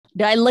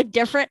Do I look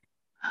different?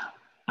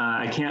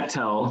 I can't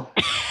tell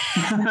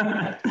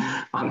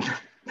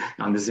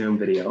on the Zoom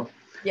video.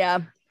 Yeah.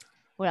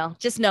 Well,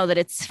 just know that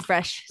it's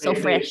fresh. So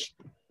fresh.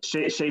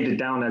 Shaved it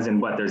down as in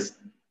what?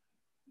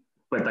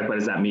 What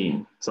does that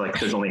mean? So like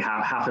there's only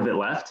half of it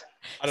left?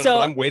 I don't know,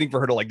 but I'm waiting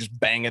for her to like just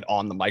bang it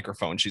on the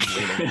microphone. She's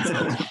leaning.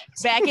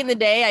 Back in the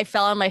day, I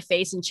fell on my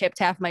face and chipped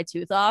half my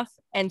tooth off.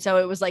 And so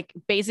it was like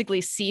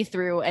basically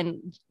see-through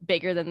and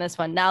bigger than this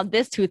one. Now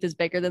this tooth is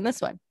bigger than this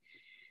one.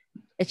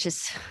 It's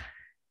just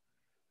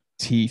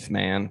teeth,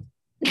 man.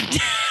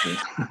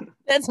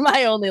 That's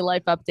my only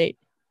life update.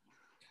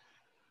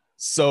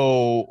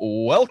 So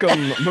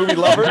welcome, movie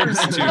lovers,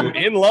 to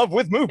In Love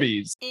with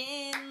Movies.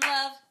 In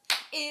love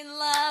with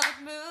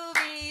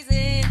movies,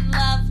 in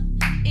love,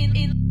 in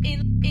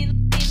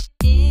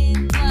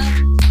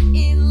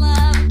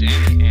love,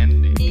 Danny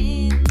and Nick.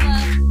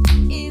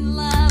 in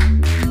love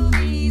with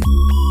movies.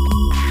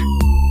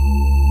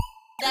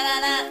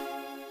 Da-da-da.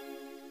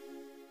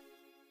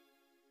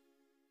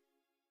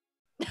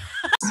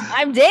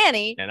 I'm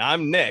Danny. And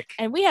I'm Nick.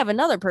 And we have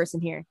another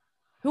person here.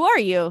 Who are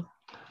you?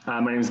 My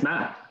name is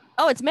Matt.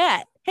 Oh, it's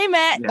Matt. Hey,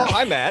 Matt. Yeah. Oh,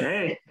 hi, Matt.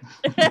 Hey.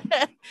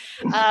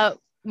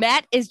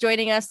 Matt is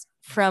joining us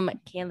from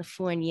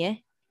California,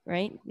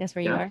 right? That's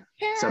where you are.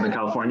 Southern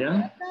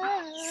California.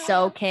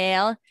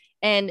 SoCal.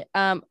 And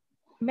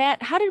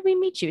Matt, how did we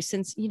meet you?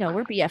 Since,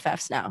 we're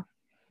BFFs now.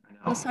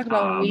 Let's talk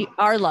about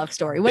our love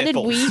story. When did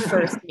we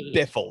first meet?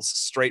 Biffles,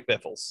 straight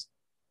biffles.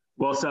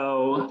 Well,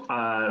 so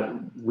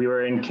we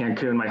were in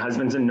Cancun. My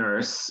husband's a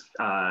nurse.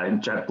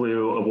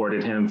 JetBlue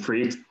awarded him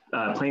free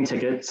plane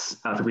tickets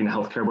for being a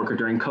healthcare worker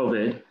during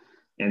COVID.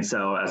 And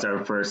so as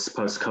our first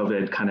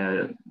post-COVID kind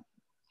of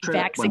trip,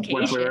 vaccination.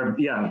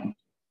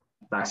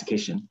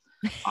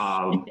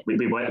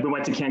 We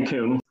went to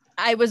Cancun.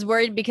 I was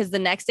worried because the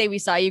next day we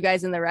saw you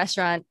guys in the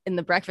restaurant, in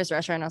the breakfast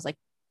restaurant. I was like,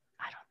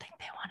 I don't think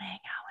they want to hang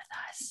out with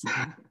us.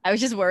 I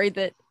was just worried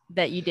that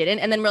you didn't.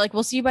 And then we're like,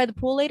 we'll see you by the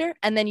pool later.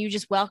 And then you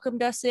just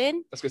welcomed us in.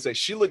 I was gonna say,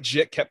 she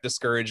legit kept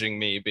discouraging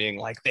me, being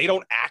like, they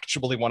don't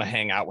actually want to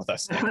hang out with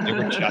us, Nick. They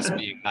were just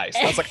being nice.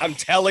 And I was like, I'm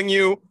telling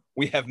you,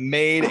 we have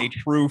made a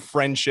true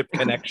friendship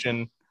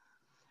connection.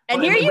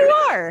 And here you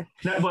are.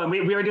 No, well,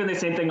 we were doing the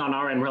same thing on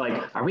our end. We're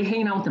like, are we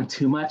hanging out with them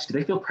too much? Do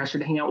they feel pressure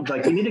to hang out with?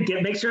 Like, we need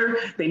to make sure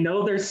they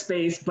know there's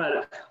space,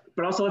 but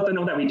also let them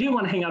know that we do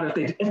want to hang out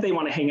if they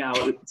want to hang out.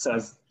 So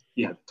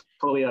yeah,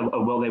 totally a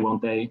will they,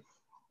 won't they.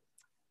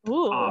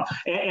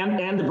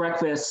 And the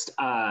breakfast,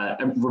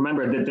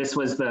 remember that this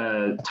was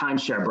the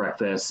timeshare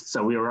breakfast.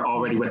 So we were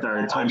already with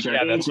our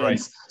timeshare agents. Right.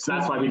 So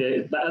that's why we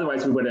did.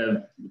 Otherwise, we would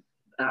have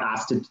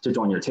asked to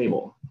join your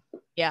table.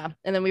 Yeah.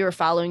 And then we were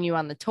following you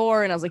on the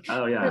tour. And I was like,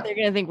 oh, yeah. They're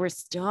going to think we're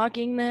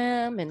stalking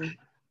them. And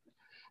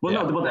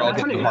that's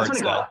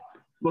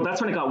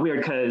when it got weird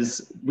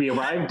because we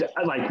arrived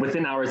like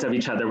within hours of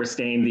each other. We're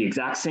staying the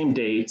exact same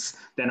dates.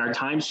 Then our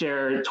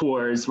timeshare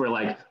tours were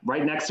like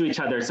right next to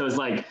each other. So it was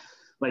like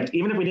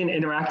even if we didn't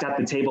interact at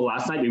the table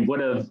last night, we would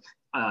have,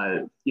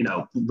 ran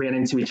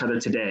into each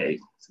other today.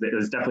 So it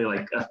was definitely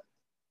like a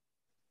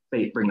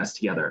fate bringing us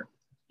together.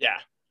 Yeah,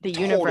 the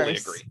universe. Totally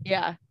agree.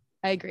 Yeah,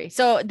 I agree.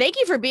 So thank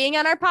you for being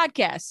on our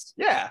podcast.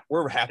 Yeah,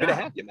 we're happy to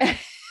have you, man.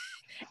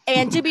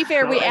 And to be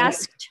fair, we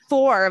asked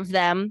four of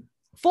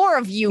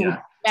you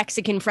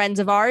Mexican friends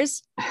of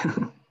ours.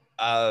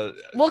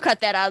 We'll cut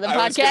that out of the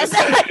podcast.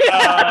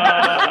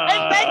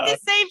 I meant to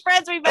say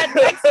friends we met in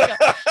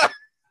Mexico.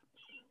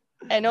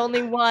 And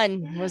only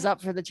one was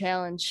up for the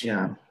challenge.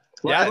 Yeah.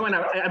 Well,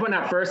 everyone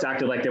at first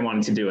acted like they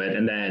wanted to do it.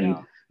 And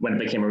then when it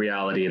became a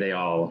reality, they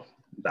all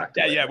backed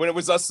away. Yeah. When it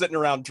was us sitting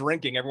around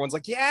drinking, everyone's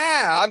like,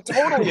 yeah, I'm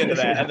totally into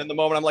that. And then the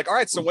moment I'm like, all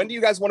right, so when do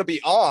you guys want to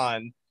be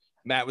on?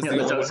 Matt was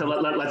so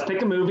let's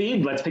pick a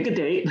movie. Let's pick a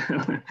date.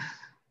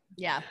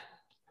 Yeah.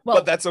 Well,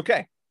 but that's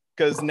okay.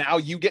 Because now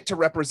you get to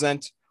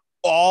represent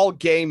all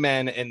gay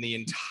men in the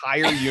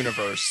entire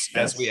universe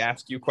as we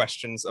ask you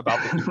questions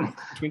about the difference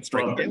between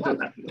straight and gay.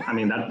 I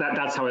mean,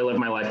 that's how I live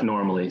my life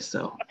normally.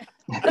 So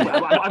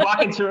I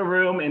walk into a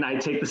room and I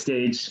take the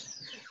stage.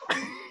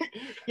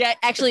 Yeah,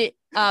 actually,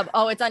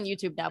 it's on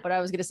YouTube now, but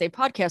I was going to say,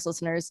 podcast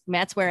listeners,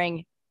 Matt's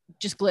wearing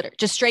just glitter,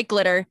 just straight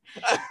glitter.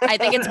 I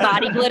think it's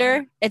body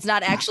glitter. It's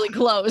not actually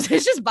clothes.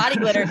 It's just body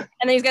glitter. And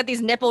then he's got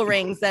these nipple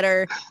rings that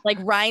are like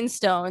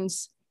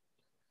rhinestones.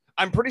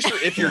 I'm pretty sure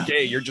if you're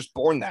gay, you're just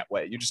born that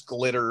way. You just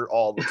glitter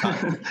all the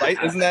time,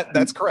 right? Isn't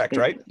that's correct,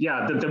 right?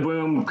 Yeah, the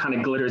womb kind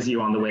of glitters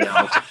you on the way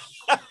out.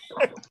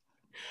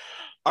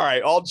 All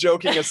right, all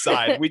joking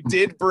aside, we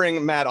did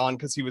bring Matt on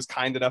because he was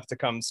kind enough to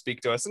come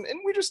speak to us. And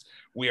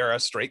we are a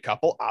straight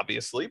couple,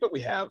 obviously, but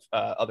we have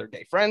other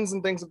gay friends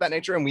and things of that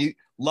nature. And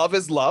love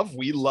is love.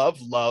 We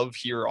love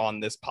here on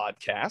this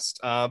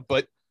podcast,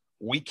 but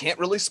we can't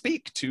really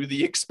speak to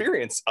the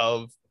experience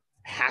of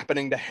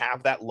happening to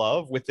have that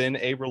love within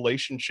a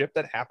relationship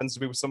that happens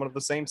to be with someone of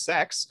the same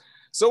sex.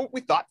 So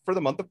we thought for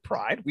the month of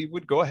Pride, we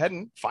would go ahead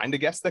and find a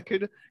guest that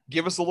could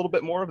give us a little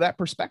bit more of that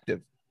perspective.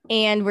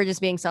 And we're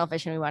just being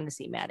selfish and we wanted to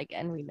see Matt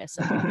again. We miss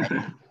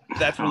him.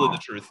 That's really the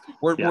truth.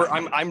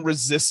 I'm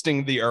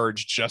resisting the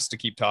urge just to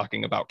keep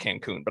talking about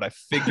Cancun, but I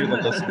figure the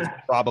listeners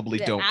probably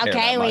don't care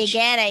that much. We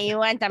get it. You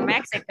went to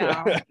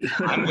Mexico.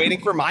 I'm waiting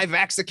for my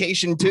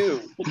vaccination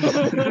too.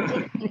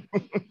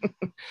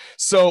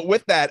 So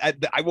with that,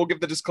 I will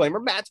give the disclaimer.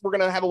 We're going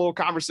to have a little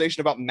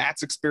conversation about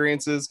Matt's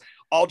experiences.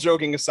 All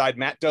joking aside,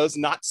 Matt does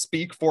not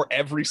speak for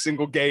every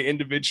single gay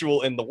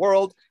individual in the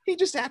world. He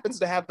just happens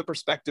to have the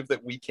perspective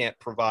that we can't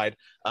provide,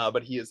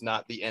 but he is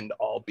not the end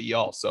all be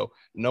all. So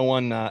no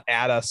one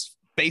at us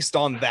based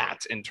on that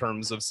in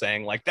terms of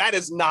saying like, that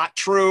is not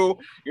true.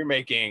 You're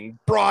making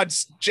broad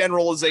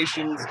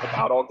generalizations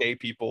about all gay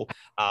people.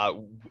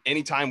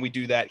 Anytime we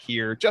do that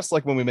here, just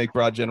like when we make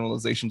broad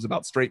generalizations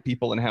about straight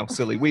people and how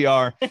silly we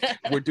are,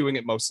 we're doing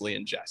it mostly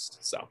in jest.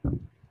 So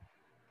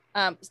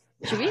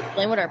should we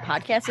explain what our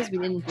podcast is? We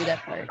didn't do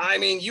that part. I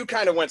mean, you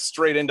kind of went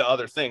straight into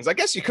other things. I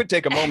guess you could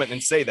take a moment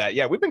and say that.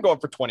 Yeah, we've been going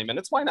for 20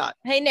 minutes. Why not?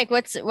 Hey, Nick,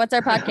 what's our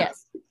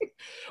podcast?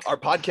 Our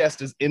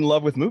podcast is In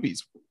Love with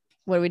Movies.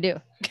 What do we do?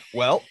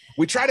 Well,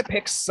 we try to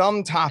pick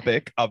some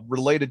topic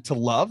related to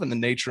love and the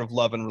nature of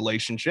love and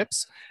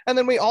relationships. And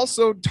then we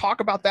also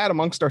talk about that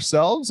amongst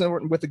ourselves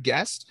and with a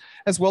guest,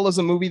 as well as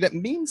a movie that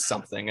means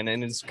something and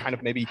then is kind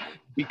of maybe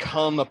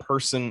become a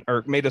person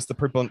or made us the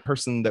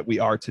person that we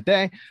are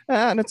today.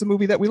 And it's a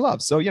movie that we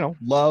love. So,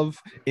 love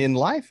in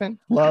life and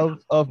love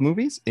of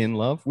movies, in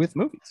love with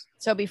movies.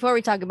 So before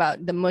we talk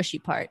about the mushy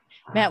part,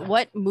 Matt,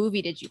 what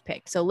movie did you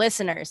pick? So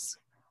listeners,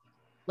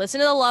 listen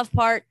to the love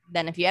part.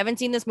 Then if you haven't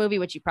seen this movie,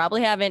 which you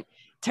probably haven't,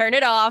 turn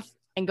it off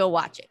and go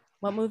watch it.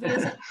 What movie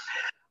is it?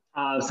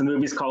 So the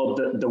movie's called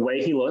The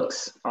Way He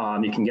Looks.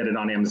 You can get it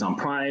on Amazon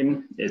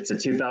Prime. It's a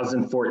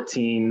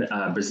 2014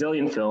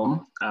 Brazilian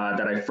film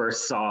that I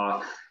first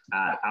saw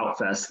at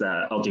Outfest,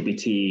 the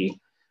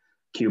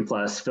LGBTQ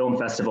plus film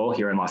festival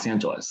here in Los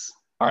Angeles.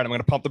 All right, I'm going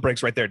to pump the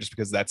brakes right there just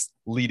because that's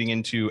leading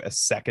into a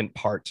second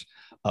part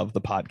of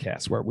the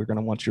podcast where we're going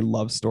to want your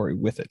love story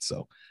with it.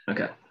 So,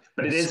 okay.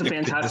 But it is a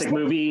fantastic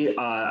movie,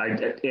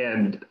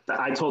 and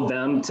I told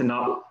them to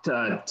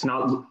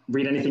not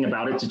read anything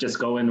about it, to just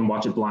go in and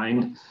watch it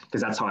blind, because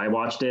that's how I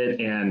watched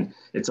it. And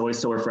it's always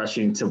so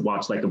refreshing to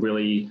watch like a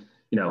really,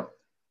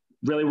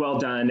 really well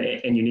done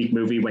and unique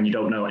movie when you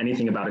don't know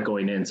anything about it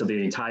going in. So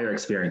the entire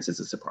experience is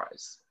a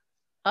surprise.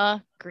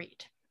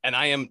 Agreed. And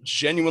I am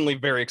genuinely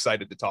very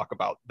excited to talk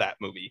about that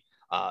movie.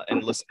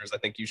 And listeners, I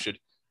think you should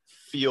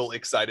feel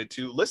excited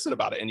to listen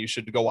about it, and you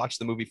should go watch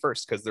the movie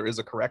first, because there is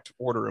a correct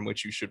order in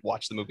which you should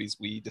watch the movies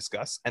we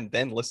discuss and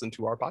then listen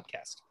to our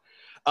podcast.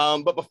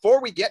 But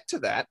before we get to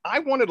that, I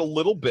wanted a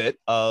little bit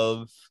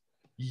of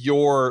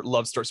your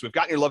love story. So we've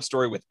gotten your love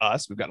story with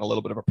us. We've gotten a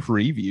little bit of a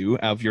preview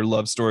of your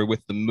love story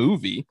with the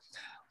movie.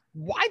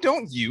 Why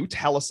don't you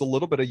tell us a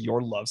little bit of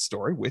your love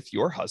story with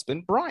your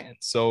husband, Brian?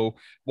 So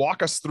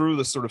walk us through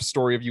the sort of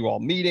story of you all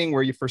meeting,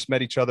 where you first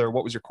met each other.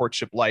 What was your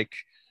courtship like?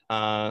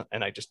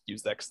 And I just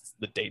use that because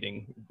the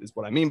dating is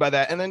what I mean by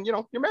that. And then,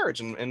 your marriage,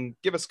 and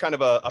give us kind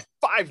of a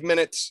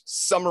 5-minute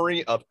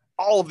summary of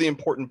all of the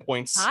important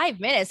points.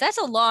 5 minutes. That's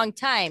a long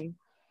time.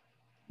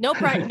 No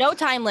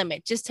time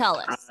limit. Just tell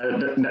us.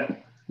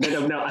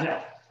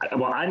 No.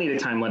 Well, I need a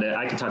time limit.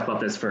 I could talk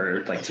about this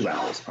for like 2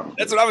 hours, probably.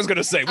 That's what I was going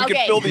to say. We could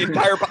fill the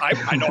entire.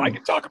 I know I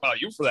could talk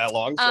about you for that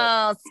long. So.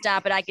 Oh,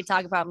 stop it. I could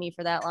talk about me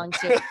for that long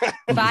too.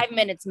 5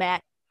 minutes,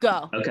 Matt.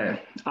 Go.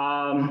 Okay.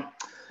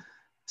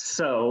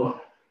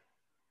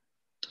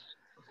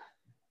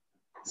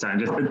 Sorry,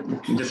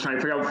 I'm just trying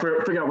to figure out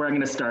where I'm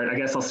going to start. I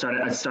guess I'll start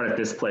at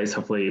this place.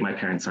 Hopefully my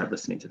parents aren't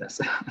listening to this.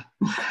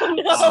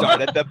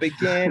 Start at the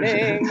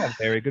beginning. A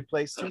very good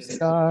place to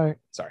start.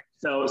 Sorry.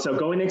 So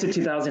going into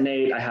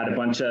 2008, I had a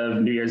bunch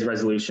of New Year's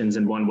resolutions,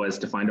 and one was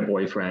to find a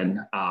boyfriend.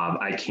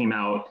 I came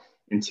out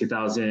in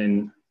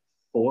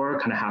 2004,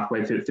 kind of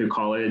halfway through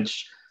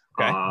college.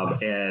 Okay.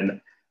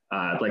 And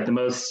like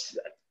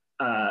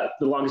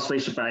the longest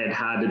relationship I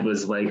had it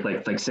was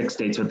like 6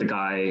 dates with the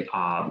guy,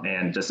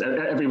 and just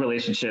every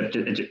relationship,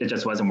 it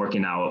just wasn't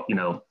working out.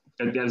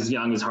 As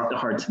young, it was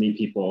hard to meet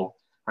people,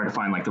 hard to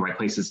find like the right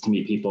places to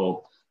meet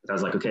people. But I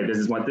was like, okay, this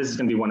is going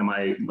to be one of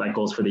my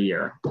goals for the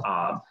year.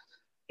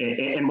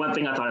 And one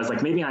thing I thought is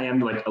like, maybe I am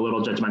like a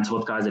little judgmental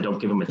with guys. I don't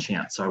give them a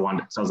chance. So I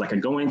was like,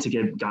 I'm going to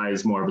give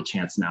guys more of a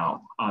chance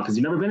now, because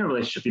you've never been in a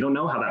relationship. You don't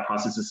know how that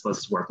process is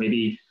supposed to work.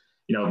 Maybe,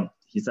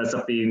 he says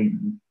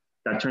something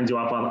that turns you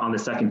off on the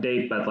second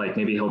date, but like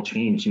maybe he'll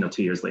change,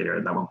 2 years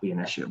later. That won't be an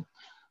issue.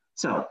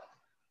 So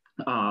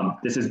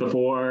this is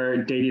before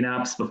dating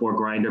apps, before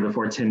Grindr,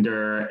 before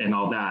Tinder and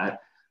all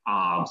that.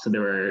 So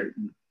there were.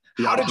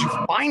 How did you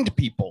find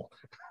people?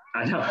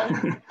 I know.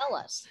 Tell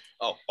us.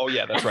 Oh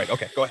yeah, that's right.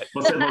 Okay, go ahead.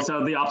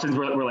 So the options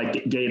were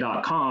like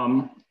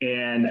gay.com,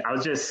 and I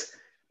was just.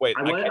 Wait,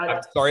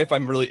 I'm sorry if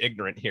I'm really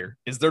ignorant here.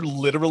 Is there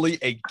literally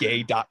a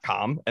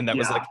gay.com? And that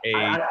was like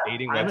a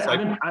dating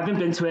website? I haven't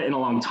been to it in a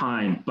long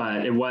time,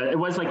 but it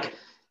was like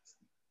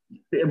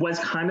it was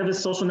kind of a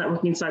social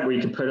networking site where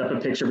you could put up a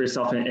picture of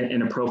yourself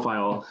in a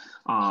profile.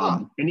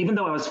 And even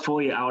though I was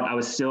fully out, I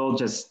was still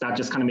that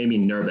just kind of made me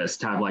nervous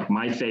to have like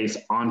my face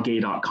on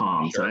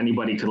gay.com. So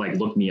anybody could like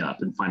look me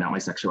up and find out my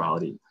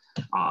sexuality.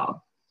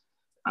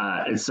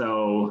 And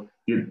so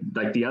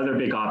like the other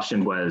big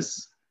option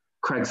was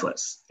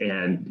Craigslist.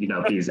 And, you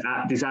know, these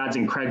ads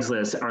in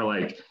Craigslist are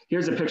like,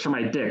 here's a picture of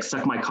my dick,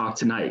 suck my cock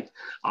tonight.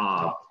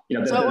 You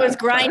know, so it was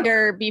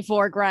Grindr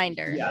before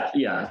Grindr.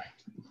 Yeah.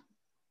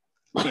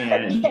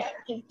 And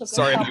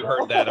sorry if you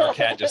heard that. Our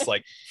cat just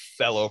like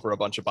fell over a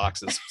bunch of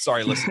boxes.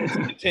 Sorry, listeners.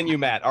 Continue,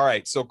 Matt. All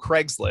right. So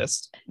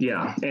Craigslist.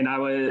 Yeah. And I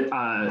would,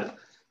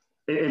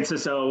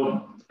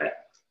 so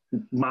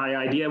my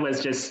idea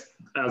was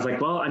I was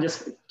like, well, I'm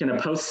just going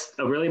to post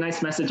a really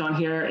nice message on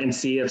here and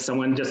see if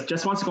someone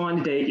just wants to go on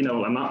a date. You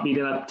know, I'm not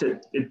meeting up to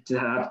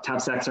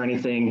have sex or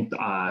anything.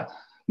 You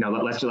know,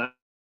 let's just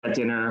have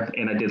dinner.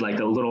 And I did like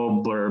a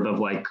little blurb of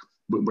like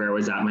where I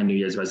was at my New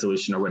Year's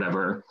resolution or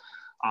whatever.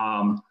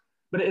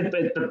 But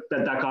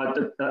that got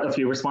a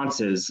few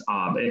responses.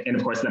 And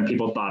of course, then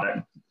people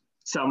thought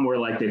some were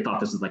like, they thought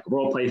this was like a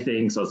role play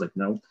thing. So I was like,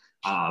 no.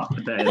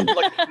 But then,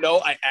 like,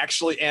 no, I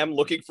actually am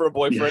looking for a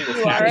boyfriend.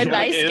 You are a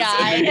nice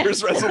guy. A New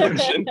Year's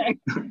resolution.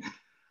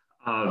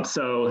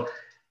 So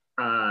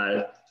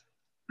a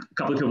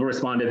couple of people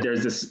responded.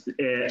 There's this,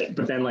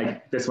 but then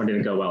like this one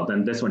didn't go well.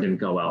 Then this one didn't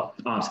go well.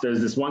 So there's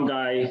this one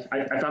guy.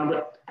 I found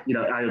you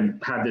know,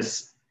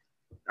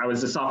 I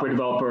was a software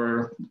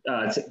developer,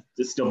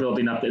 still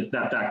building up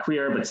that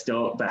career, but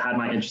had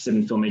my interest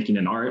in filmmaking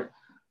and art.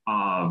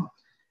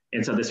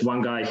 And so this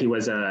one guy, he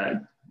was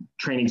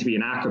training to be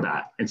an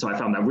acrobat. And so I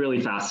found that really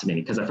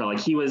fascinating because I felt like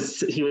he was,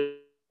 to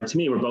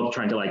me, we're both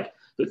trying to like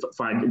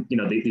find, you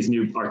know, these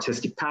new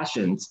artistic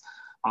passions.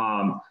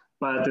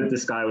 But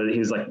this guy, he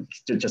was like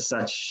just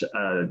such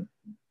a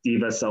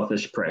diva,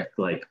 selfish prick.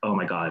 Like, oh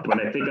my God, when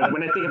I think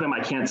of him, I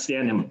can't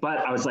stand him. But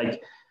I was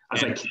like,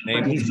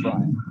 but he's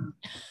fun.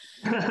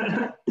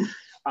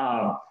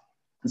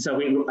 So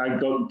I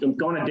go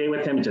on a date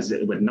with him.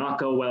 It would not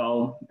go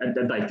well. And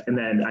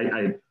then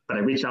I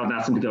reached out and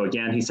asked him to go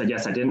again. He said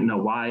yes. I didn't know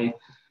why.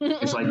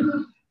 It's like,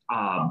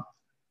 and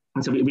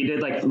so we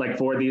did like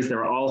 4 of these. They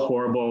were all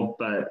horrible,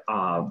 but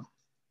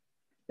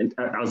and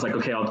I was like,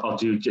 okay, I'll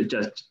do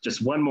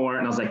just one more.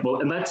 And I was like,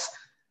 well, and let's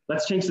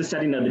change the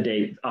setting of the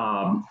date.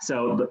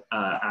 So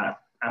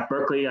at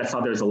Berkeley, I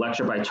saw there was a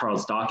lecture by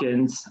Charles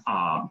Dawkins,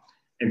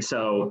 and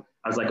so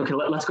I was like, okay,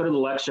 let's go to the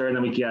lecture, and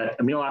then we get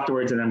a meal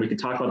afterwards, and then we can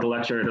talk about the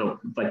lecture.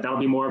 That'll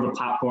be more of a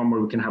platform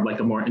where we can have like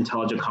a more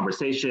intelligent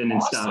conversation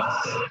and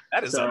stuff.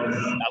 That is,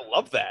 I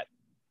love that.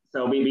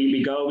 So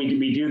we go,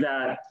 we do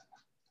that,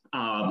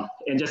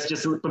 and just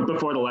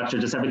before the lecture,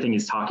 just everything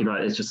he's talking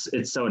about,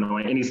 it's so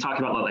annoying. And he's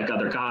talking about like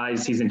other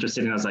guys he's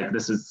interested in. I was like,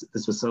 this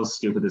was so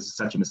stupid. This is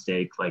such a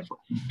mistake. Like,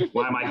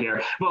 why am I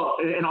here? Well,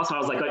 and also I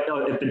was like,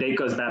 oh, if the date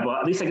goes bad, well,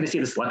 at least I get to see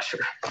this lecture.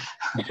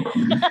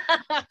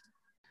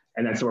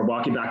 And then so we're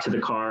walking back to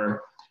the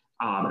car,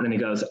 and then he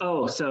goes,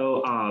 oh,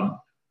 so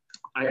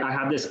I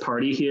have this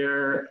party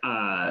here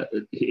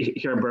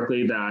in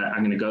Berkeley that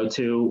I'm going to go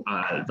to.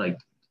 Like,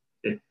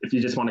 if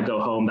you just want to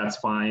go home, that's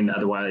fine.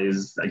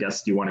 Otherwise, I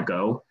guess you want to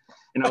go.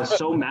 And I was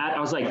so mad. I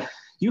was like,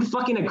 you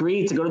fucking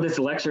agreed to go to this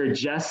lecture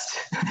just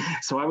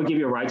so I would give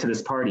you a ride to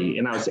this party.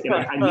 And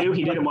I knew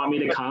he didn't want me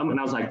to come. And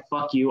I was like,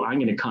 fuck you, I'm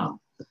going to come.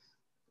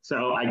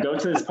 So I go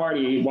to this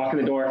party, walk in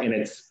the door, and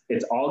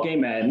it's all gay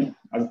men.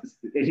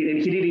 He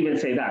didn't even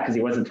say that because he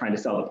wasn't trying to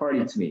sell the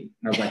party to me.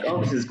 And I was like,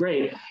 oh, this is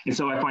great. And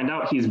so I find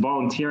out he's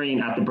volunteering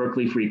at the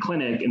Berkeley Free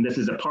Clinic, and this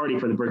is a party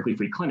for the Berkeley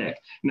Free Clinic.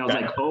 And I was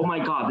like, oh my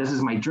God, this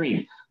is my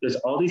dream. There's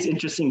all these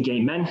interesting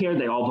gay men here.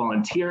 They all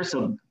volunteer.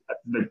 So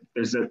they're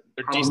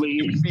probably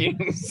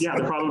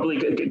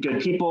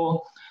good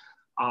people.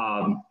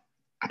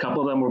 A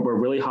couple of them were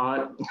really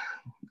hot.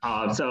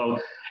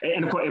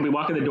 And we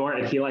walk in the door,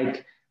 and he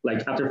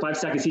like after 5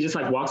 seconds, he just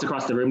like walks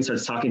across the room and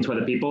starts talking to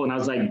other people. And I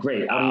was like,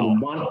 great, I don't even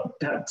want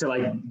to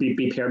like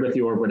be paired with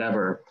you or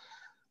whatever.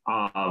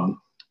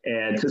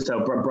 And so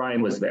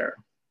Brian was there,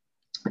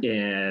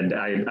 and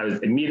I was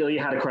immediately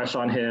had a crush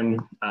on him.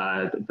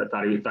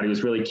 Thought he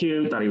was really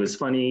cute, thought he was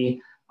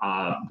funny.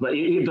 But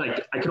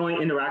like I could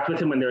only interact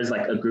with him when there was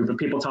like a group of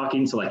people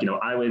talking. So like, you know,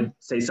 I would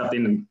say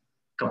something and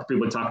a couple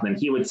people would talk, and then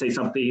he would say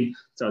something.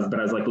 So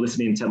I was like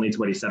listening intently to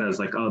what he said. I was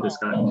like, oh, this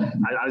guy.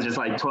 I was just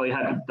like totally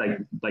had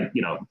like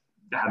you know,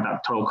 had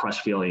that total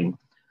crush feeling.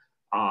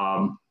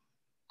 And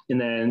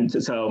then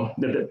so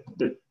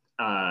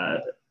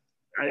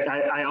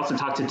I also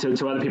talked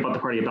to other people at the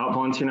party about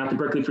volunteering at the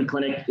Berkeley Free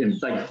Clinic, and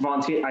like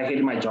volunteer. I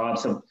hated my job,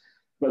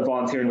 but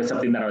volunteering was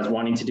something that I was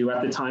wanting to do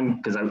at the time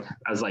because I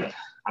was like,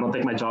 I don't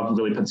think my job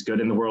really puts good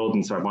in the world.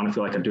 And so I want to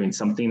feel like I'm doing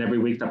something every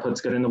week that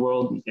puts good in the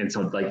world. And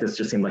so like, this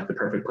just seemed like the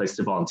perfect place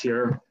to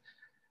volunteer.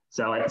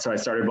 So I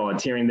started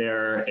volunteering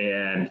there,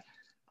 and,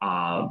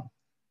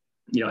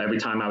 you know, every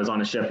time I was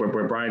on a shift where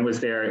Brian was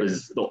there, it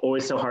was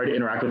always so hard to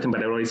interact with him,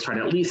 but I would always try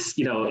to at least,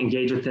 you know,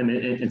 engage with him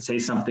and say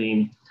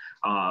something.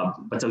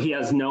 But so he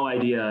has no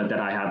idea that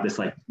I have this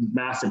like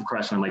massive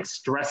crush, and I'm like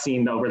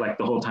stressing over like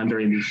the whole time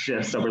during these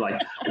shifts over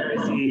like, where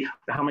is he?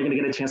 How am I going to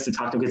get a chance to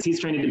talk to him? Because he's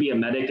training to be a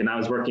medic and I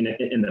was working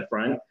in the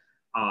front.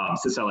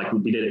 So like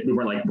we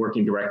weren't like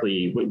working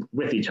directly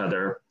with each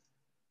other.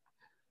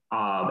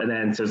 And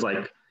then so it's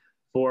like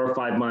 4 or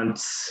 5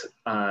 months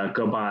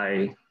go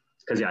by,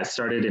 because I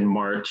started in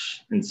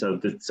March, and so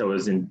it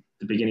was in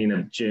the beginning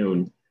of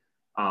June.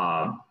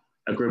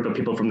 A group of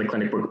people from the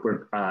clinic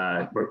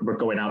were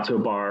going out to a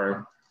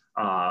bar,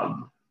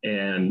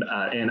 and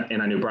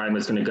I knew Brian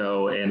was going to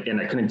go,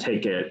 and I couldn't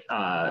take it. So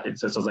I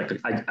was like,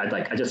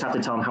 I just have to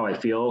tell him how I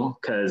feel,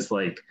 because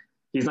like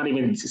he's not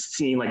even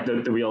seeing like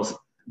the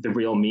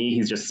real me.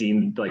 He's just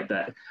seeing like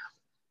the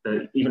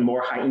even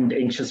more heightened,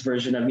 anxious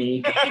version of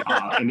me,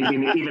 and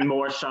even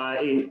more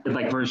shy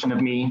like version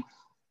of me.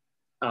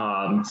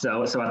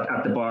 So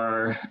at the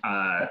bar,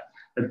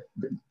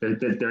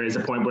 there is a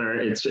point where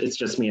it's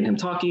just me and him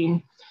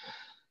talking,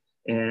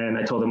 and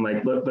I told him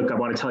like, look, I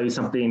want to tell you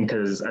something,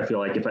 because I feel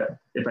like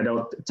if I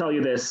don't tell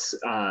you this,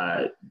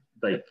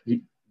 like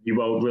you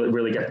won't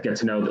really get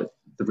to know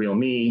the real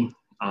me.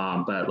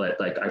 But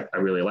like I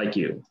really like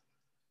you.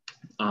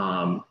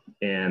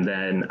 And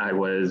then I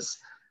was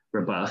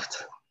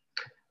rebuffed,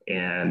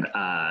 and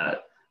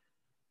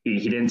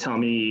he didn't tell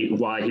me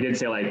why. He didn't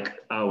say like,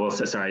 oh, well,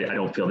 so sorry, I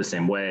don't feel the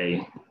same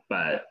way.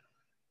 But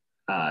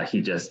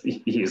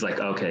he's like,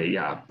 okay,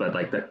 yeah, but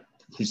like that,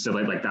 he said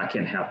like that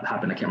can't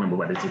happen. I can't remember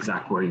what his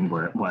exact wording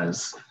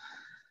was.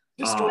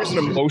 This story is an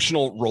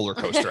emotional roller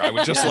coaster, I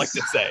would just like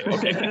to say.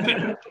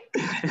 Okay.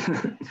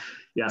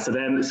 Yeah.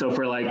 So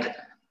for like,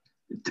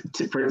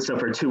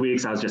 for 2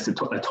 weeks, I was just a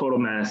total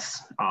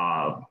mess.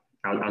 I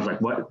was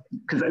like, what?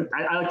 Because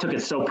I took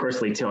it so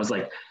personally too. I was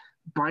like,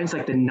 Brian's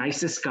like the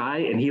nicest guy,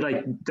 and he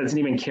like doesn't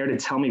even care to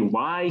tell me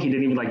why. He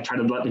didn't even like try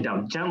to let me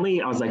down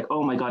gently. I was like,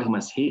 oh my God, he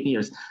must hate me,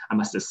 or I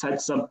must have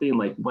said something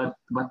like, what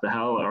the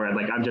hell? Or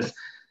like, I'm just,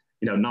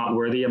 not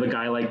worthy of a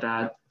guy like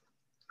that.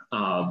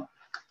 But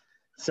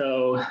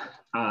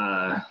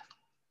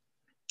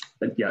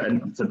yeah,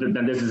 and so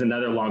then this is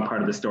another long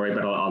part of the story,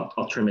 but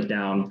I'll trim it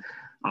down.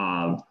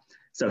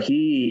 So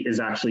he is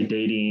actually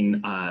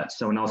dating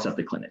someone else at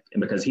the clinic,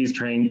 and because he's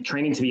training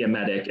to be a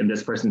medic, and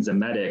this person's a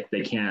medic,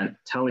 they can't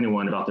tell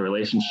anyone about the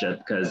relationship,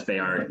 because they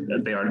are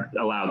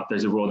allowed.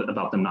 There's a rule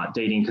about them not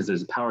dating, because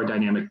there's a power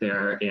dynamic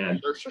there. And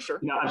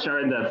sure. I'm sure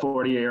in the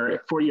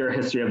 40-year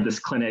history of this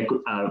clinic,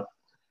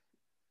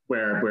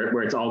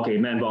 where it's all gay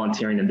men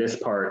volunteering in this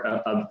part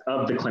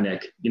of the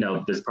clinic,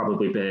 there's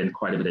probably been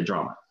quite a bit of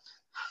drama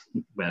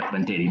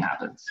when dating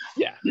happens.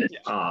 Yeah.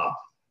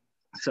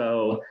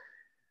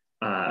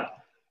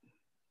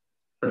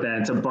 But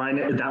then, so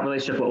Brian, that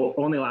relationship will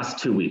only last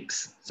 2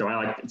 weeks. So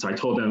I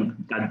told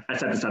him, I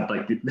set this up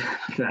like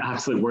the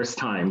absolute worst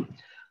time.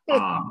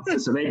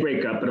 So they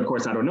break up, but of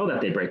course I don't know that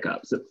they break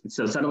up.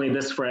 So suddenly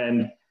this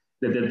friend,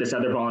 this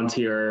other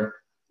volunteer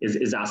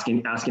is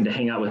asking to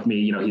hang out with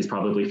me. He's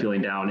probably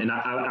feeling down, and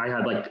I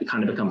had like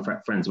kind of become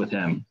friends with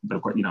him, but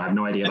of course, I have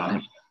no idea about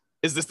him.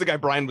 Is this the guy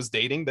Brian was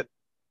dating?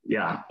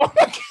 Yeah. Oh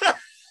my God.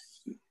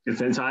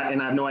 And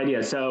I have no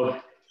idea.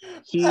 So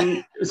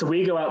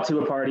we go out to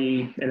a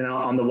party, and then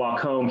on the walk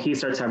home, he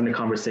starts having a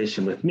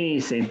conversation with me,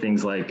 saying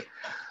things like,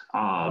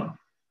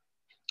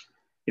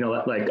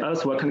 like, oh,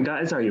 so what kind of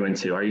guys are you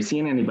into? Are you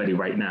seeing anybody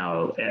right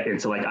now? And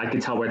so like, I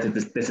could tell where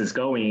this is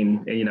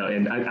going,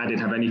 and I didn't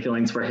have any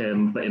feelings for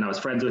him, but I was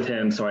friends with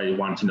him. So I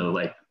wanted to know,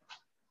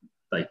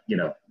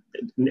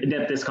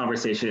 nip this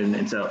conversation.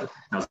 And so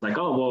I was like,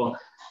 oh, well,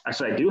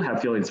 actually I do have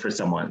feelings for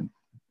someone,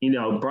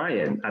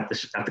 Brian at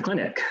the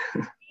clinic.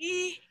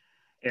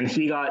 And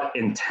he got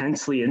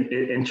intensely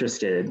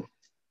interested.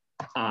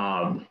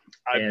 I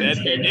bet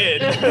he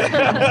did.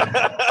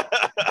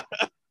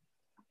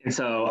 And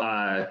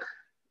so,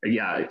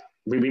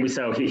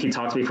 so he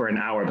talked to me for an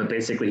hour, but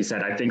basically he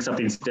said, I think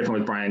something's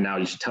different with Brian now.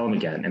 You should tell him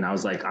again. And I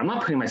was like, I'm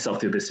not putting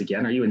myself through this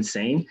again. Are you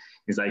insane?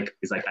 He's like,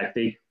 I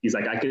could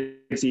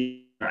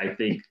see, I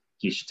think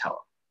you should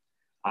tell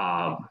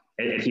him.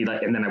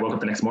 And then I woke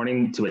up the next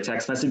morning to a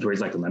text message where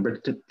he's like, remember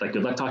to like,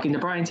 good luck talking to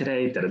Brian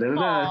today.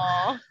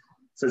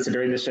 So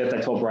during the shift,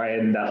 I told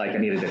Brian that like I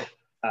needed to,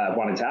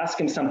 wanted to ask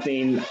him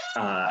something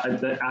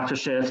after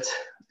shift.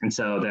 And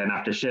so then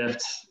after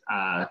shift,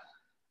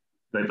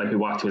 we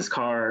walked to his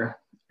car,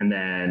 and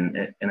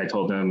I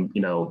told him,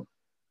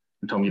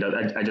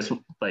 I just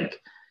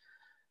like,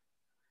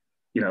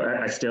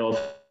 I still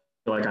feel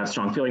like I have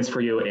strong feelings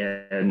for you,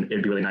 and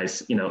it'd be really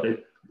nice,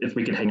 if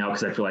we could hang out,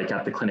 because I feel like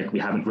at the clinic we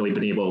haven't really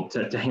been able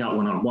to hang out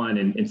one-on-one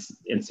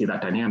and see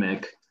that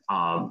dynamic.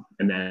 And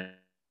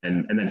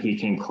then he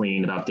came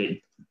clean about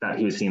that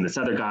he was seeing this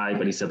other guy,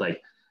 but he said like,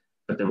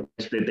 but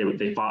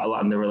they fought a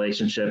lot in the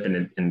relationship,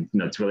 and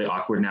it's really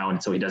awkward now,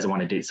 and so he doesn't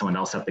want to date someone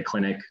else at the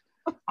clinic.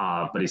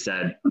 But he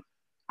said,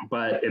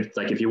 but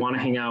if you want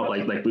to hang out,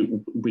 like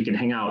we can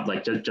hang out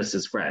like just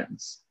as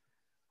friends.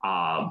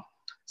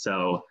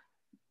 So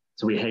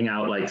we hang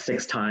out like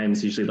 6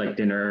 times, usually like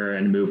dinner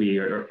and a movie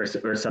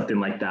or something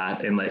like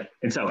that. And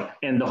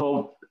the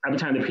whole every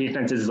time the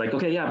pretense is like,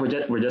 okay, yeah,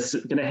 we're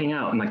just gonna hang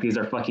out, and like these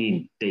are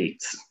fucking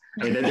dates.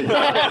 I mean,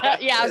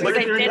 yeah, I was like,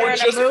 gonna say we're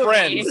just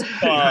friends.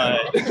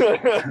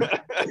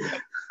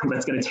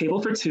 Let's get a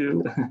table for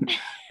two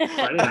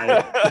Friday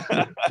night.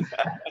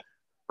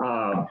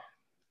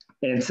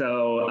 And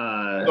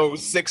so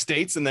 6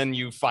 dates, and then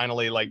you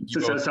finally like.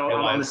 So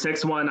on the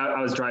sixth one, I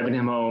was driving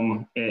him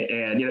home,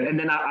 and you know, and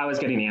then I was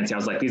getting antsy. I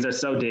was like, these are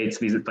so dates.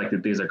 These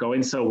are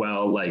going so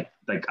well. Like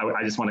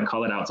I just want to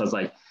call it out. So I was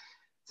like,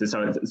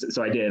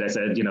 so I did. I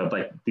said, you know,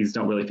 like these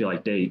don't really feel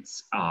like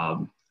dates.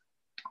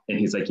 And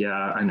he's like,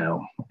 yeah, I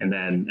know. And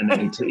then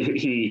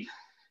he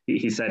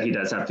said he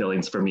does have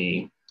feelings for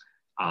me.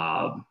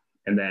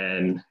 And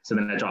then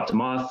I dropped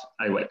him off.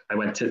 I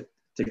went to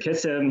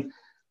kiss him.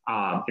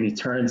 And he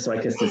turned, so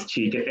I kissed his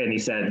cheek, and he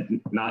said,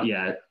 "Not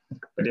yet."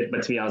 But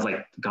to me, I was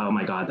like, "Oh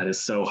my god, that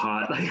is so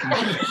hot!" Like,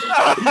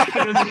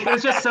 it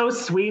was just so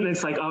sweet. And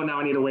it's like, oh, now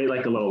I need to wait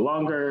like a little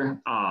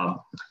longer.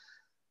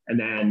 And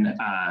then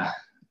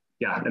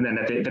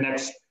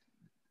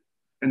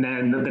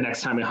the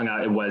next time we hung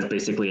out, it was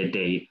basically a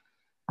date,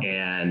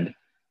 and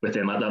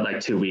within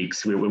like 2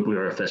 weeks, we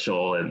were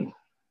official, and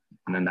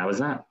then that was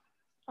that.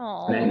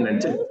 Aww. And then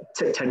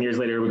 10 years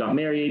later, we got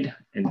married,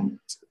 and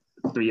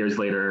 3 years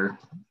later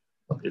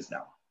is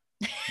now.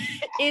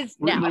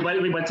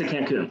 We went to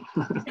Cancun.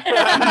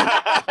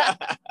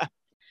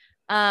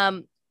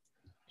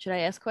 Should I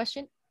ask a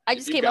question? I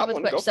just came up with a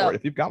question. So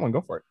if you've got one,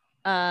 go for it.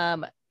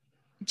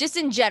 Just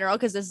in general,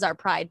 because this is our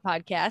Pride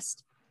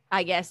podcast,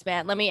 I guess,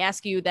 Matt, let me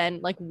ask you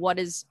then, like, what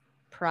does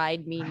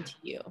Pride mean to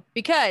you?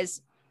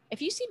 Because if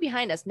you see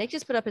behind us, Nick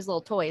just put up his little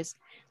toys.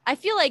 I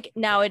feel like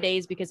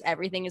nowadays, because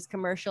everything is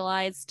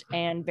commercialized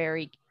and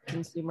very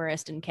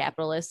consumerist and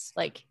capitalist,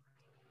 like,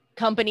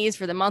 companies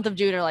for the month of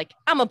June are like,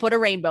 I'm gonna put a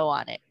rainbow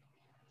on it,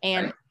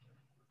 and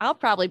I'll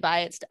probably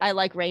buy it. I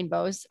like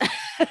rainbows,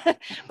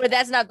 but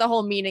that's not the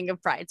whole meaning of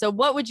Pride. So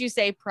what would you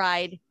say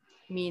Pride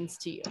means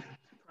to you?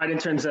 Pride in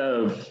terms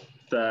of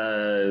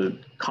the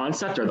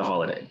concept or the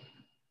holiday?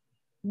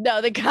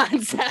 No, the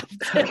concept.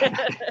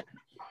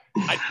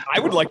 I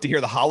would like to hear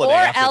the holiday or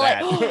after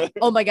LA. that.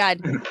 Oh my God,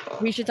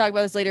 we should talk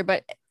about this later,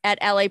 but at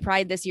LA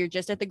Pride this year,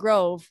 just at the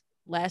Grove,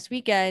 last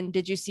weekend,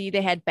 did you see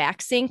they had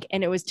back sync,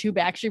 and it was 2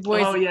 Backstreet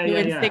Boys? Oh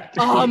yeah.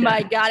 Oh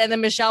my God. And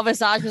then Michelle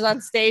Visage was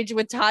on stage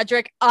with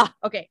Todrick.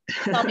 Okay.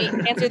 Tell me,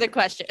 answer the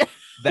question.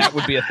 That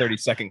would be a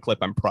 30-second clip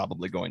I'm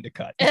probably going to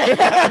cut.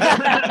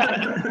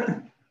 Yeah,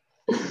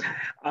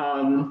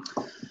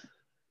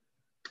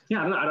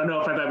 I don't know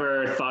if I've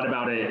ever thought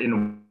about it in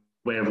a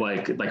way of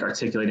like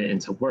articulating it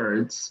into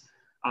words.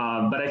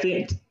 But I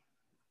think,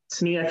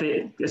 to me, I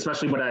think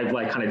especially what I've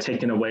like kind of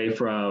taken away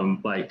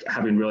from like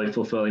having really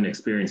fulfilling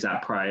experience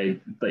at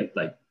Pride,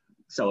 like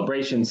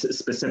celebrations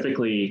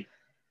specifically,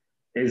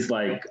 is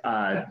like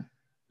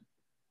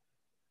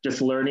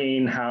just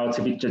learning how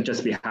to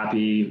just be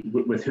happy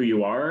with who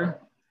you are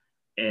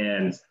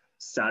and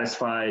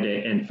satisfied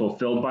and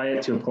fulfilled by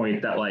it to a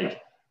point that like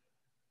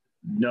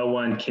no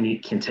one can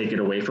take it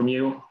away from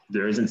you.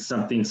 There isn't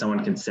something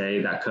someone can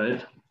say that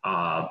could.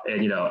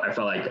 And you know, I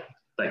felt like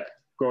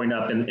growing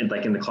up in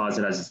the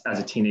closet as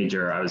a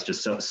teenager, I was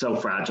just so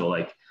fragile.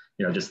 Like,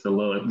 you know, just the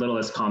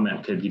littlest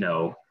comment could, you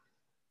know,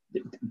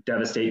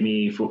 devastate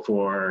me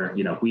for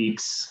you know,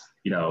 weeks,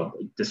 you know,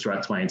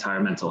 disrupt my entire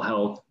mental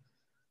health.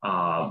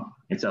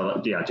 And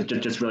so, yeah,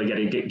 just really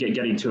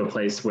getting to a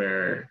place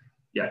where,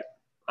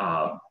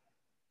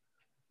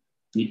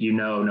 you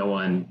know, no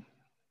one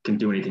can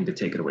do anything to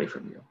take it away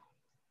from you.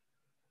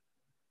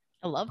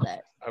 I love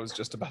that. I was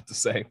just about to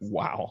say,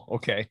 wow.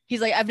 Okay.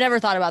 He's like, I've never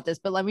thought about this,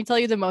 but let me tell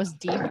you the most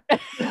deep,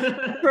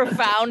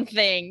 profound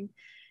thing.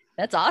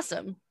 That's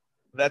awesome.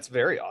 That's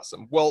very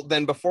awesome. Well,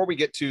 then before we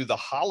get to the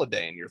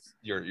holiday and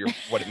your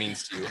what it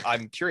means to you,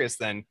 I'm curious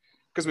then,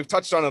 because we've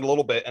touched on it a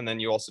little bit, and then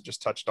you also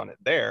just touched on it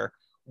there.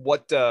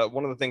 What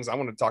one of the things I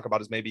wanted to talk about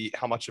is maybe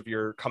how much of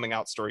your coming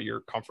out story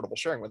you're comfortable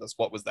sharing with us.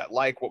 What was that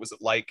like? What was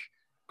it like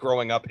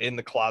growing up in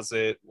the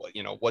closet?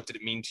 You know, what did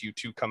it mean to you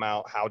to come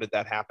out? How did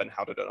that happen?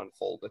 How did it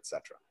unfold,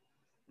 etc.?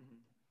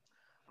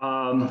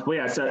 Well,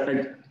 yeah, so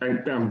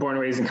I'm born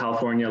and raised in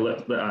California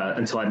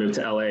until I moved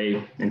to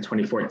LA in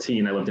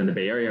 2014. I lived in the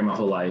Bay Area my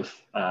whole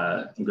life.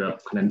 Grew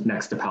up kind of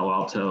next to Palo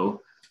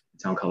Alto, a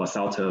town called Los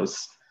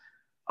Altos.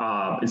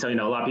 And so, you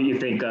know, a lot of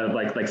people think of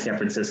like San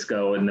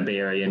Francisco and the Bay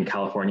Area and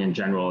California in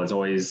general is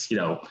always, you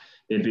know,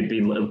 it'd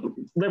be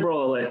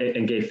liberal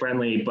and gay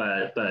friendly,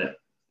 but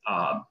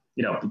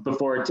you know,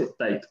 before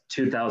like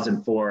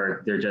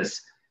 2004, they're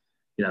just,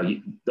 you know,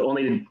 the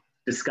only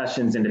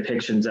discussions and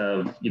depictions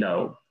of, you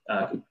know,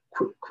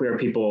 queer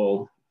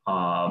people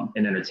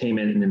in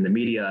entertainment and in the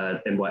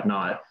media and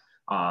whatnot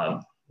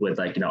would,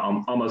 like, you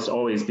know, almost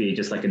always be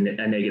just like a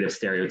negative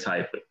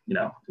stereotype, you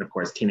know, and of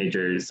course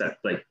teenagers that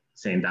like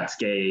saying that's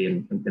gay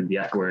and the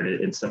F word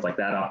and stuff like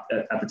that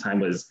at the time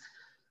was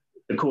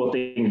the cool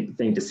thing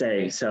to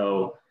say.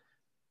 So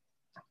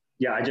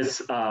yeah, I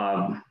just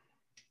I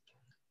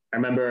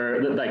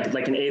remember like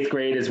in 8th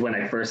grade is when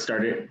I first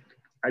started.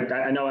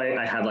 I know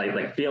I had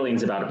like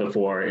feelings about it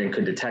before and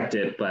could detect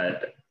it,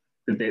 but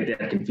they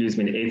had confused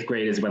me. In 8th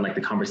grade is when like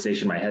the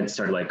conversation in my head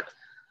started like,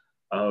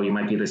 oh, you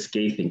might be this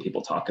gay thing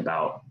people talk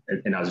about.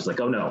 And I was just like,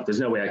 oh no, there's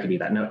no way I could be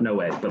that. No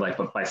way. But like,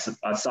 but by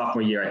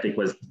sophomore year, I think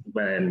was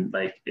when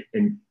like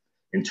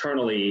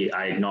internally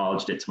I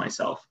acknowledged it to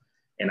myself.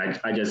 And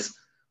I just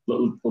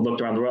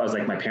looked around the world. I was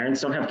like, my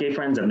parents don't have gay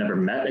friends. I've never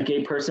met a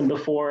gay person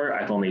before.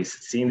 I've only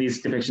seen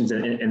these depictions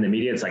in the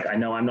media. It's like, I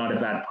know I'm not a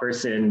bad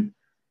person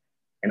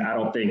and I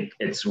don't think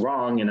it's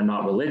wrong and I'm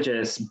not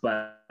religious,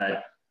 but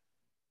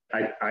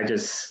I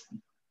just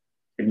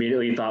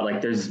immediately thought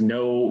like there's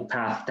no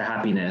path to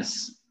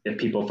happiness if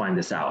people find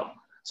this out.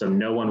 So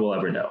no one will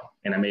ever know.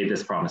 And I made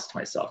this promise to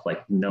myself,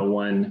 like no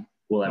one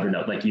will ever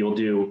know. Like you'll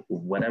do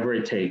whatever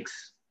it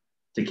takes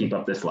to keep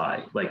up this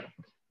lie. Like,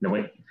 no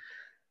wait,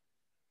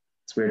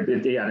 it's weird.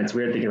 And it's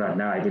weird thinking about it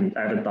now. I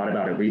haven't thought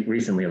about it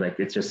recently. Like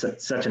it's just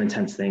such an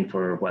intense thing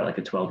for what, like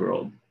a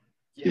 12-year-old.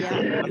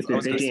 Yeah.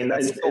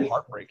 That's so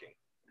heartbreaking.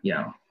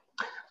 Yeah.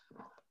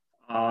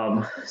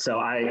 So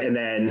and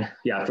then,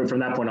 yeah, from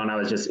that point on, I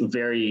was just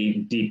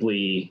very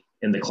deeply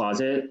in the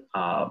closet.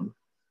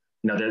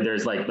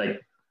 There's like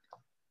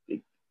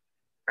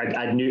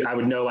I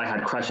would know I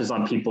had crushes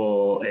on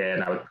people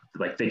and I would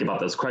like think about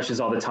those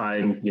crushes all the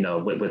time,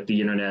 with the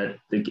internet,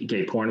 the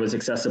gay porn was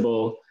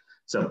accessible.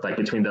 So like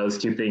between those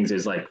two things, it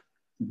was like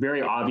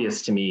very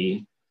obvious to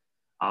me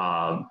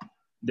that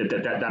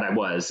I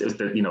was, it was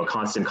the,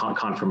 constant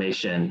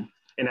confirmation.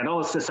 And it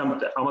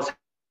almost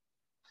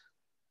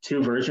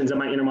two versions of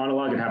my inner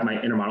monologue. I'd have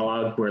my inner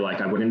monologue where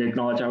like I wouldn't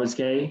acknowledge I was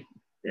gay,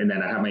 and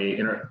then I have my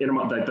inner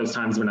like those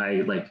times when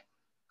I like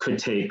could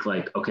take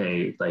like,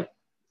 okay, like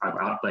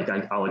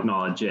I'll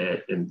acknowledge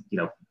it and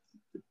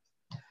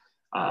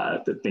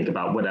think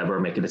about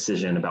whatever, make a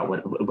decision about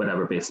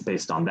whatever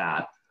based on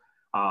that.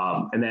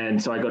 And then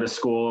so I go to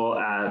school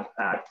at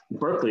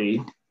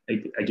Berkeley,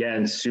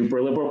 again,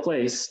 super liberal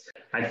place.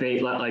 I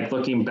think like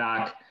looking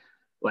back,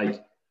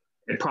 like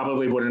it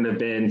probably wouldn't have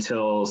been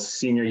till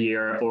senior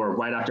year or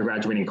right after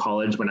graduating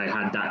college when I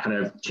had that kind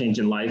of change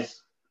in life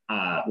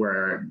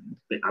where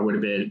I would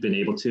have been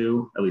able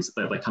to at least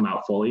like come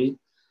out fully.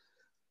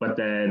 But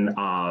then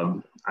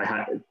I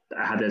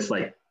had this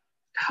like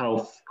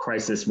health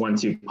crisis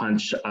 1-2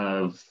 punch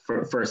of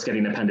first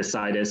getting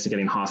appendicitis,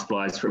 getting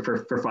hospitalized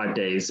for 5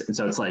 days. And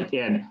so it's like,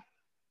 and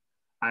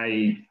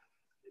I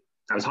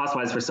was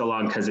hospitalized for so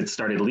long because it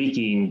started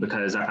leaking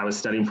because I was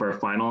studying for a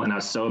final and I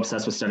was so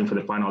obsessed with studying for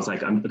the final. I was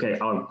like, okay,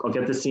 I'll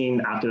get the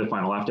scene after the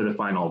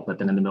final. But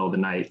then in the middle of the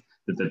night,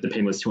 the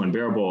pain was too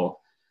unbearable.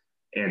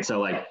 And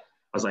so like,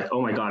 I was like,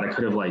 oh my God, I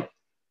could have like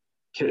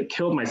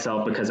killed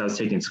myself because I was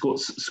taking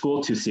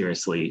school too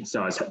seriously.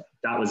 So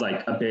that was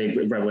like a big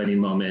revelating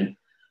moment.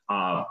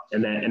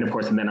 And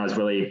then I was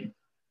really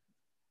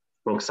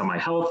focused on my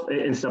health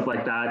and stuff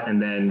like that.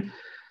 And then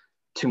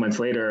 2 months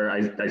later,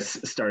 I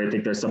started to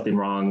think there's something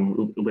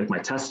wrong with my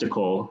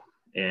testicle.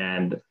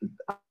 And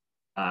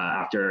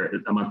after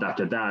a month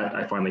after that,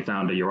 I finally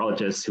found a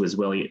urologist who was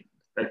willing.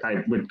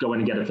 I would go in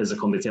and get a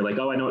physical and they'd say like,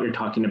 oh, I know what you're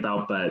talking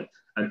about, but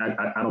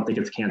I don't think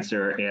it's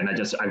cancer. And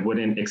I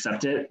wouldn't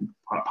accept it,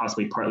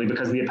 possibly partly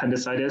because of the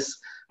appendicitis.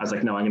 I was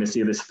like, no, I'm going to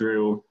see this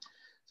through.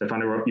 So I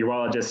found a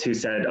urologist who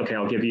said, okay,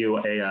 I'll give you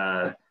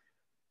a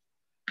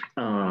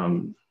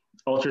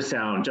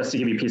ultrasound just to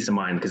give you peace of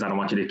mind because I don't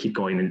want you to keep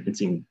going and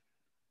seeing,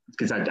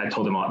 because I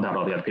told him about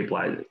all the other people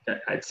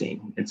I'd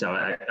seen. And so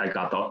I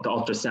got the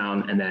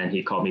ultrasound, and then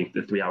he called me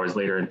 3 hours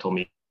later and told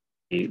me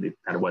that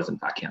it was in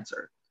fact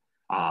cancer.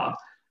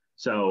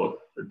 So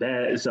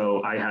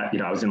I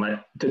had, I was in like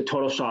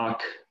total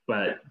shock,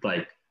 but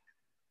like,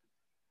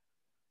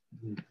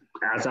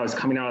 as I was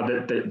coming out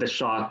of the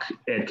shock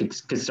and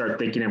could start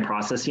thinking and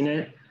processing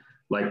it,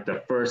 like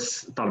the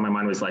first thought of my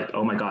mind was like,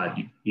 oh my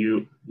God,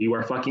 you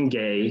are fucking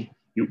gay.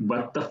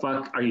 What the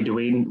fuck are you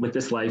doing with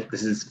this life?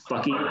 This is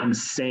fucking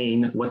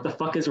insane. What the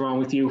fuck is wrong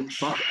with you?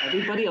 Fuck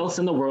everybody else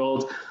in the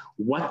world.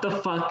 What the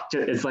fuck?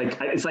 It's like,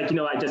 I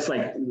just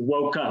like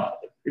woke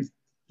up,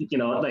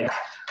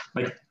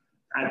 like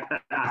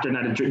after a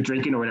night of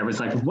drinking or whatever.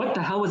 It's like, what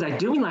the hell was I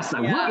doing last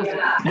night?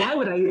 Yeah.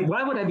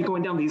 Why would I be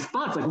going down these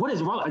thoughts? Like, what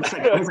is wrong? It's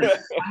like, I was like,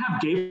 I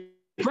have gay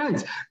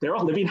friends. They're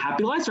all living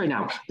happy lives right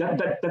now.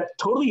 That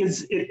totally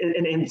is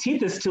an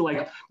antithesis to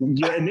like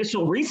your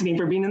initial reasoning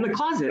for being in the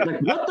closet.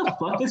 Like, what the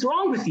fuck is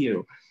wrong with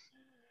you?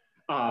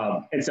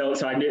 And so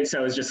I knew.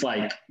 So it was just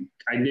like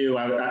I knew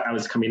I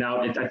was coming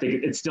out. I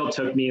think it still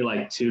took me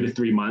like 2 to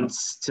 3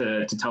 months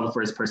to tell the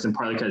first person.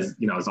 Partly because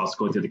I was also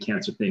going through the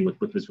cancer thing,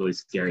 which was really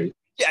scary.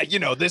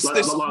 Yeah, this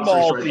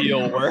small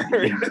deal where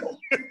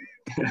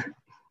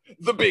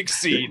the big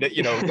C that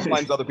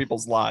defines other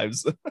people's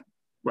lives.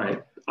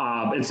 Right.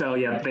 And so,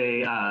 yeah,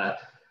 they,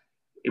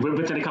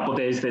 within a couple of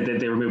days, they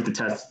removed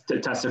the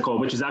testicle,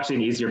 which is actually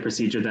an easier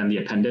procedure than the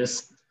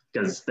appendix,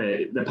 because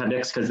they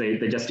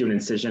just do an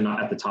incision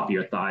at the top of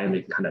your thigh and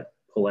they can kind of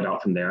pull it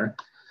out from there.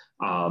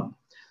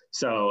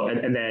 So,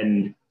 and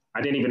then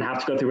I didn't even have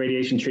to go through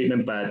radiation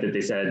treatment, but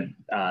they said,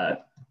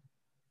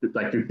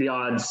 like the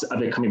odds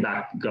of it coming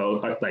back go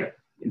like,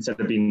 instead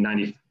of being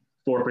 94%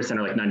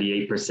 or like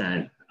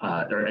 98%,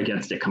 or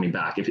against it coming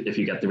back if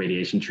you get the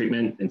radiation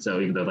treatment. And so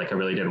even though like I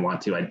really didn't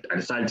want to, I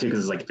decided to,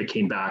 because like if it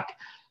came back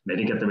and I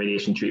didn't get the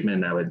radiation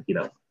treatment, I would,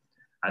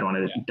 I don't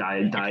want to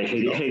die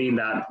hating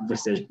that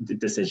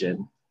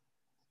decision.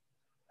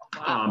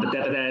 But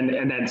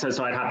then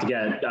so I'd have to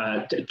get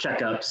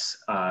checkups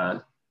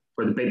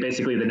for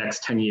basically the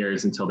next 10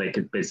 years until they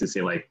could basically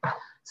say like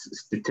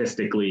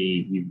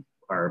statistically you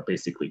are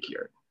basically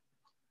cured.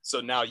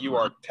 So now you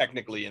are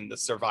technically in the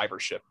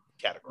survivorship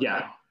category.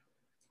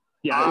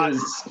 Yeah, it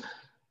was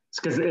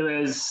because it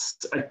was,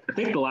 I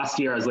think the last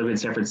year I was living in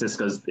San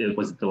Francisco, it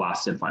was the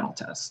last and final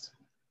test.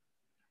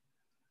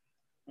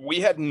 We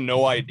had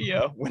no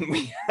idea when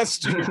we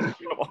asked you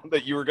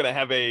that you were going to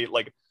have a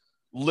like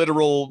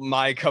literal,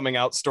 my coming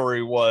out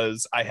story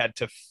was I had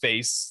to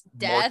face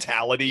death.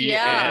 Mortality.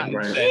 Yeah. And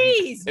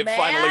Jeez, it man.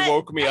 finally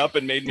woke me up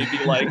and made me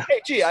be like,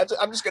 hey, gee,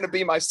 I'm just going to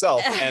be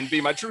myself and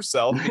be my true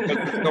self, because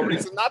there's no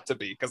reason not to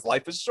be, because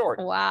life is short.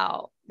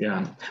 Wow.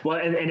 Yeah. Well,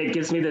 and it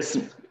gives me this,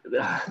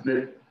 that's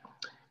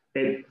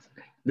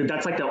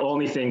like the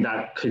only thing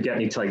that could get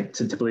me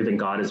to believe in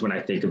God is when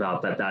I think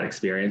about that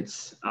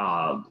experience.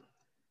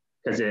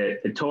 Because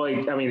it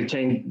totally, I mean, it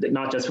changed,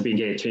 not just for being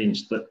gay, it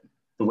changed the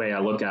way I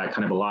look at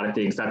kind of a lot of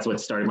things. That's what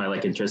started my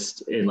like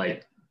interest in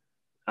like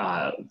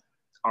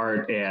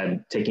art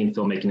and taking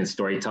filmmaking and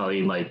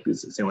storytelling, like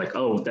saying like,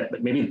 oh,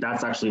 that maybe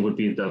that's actually would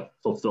be the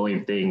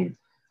fulfilling thing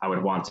I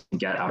would want to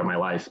get out of my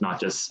life, not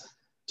just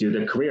do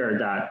the career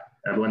that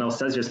everyone else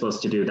says you're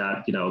supposed to do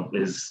that,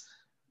 is,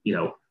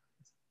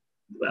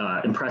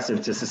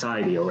 impressive to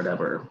society or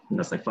whatever. And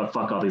it's like, fuck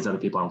all these other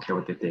people. I don't care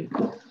what they think.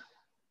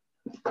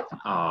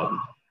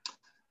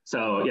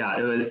 So yeah,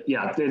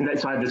 and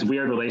so I had this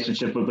weird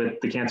relationship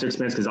with the cancer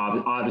experience, because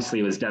obviously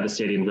it was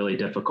devastating, really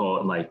difficult.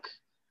 And like,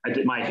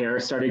 my hair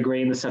started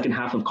graying the second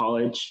half of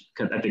college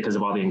because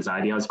of all the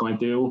anxiety I was going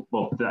through.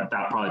 Well, that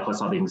probably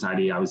plus all the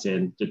anxiety I was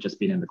in, just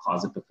being in the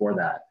closet before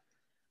that.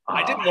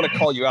 I didn't want to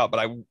call you out,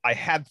 but I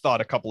had thought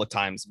a couple of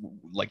times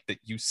like that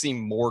you seem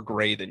more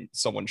gray than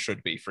someone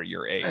should be for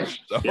your age.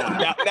 So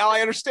yeah, now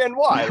I understand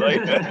why.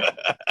 Like.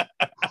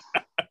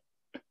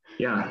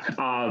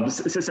 Yeah.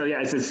 So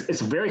yeah,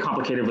 it's a very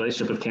complicated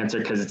relationship with cancer,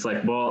 because it's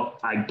like, well,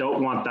 I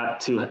don't want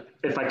that to,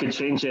 if I could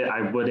change it,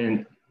 I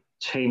wouldn't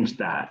change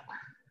that.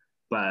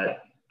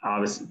 But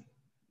obviously,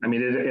 I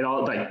mean, it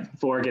all like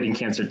for getting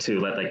cancer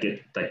too,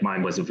 like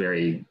mine was a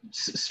very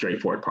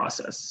straightforward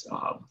process.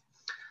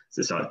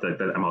 So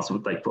I'm also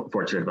like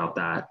fortunate about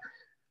that.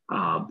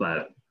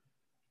 But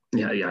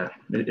yeah,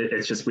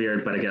 it's just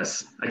weird, but I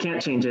guess I can't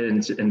change it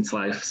in its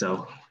life.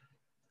 So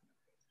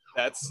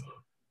that's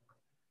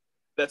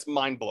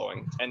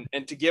mind-blowing.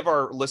 And to give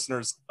our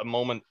listeners a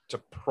moment to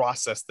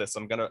process this,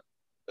 I'm gonna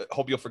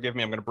hope you'll forgive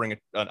me, I'm gonna bring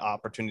an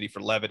opportunity for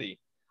levity.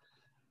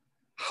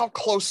 How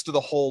close to the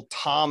whole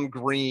Tom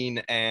Green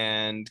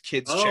and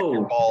kids check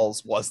your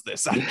balls was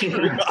this, out of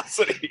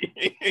curiosity?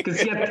 Because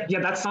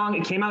that song,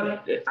 it came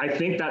out, I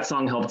think that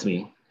song helped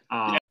me.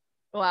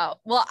 Wow.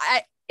 Well,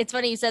 it's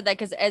funny you said that,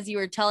 because as you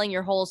were telling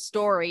your whole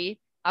story,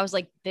 I was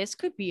like, this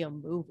could be a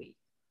movie.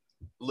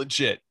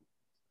 Legit.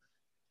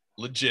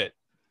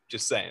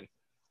 Just saying.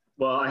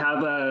 Well, I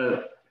have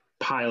a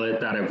pilot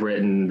that I've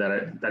written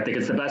that I think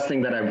it's the best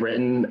thing that I've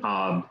written.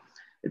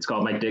 It's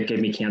called My Dick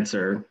Gave Me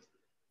Cancer.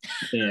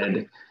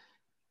 And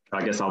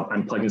I guess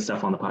I'm plugging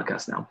stuff on the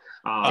podcast now.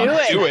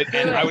 Do it.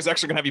 And I was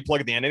actually going to have you plug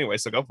at the end anyway,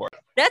 so go for it.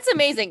 That's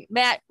amazing.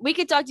 Matt, we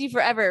could talk to you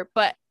forever,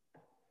 but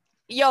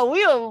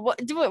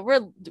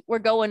we're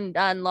going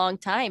on long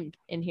time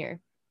in here.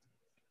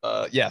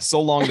 Yeah, so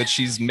long that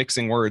she's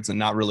mixing words and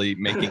not really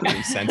making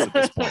any sense at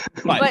this point.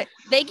 But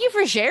thank you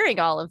for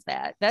sharing all of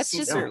that. That's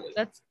sincerely.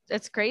 just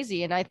that's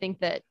crazy, and I think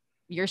that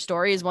your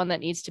story is one that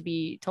needs to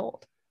be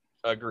told.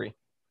 I agree.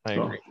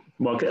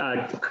 Well,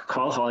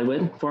 call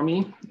Hollywood for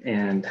me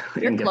and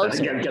get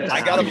that.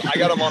 I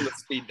got him on the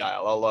speed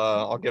dial.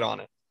 I'll get on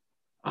it.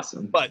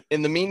 Awesome. But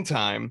in the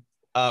meantime,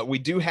 we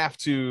do have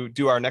to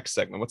do our next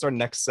segment. What's our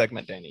next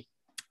segment, Danny?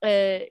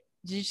 Did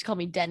you just call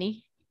me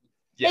Denny?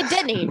 Yeah. Hey,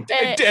 Denny.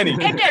 Denny.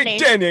 Hey,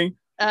 Denny.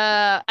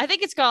 I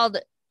think it's called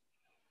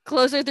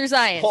Closer Through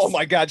Science. Oh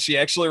my God, she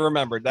actually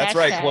remembered. That's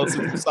right,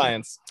 Closer Through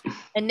Science.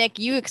 And Nick,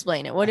 you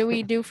explain it. What do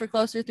we do for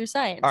Closer Through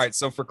Science? All right,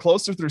 so for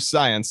Closer Through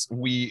Science,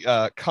 we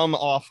come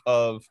off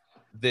of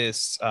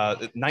this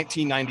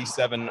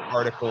 1997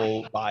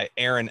 article by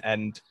Aaron,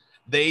 and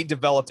they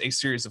developed a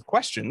series of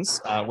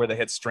questions where they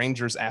had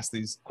strangers ask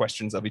these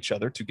questions of each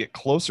other to get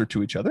closer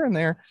to each other, and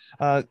they're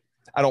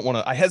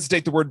I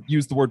hesitate to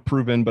use the word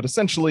proven, but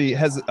essentially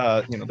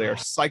they are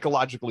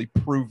psychologically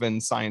proven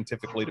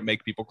scientifically to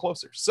make people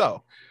closer.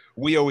 So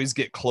we always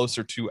get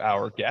closer to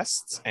our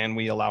guests, and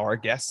we allow our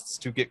guests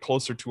to get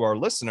closer to our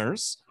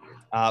listeners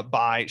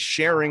by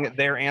sharing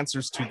their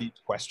answers to these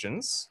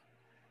questions.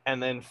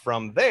 And then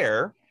from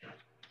there,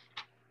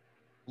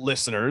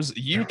 listeners,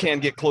 you can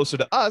get closer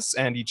to us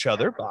and each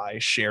other by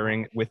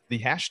sharing with the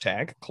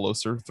hashtag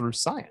Closer Through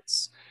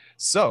Science.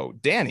 So,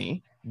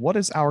 Danny, what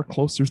is our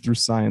Closer Through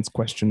Science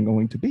question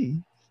going to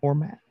be for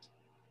Matt?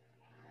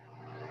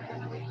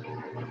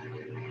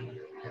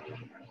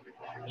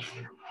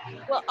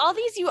 Well, all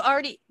these you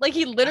already, like,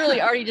 he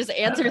literally already just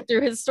answered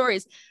through his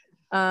stories.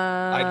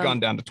 I'd gone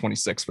down to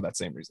 26 for that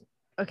same reason.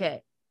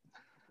 Okay.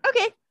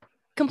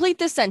 Complete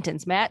this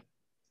sentence, Matt.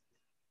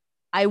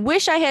 I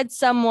wish I had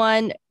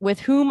someone with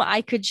whom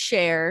I could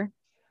share ...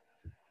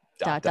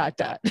 Right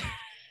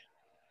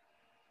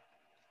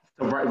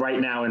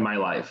now in my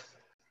life.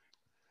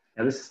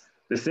 Yeah, this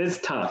is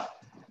tough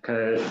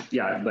because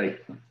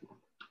like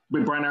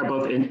Brian and I are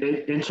both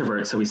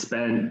introverts, so we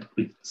spend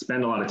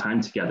a lot of time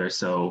together.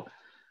 So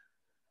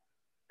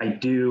I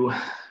do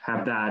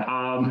have that.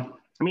 I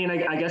mean,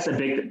 I guess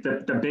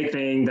the big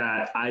thing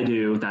that I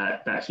do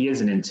that he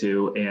isn't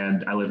into,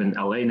 and I live in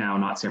LA now,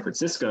 not San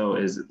Francisco,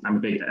 is I'm a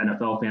big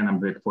NFL fan. I'm a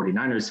big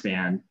 49ers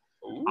fan.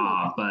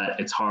 But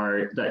it's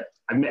hard that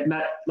I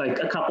met like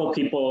a couple of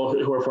people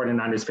who are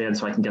 49ers fans,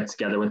 so I can get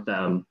together with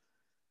them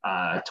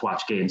to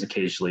watch games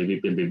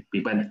occasionally.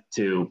 We went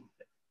to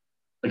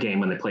a game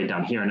when they played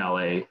down here in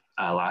LA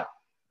a lot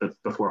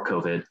before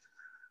COVID.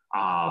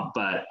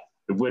 But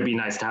it would be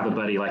nice to have a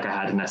buddy like I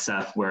had in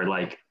SF where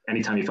like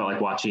anytime you felt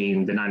like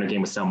watching the Niner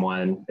game with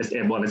someone,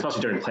 well,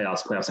 especially during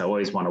playoffs, I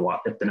always want to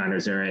watch if the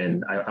Niners are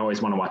in. I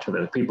always want to watch with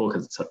other people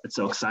because it's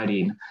so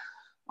exciting.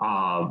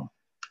 That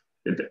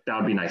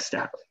would be nice to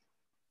have.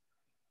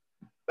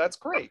 That's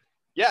great.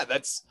 Yeah,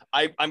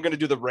 I'm going to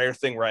do the rare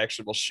thing where I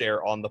actually will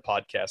share on the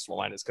podcast what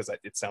mine is because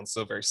it sounds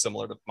so very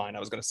similar to mine. I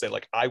was going to say,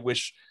 like, I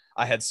wish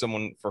I had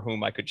someone for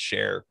whom I could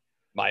share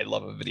my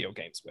love of video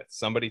games with,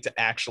 somebody to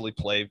actually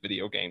play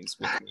video games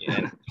with me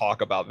and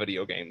talk about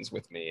video games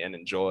with me and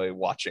enjoy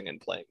watching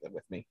and playing them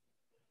with me.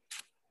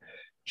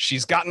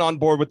 She's gotten on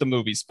board with the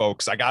movies,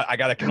 folks. I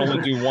can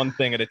only do one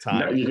thing at a time.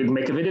 No, you could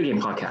make a video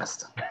game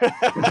podcast.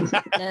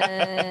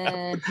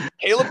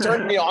 Caleb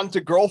turned me on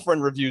to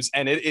girlfriend reviews,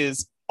 and it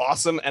is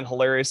awesome and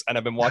hilarious. And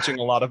I've been watching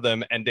a lot of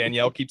them, and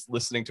Danielle keeps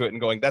listening to it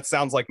and going, that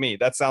sounds like me.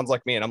 That sounds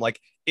like me. And I'm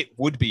like, it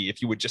would be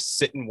if you would just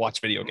sit and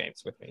watch video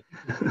games with me.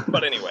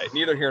 But anyway,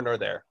 neither here nor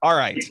there. All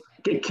right.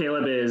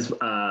 Caleb is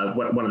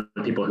one of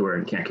the people who are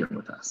in Cancun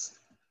with us.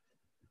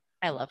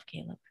 I love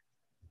Caleb.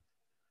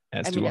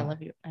 I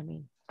love you. I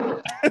mean,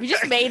 we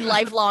just made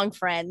lifelong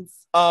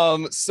friends.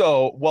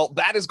 So, well,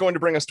 that is going to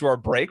bring us to our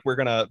break. We're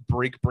going to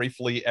break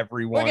briefly,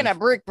 everyone. We're going to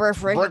break.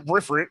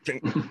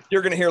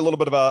 You're going to hear a little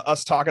bit of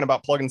us talking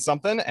about plugging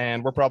something,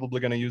 and we're probably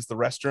going to use the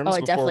restrooms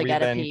before we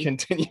then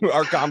continue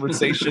our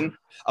conversation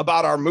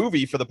about our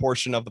movie for the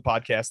portion of the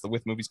podcast, the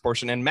With Movies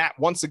portion. And Matt,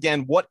 once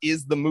again, what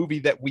is the movie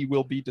that we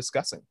will be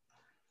discussing?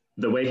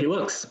 The Way He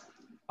Looks.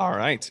 All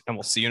right, and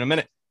we'll see you in a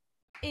minute.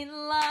 In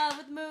love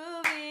with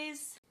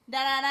movies.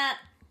 Da-da-da.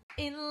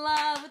 In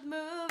love with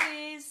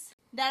movies.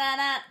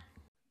 Da-da-da.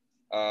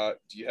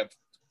 Do you have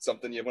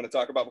something you want to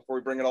talk about before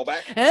we bring it all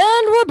back?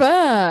 And we're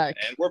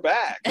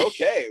back.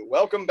 Okay.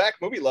 Welcome back,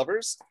 movie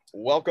lovers.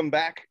 Welcome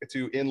back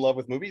to In Love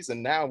with Movies.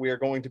 And now we are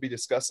going to be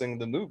discussing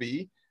the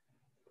movie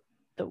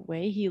The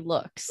Way He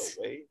Looks.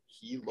 The Way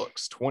He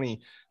Looks,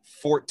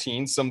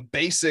 2014. Some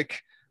basic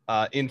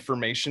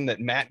information that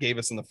Matt gave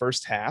us in the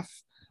first half.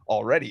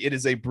 Already, it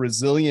is a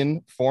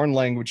Brazilian foreign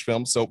language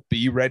film, so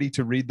be ready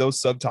to read those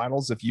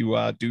subtitles if you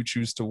do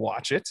choose to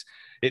watch it.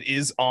 It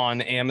is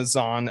on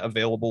Amazon,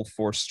 available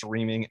for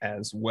streaming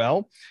as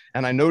well.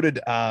 And I noted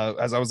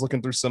as I was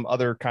looking through some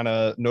other kind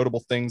of notable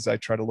things I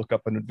try to look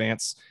up in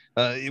advance,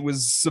 it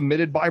was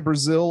submitted by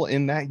Brazil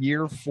in that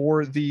year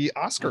for the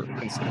Oscar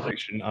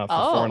consideration for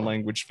foreign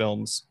language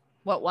films.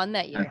 What won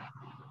that year?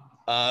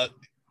 I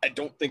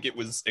don't think it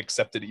was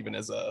accepted even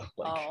as a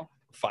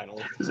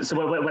final.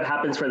 So what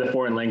happens for the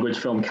foreign language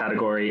film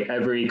category?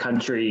 Every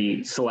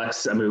country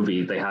selects a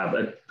movie. They have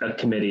a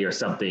committee or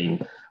something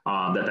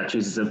that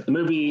chooses a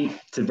movie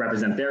to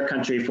represent their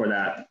country for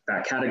that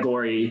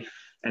category,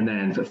 and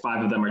then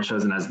 5 of them are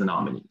chosen as the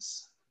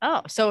nominees.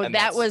 Oh, so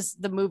that was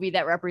the movie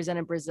that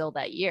represented Brazil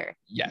that year.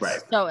 Yes. Right.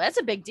 So that's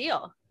a big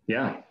deal.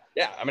 Yeah.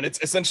 Yeah. I mean,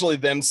 it's essentially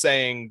them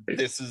saying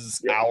this is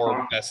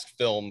our best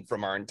film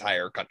from our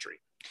entire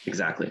country.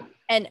 Exactly.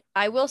 And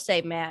I will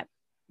say, Matt,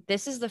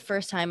 this is the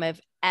first time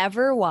I've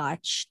ever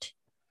watched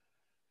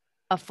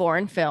a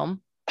foreign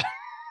film,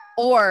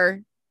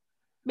 or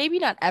maybe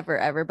not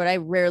ever, but I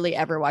rarely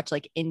ever watch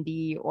like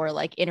indie or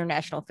like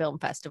international film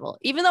festival.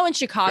 Even though in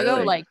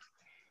Chicago, like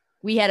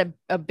we had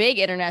a big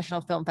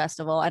international film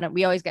festival, and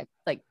we always get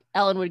like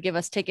Ellen would give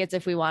us tickets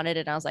if we wanted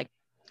it. And I was like,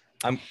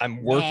 I'm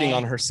working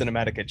on her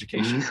cinematic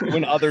education.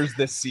 When others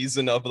this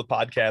season of the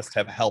podcast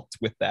have helped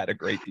with that a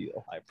great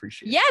deal. I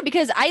appreciate it. Yeah,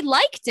 because I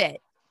liked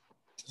it.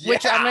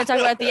 Which I'm going to talk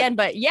about at the end,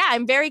 but yeah,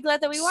 I'm very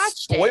glad that we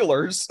watched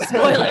Spoilers. it.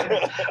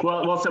 Spoilers.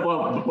 Well,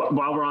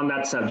 while we're on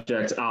that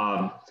subject,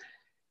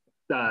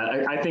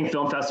 I think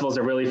film festivals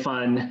are really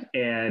fun,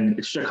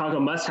 and Chicago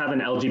must have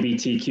an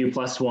LGBTQ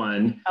plus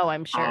one. Oh,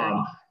 I'm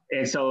sure.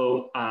 And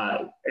so,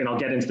 and I'll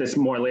get into this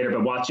more later,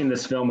 but watching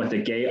this film with a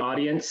gay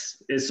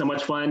audience is so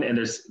much fun. And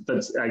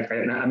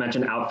I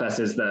mentioned Outfest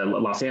is the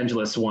Los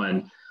Angeles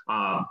one.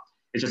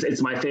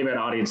 It's my favorite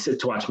audience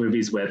to watch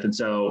movies with. And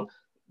so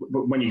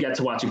when you get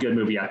to watch a good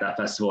movie at that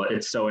festival,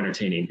 it's so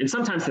entertaining. And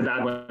sometimes the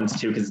bad ones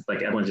too, because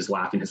like everyone's just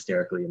laughing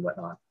hysterically and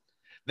whatnot.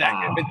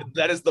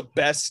 That is the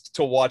best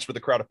to watch with a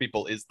crowd of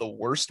people, is the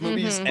worst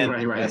movies and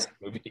the best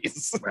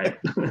movies. Right.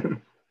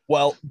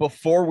 Well,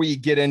 before we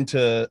get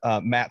into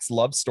Matt's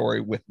love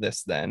story with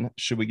this, then,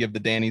 should we give the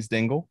Danny's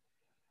Dingle?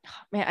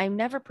 Man, I'm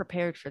never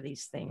prepared for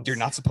these things. You're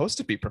not supposed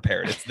to be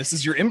prepared. This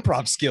is your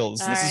improv skills.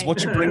 This is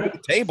what you bring to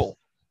the table.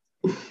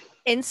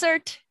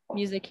 Insert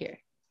music here.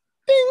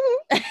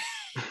 Ding.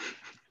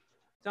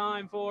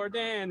 Time for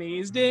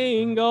Danny's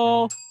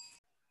Dingle.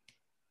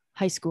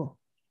 High school.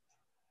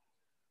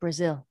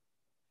 Brazil.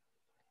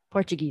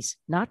 Portuguese,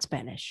 not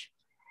Spanish.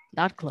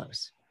 Not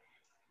close.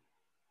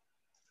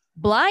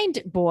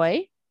 Blind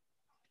boy.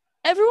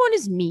 Everyone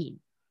is mean.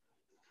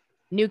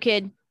 New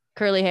kid,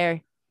 curly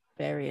hair,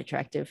 very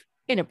attractive.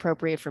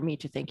 Inappropriate for me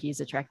to think he's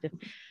attractive.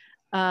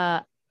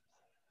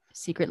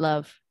 Secret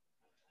love.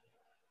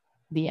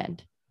 The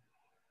end.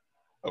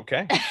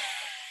 Okay.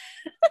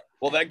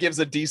 Well, that gives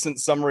a decent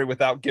summary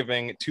without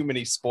giving too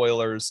many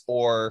spoilers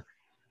or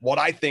what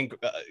I think,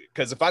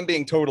 because if I'm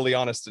being totally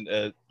honest,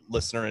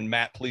 listener, and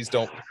Matt, please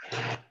don't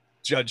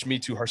judge me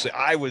too harshly.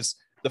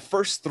 The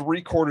first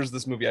 3/4 of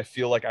this movie, I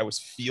feel like I was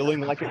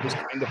feeling like it was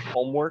kind of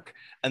homework.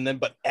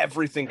 But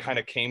everything kind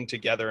of came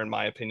together, in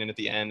my opinion, at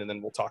the end. And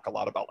then we'll talk a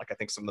lot about, like, I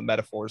think some of the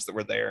metaphors that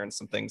were there and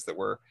some things that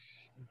were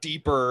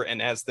deeper.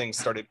 And as things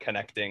started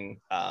connecting,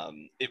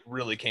 it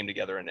really came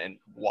together and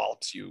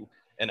wallops you.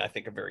 And I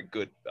think a very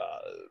good,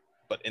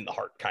 but in the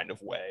heart kind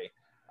of way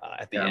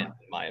at the end,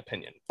 in my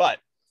opinion. But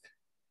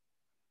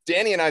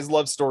Danny and I's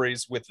love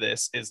stories with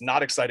this is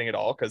not exciting at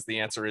all, because the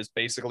answer is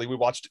basically we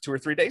watched it 2 or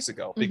 3 days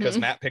ago because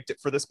Matt picked it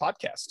for this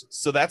podcast.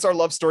 So that's our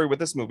love story with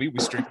this movie. We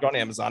streamed it on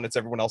Amazon. It's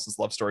everyone else's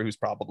love story who's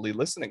probably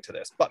listening to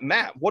this. But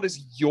Matt, what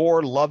is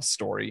your love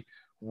story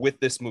with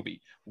this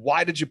movie?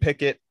 Why did you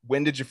pick it?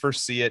 When did you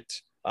first see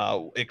it?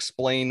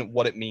 Explain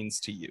what it means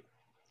to you.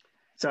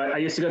 So I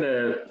used to go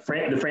to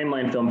the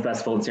Frameline Film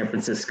Festival in San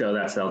Francisco.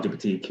 That's the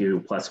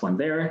LGBTQ plus one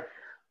there.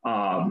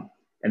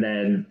 And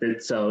then,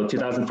 so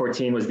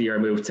 2014 was the year I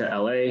moved to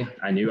LA.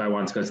 I knew I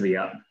wanted to go to the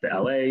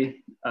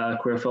LA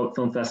Queer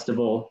Film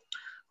Festival.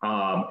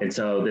 And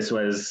so I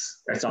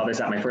saw this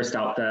at my first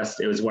Outfest.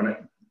 It was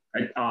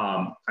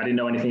I didn't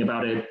know anything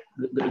about it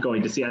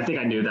going to see. I think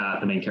I knew that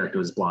the main character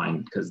was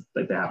blind because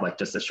they have like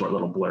just a short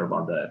little blurb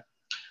on the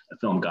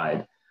film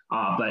guide.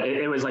 But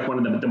it was like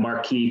one of the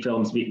marquee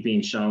films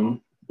being shown.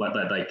 But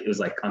like it was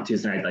like on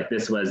Tuesday night, like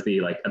this was the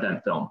like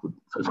event film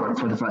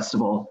for the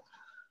festival.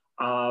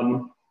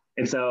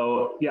 And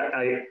so,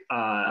 yeah,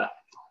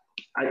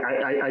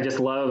 I just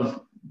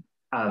love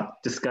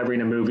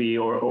discovering a movie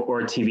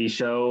or a TV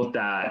show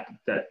that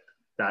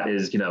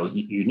is,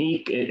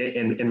 unique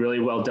and really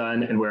well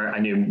done, and where I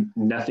knew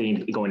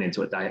nothing going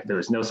into it. There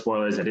was no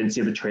spoilers. I didn't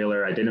see the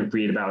trailer. I didn't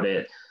read about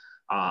it.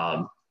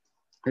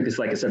 Because,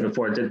 like I said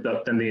before, then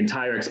the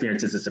entire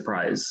experience is a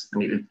surprise. I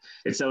mean,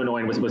 it's so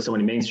annoying with so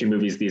many mainstream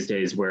movies these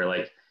days, where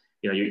like,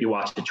 you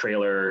watch the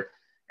trailer.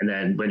 And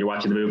then when you're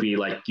watching the movie,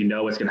 like,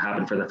 what's going to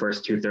happen for the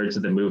first 2/3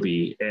 of the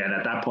movie. And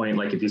at that point,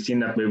 like, if you've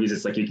seen enough movies,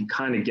 it's like you can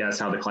kind of guess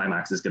how the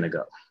climax is going to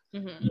go.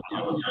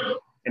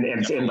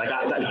 And like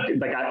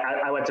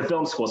I went to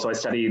film school, so I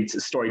studied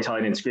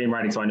storytelling and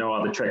screenwriting, so I know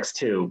all the tricks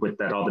too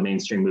that all the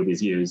mainstream movies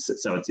use.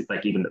 So it's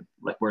like even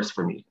like worse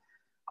for me.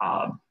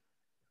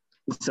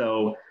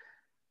 So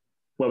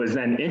what was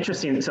then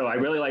interesting? So I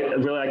really liked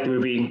the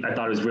movie. I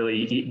thought it was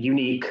really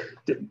unique.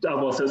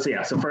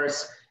 So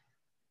first,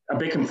 a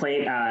big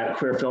complaint at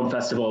queer film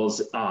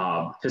festivals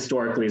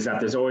historically is that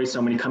there's always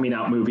so many coming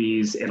out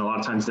movies, and a lot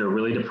of times they're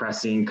really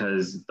depressing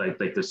because like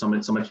there's so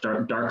much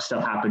dark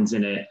stuff happens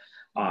in it.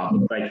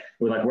 Like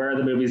where are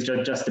the movies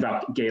just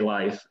about gay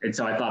life? And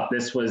so I thought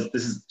this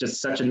is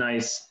just such a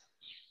nice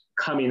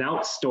coming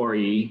out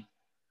story,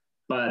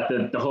 but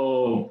the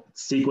whole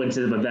sequence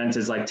of events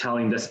is like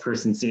telling this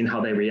person, seeing how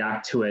they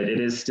react to it. It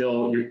is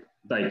still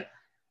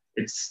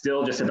it's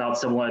still just about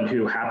someone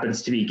who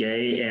happens to be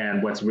gay,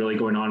 and what's really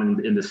going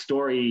on in the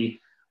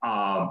story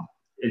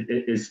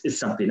is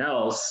something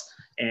else.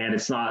 And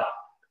it's not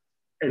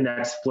an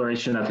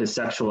exploration of his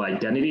sexual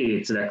identity.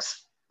 It's an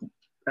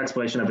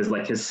exploration of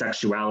his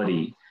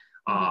sexuality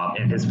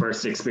and his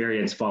first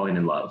experience falling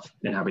in love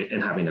and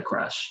having a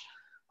crush.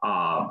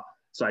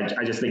 So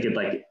I just think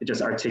it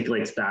just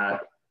articulates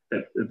that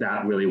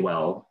really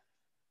well.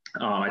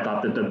 I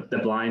thought that the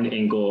blind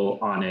angle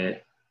on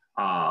it,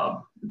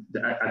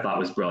 I thought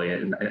was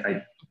brilliant.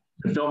 And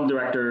the film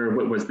director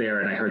was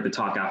there, and I heard the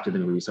talk after the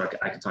movie, so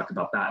I could talk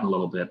about that in a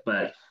little bit.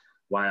 But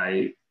why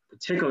I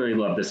particularly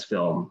love this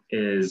film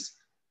is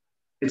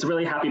it's a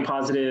really happy,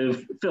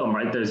 positive film,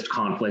 right? There's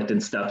conflict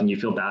and stuff, and you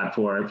feel bad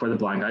for the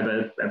blind guy,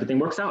 but everything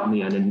works out in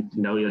the end. And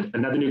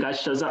another new guy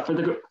shows up for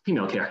the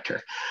female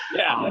character.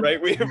 Yeah,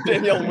 right. We have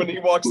Danielle when he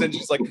walks in,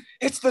 she's like,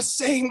 "It's the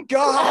same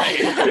guy."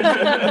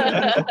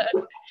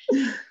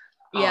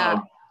 Yeah.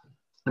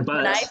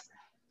 But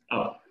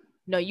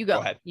no, you go. Go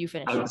ahead. You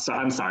finish.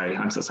 I'm sorry.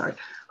 I'm so sorry.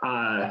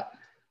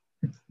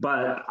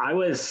 But I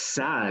was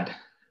sad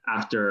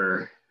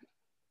after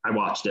I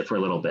watched it for a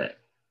little bit,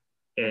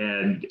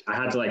 and I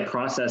had to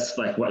process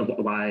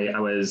why I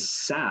was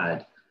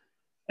sad.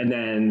 And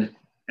then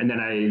and then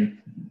I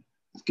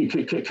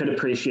could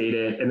appreciate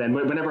it. And then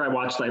whenever I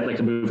watched like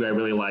a movie I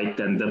really liked,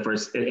 and the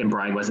first, and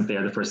Brian wasn't there,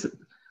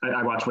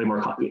 I watched way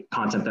more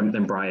content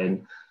than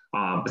Brian.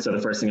 So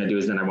the first thing I do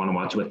is then I want to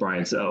watch it with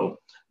Brian. So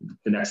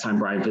the next time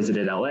Brian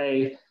visited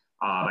LA,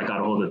 I got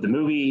a hold of the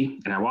movie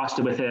and I watched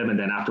it with him. And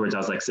then afterwards I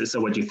was like, so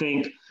what'd you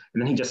think?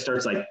 And then he just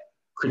starts like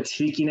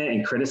critiquing it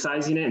and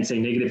criticizing it and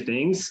saying negative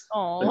things.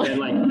 But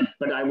then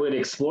but I would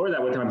explore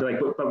that with him. I'd be like,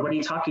 but what are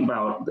you talking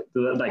about?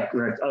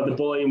 The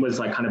bullying was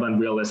like kind of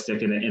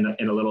unrealistic and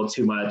a little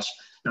too much.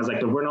 And I was like,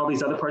 but weren't all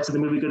these other parts of the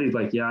movie good? He's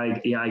like, yeah,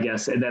 I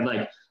guess. And then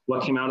like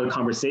what came out of the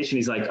conversation,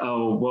 he's like,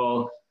 oh,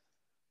 well,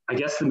 I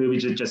guess the movie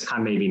just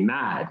kind of made me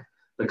mad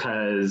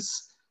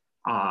because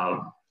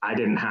I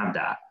didn't have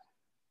that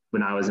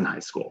when I was in high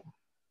school.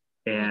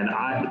 And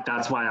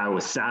that's why I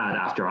was sad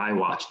after I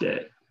watched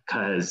it,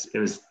 because it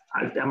was,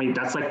 I mean,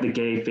 that's like the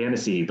gay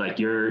fantasy. Like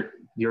you're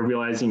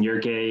realizing you're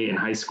gay in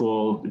high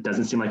school. It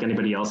doesn't seem like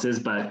anybody else is,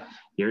 but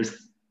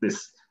here's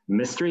this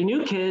mystery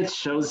new kid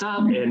shows up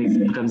and he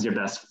becomes your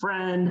best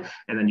friend.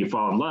 And then you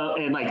fall in love.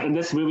 And like in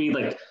this movie,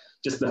 like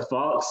just the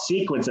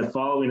sequence of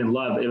following in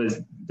love, it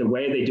was, the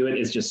way they do it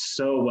is just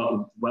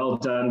so well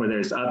done, where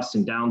there's ups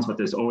and downs, but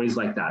there's always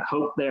like that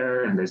hope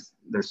there. And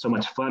there's so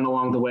much fun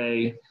along the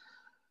way.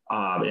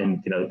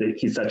 And you know,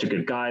 he's such a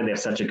good guy. They have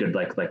such a good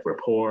like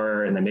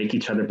rapport, and they make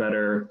each other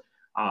better.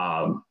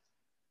 And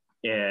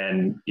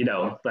you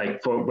know,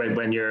 like for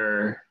when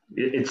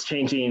it's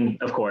changing,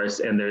 of course,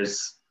 and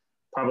there's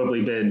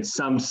probably been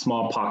some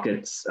small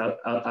pockets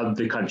of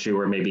the country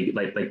where maybe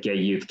like gay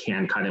youth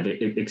can kind of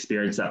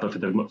experience that, but for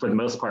the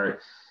most part,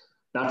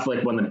 that's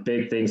like one of the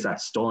big things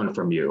that's stolen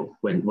from you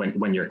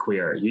when you're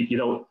queer. You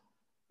don't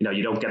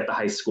get the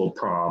high school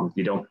prom.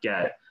 You don't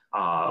get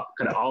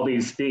kind of all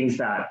these things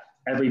that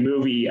every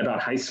movie about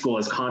high school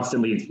is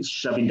constantly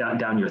shoving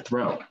down your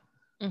throat.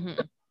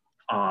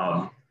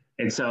 Mm-hmm.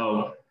 And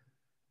so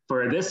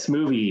for this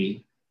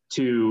movie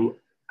to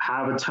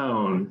have a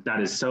tone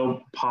that is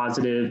so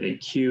positive and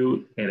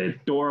cute and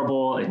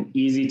adorable and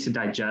easy to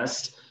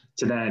digest,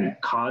 to then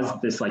cause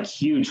this like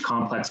huge,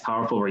 complex,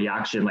 powerful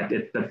reaction, like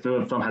the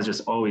film has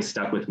just always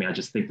stuck with me. I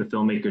just think the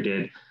filmmaker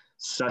did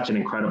such an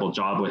incredible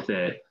job with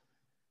it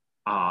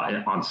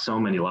on so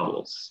many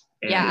levels.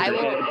 And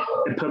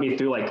it put me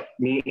through, like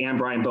me and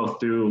Brian both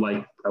through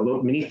like a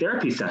little mini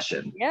therapy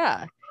session.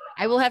 Yeah.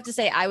 I will have to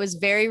say I was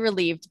very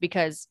relieved,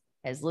 because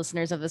as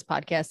listeners of this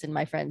podcast and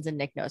my friends and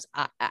Nick knows,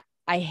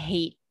 I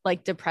hate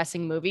like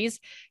depressing movies.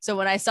 So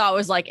when I saw it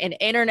was like an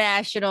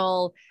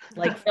international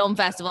like film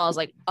festival, I was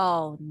like,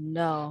 oh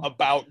no.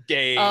 About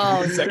gay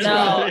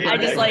sexuality. No. I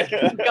just like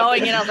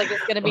going in, I was like,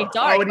 it's gonna be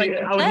dark.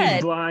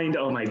 He's blind.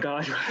 Oh my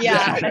gosh.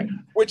 Yeah.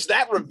 Which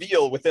that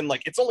reveal within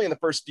like, it's only in the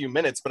first few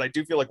minutes, but I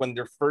do feel like when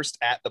they're first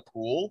at the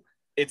pool,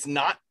 it's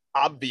not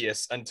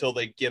obvious until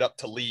they get up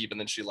to leave, and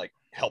then she like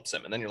helps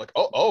him, and then you're like,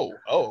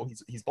 oh,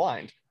 he's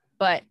blind.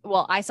 But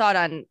well, I saw it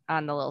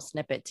on the little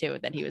snippet too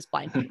that he was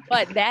blind.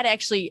 But that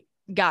actually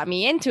got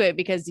me into it,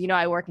 because you know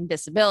I work in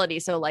disability,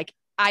 so like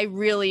I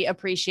really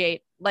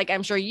appreciate, like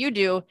I'm sure you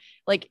do,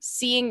 like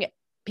seeing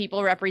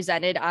people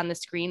represented on the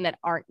screen that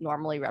aren't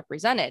normally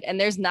represented. And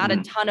there's not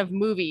a ton of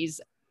movies,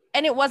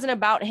 and it wasn't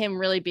about him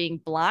really being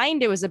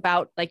blind. It was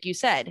about, like you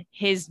said,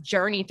 his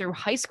journey through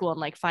high school and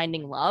like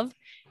finding love,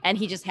 and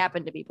he just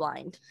happened to be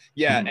blind.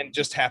 Yeah, and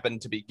just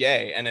happened to be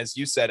gay. And as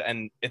you said,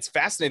 and it's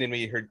fascinating to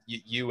me, you heard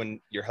you and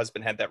your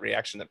husband had that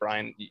reaction that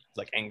Brian,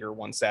 like anger,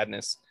 one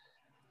sadness,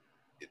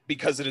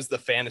 because it is the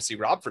fantasy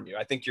robbed from you.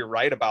 I think you're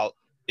right about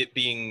it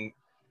being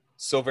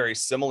so very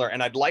similar.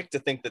 And I'd like to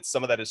think that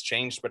some of that has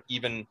changed, but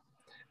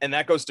and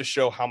that goes to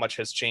show how much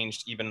has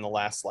changed even in the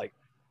last like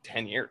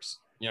 10 years.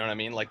 You know what I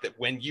mean? Like that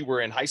when you were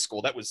in high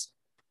school,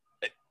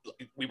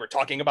 we were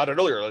talking about it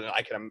earlier. And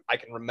I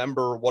can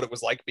remember what it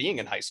was like being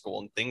in high school,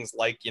 and things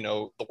like, you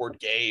know, the word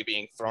gay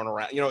being thrown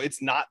around. You know,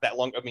 it's not that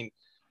long. I mean,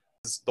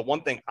 the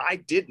one thing I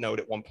did note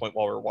at one point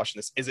while we were watching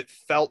this is it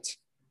felt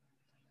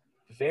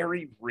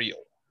very real.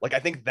 Like, I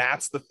think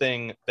that's the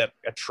thing that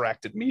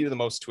attracted me the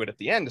most to it at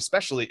the end,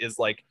 especially, is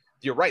like,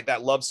 you're right,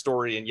 that love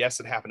story. And yes,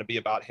 it happened to be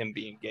about him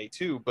being gay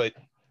too, but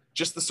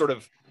just the sort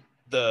of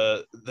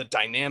the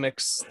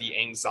dynamics, the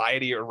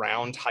anxiety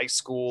around high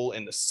school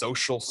and the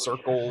social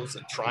circles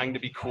and trying to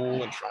be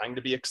cool and trying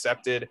to be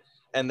accepted.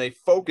 And they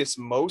focus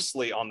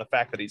mostly on the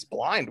fact that he's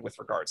blind with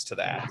regards to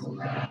that.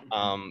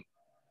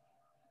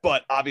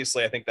 But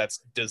obviously I think that's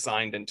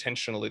designed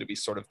intentionally to be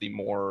sort of the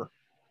more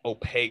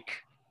opaque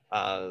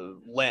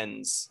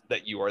lens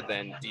that you are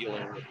then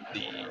dealing with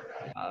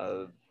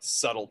the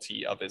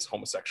subtlety of his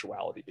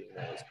homosexuality being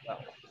there as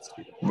well.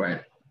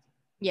 Right.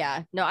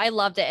 Yeah, no, I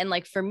loved it. And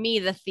like, for me,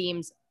 the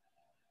themes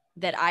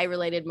that I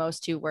related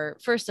most to were,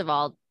 first of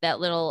all, that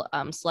little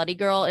slutty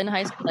girl in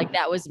high school, like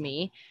that was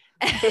me.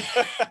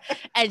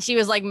 And she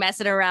was like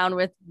messing around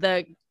with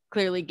the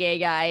clearly gay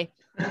guy.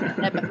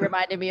 That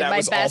reminded me of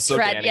my best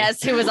friend. Danny.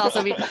 Yes, who was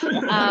also me.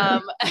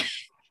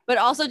 But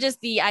also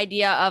just the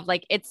idea of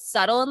like, it's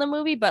subtle in the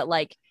movie, but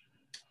like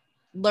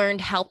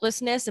learned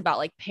helplessness about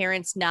like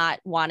parents not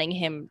wanting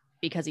him,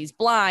 because he's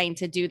blind,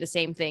 to do the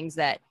same things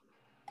that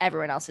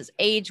everyone else's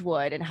age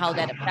would and how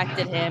that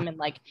affected him. And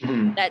like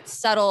that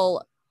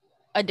subtle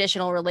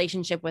additional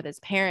relationship with his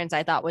parents,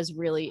 I thought was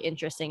really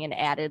interesting and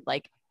added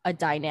like a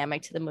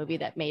dynamic to the movie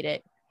that made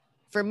it,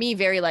 for me,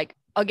 very like,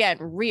 again,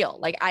 real.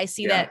 Like I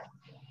see that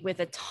with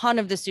a ton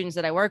of the students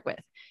that I work with.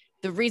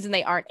 The reason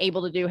they aren't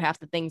able to do half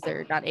the things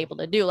they're not able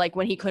to do, like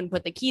when he couldn't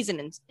put the keys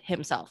in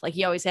himself, like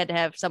he always had to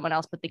have someone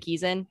else put the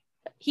keys in.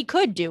 He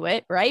could do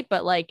it, right?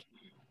 But like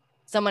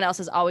someone else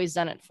has always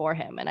done it for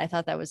him. And I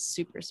thought that was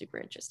super, super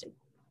interesting.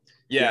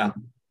 Yeah.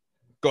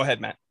 Go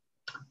ahead, Matt.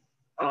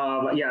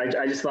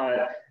 I just thought,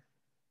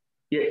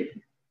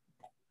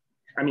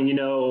 I mean,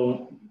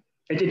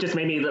 it just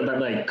made me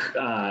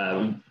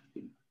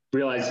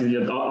realize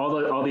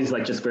all these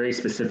like just very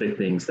specific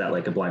things that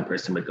like a blind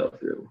person would go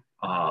through.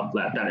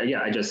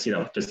 I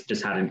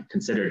just hadn't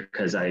considered,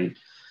 because I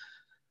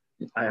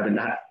haven't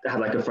had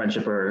like a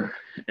friendship or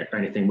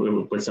anything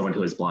with someone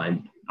who is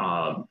blind.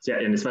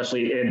 And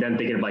especially, and then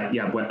thinking of like,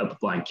 what a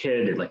blind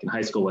kid, like in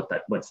high school,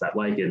 what's that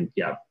like? And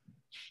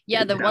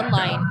the one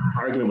line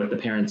argument with the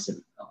parents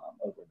and over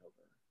and over.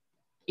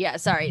 Yeah,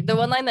 sorry. The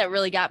one line that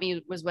really got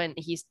me was when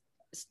he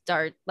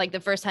like the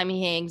first time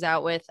he hangs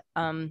out with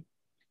oh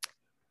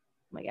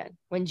my God,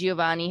 when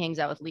Giovanni hangs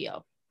out with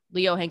Leo.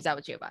 Leo hangs out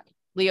with Giovanni.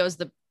 Leo's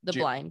the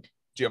blind.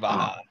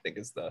 Giovanna, I think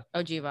is the.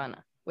 Oh,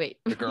 Giovanna. Wait.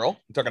 The girl?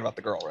 I'm talking about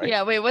the girl, right?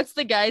 Yeah, wait, what's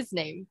the guy's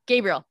name?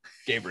 Gabriel.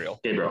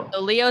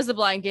 So Leo's the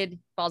blind kid,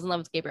 falls in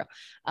love with Gabriel.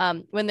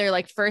 When they're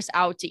like first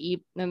out to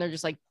eat and they're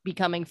just like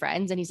becoming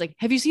friends. And he's like,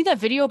 have you seen that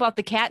video about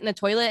the cat in the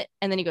toilet?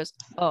 And then he goes,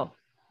 oh.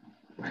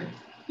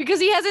 Because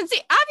he hasn't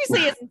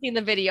seen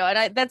the video.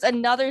 And that's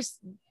another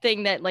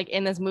thing that like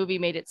in this movie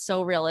made it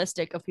so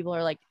realistic, of people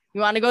are like,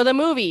 you want to go to the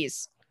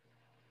movies?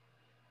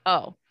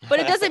 Oh,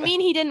 but it doesn't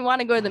mean he didn't want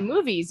to go to the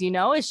movies,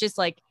 it's just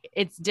like,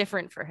 it's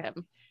different for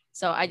him.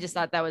 So I just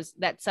thought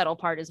that subtle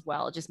part as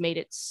well. It just made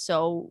it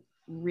so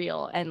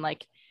real. And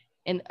like,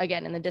 in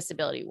the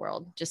disability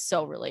world, just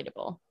so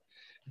relatable.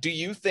 Do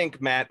you think,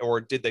 Matt,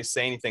 or did they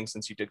say anything,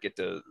 since you did get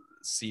to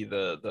see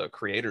the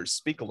creators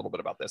speak a little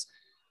bit about this,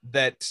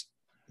 that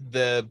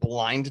the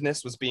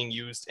blindness was being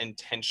used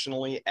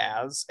intentionally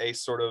as a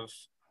sort of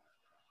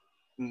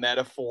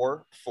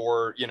metaphor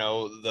for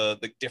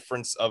the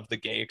difference of the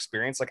gay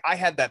experience? Like I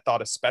had that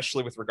thought,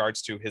 especially with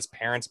regards to his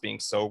parents being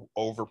so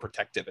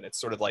overprotective, and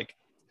it's sort of like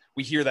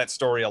we hear that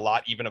story a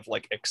lot, even of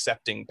like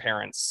accepting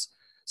parents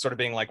sort of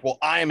being like, well,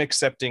 I'm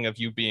accepting of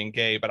you being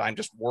gay, but I'm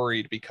just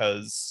worried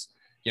because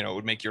it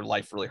would make your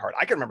life really hard.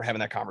 I can remember having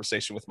that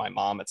conversation with my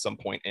mom at some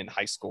point in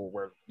high school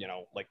where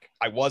like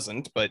I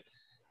wasn't, but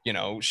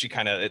she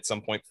kind of at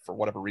some point for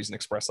whatever reason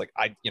expressed like,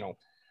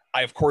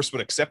 I of course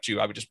would accept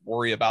you. I would just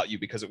worry about you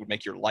because it would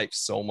make your life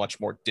so much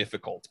more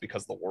difficult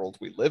because of the world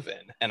we live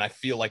in. And I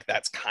feel like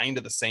that's kind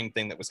of the same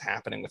thing that was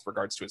happening with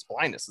regards to his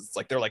blindness. It's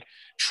like they're like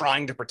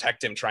trying to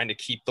protect him, trying to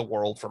keep the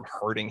world from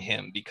hurting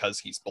him because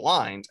he's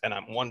blind. And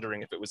I'm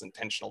wondering if it was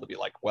intentional to be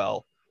like,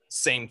 well,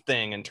 same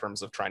thing in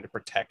terms of trying to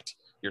protect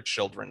your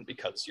children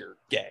because you're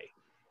gay.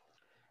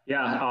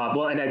 Yeah,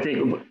 well, and I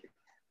think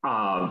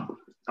I'll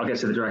get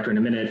to the director in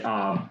a minute.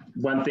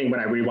 One thing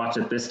when I rewatched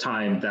it this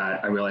time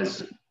that I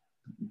realized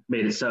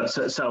made it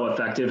so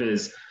effective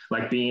is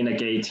like being a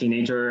gay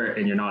teenager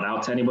and you're not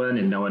out to anyone,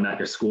 and no one at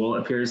your school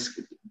appears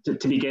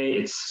to be gay.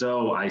 It's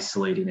so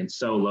isolating and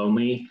so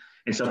lonely.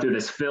 And so through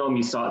this film,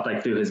 you saw it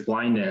like through his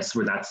blindness,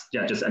 where that's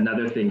just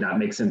another thing that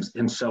makes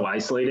him so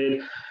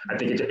isolated. I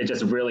think it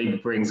just really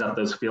brings up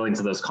those feelings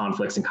of those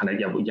conflicts and kind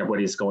of what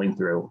he's going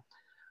through.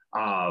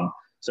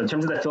 So in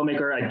terms of the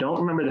filmmaker, I don't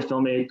remember the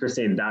filmmaker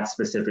saying that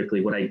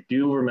specifically. What I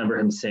do remember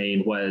him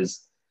saying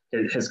was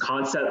his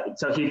concept.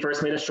 So he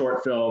first made a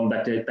short film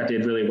that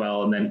did really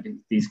well, and then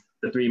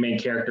the three main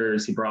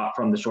characters he brought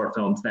from the short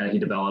films. Then he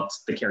developed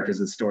the characters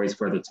and stories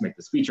further to make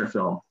this feature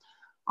film.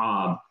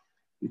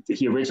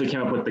 He originally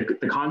came up with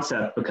the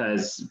concept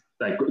because,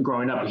 like,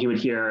 growing up, he would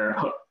hear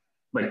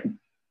like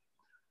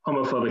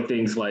homophobic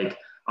things like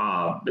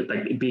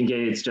being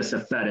gay, it's just a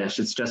fetish,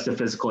 it's just a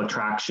physical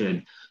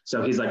attraction.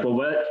 So he's like, well,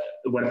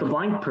 what if a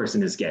blind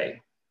person is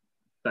gay?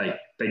 Like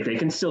they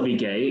can still be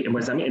gay, and what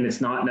does that mean? And it's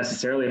not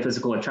necessarily a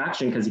physical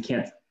attraction because he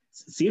can't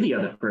see the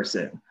other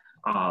person.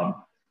 And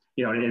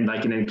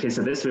like in the case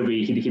of this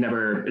movie, he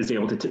never is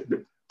able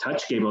to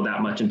touch Gabriel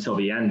that much until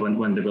the end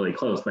when they're really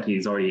close, but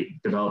he's already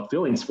developed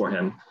feelings for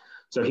him.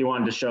 So he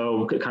wanted to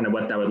show kind of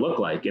what that would look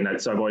like.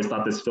 And so I've always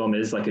thought this film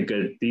is like a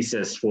good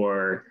thesis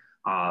for,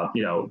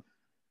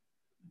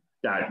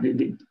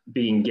 that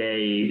being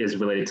gay is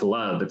related to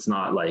love. It's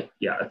not like,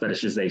 a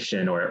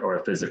fetishization or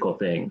a physical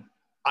thing.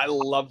 I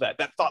love that.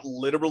 That thought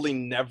literally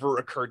never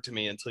occurred to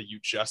me until you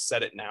just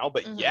said it now.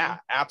 But yeah,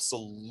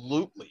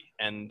 absolutely.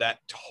 And that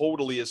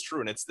totally is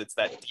true. And it's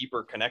that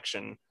deeper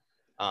connection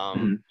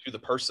to the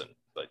person.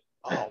 But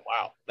oh,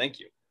 wow. Thank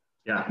you.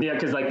 Yeah.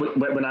 Because like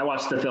when I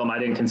watched the film, I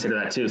didn't consider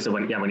that too. So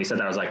when you said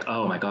that, I was like,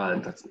 oh my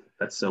God,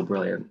 that's so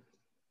brilliant.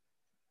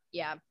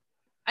 Yeah.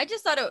 I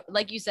just thought it,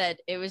 like you said,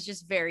 it was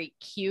just very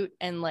cute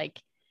and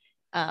like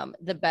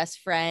the best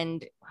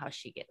friend, how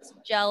she gets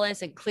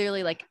jealous and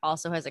clearly like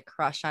also has a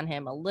crush on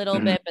him a little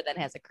bit, but then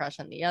has a crush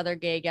on the other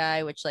gay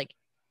guy, which like,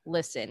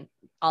 listen,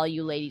 all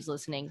you ladies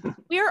listening,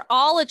 we are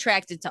all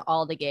attracted to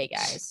all the gay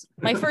guys.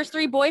 My first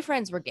 3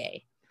 boyfriends were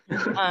gay.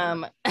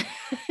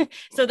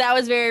 So that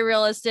was very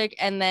realistic.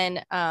 And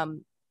then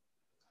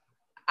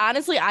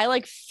honestly, I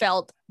like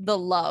felt the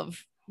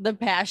love, the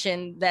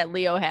passion that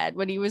Leo had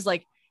when he was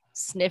like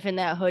sniffing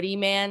that hoodie,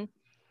 man.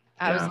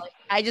 I was like,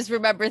 I just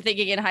remember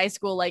thinking in high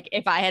school, like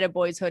if I had a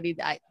boy's hoodie,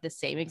 the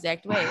same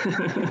exact way.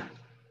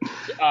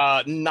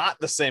 Not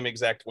the same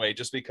exact way,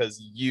 just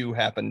because you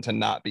happen to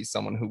not be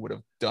someone who would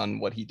have done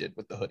what he did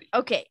with the hoodie.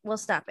 Okay, well,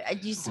 stop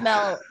it. You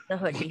smell the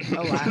hoodie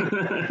a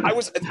lot.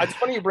 It's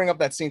funny you bring up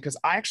that scene because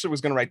I actually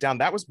was going to write down,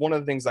 that was one of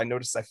the things I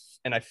noticed.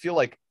 And I feel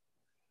like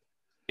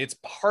it's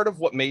part of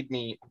what made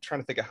me, I'm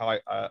trying to think of how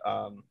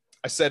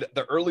I said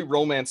the early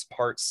romance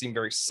parts seem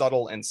very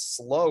subtle and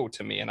slow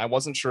to me. And I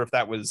wasn't sure if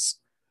that was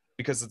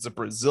because it's a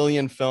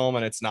Brazilian film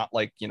and it's not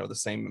like, you know, the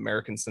same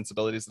American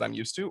sensibilities that I'm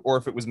used to, or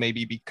if it was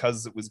maybe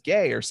because it was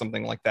gay or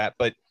something like that.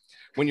 But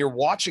when you're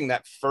watching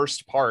that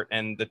first part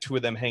and the two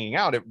of them hanging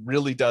out, it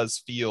really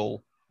does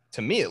feel,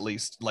 to me at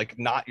least, like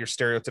not your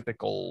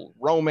stereotypical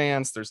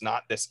romance. There's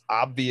not this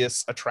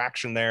obvious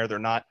attraction there. They're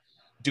not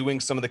doing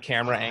some of the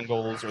camera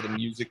angles or the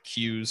music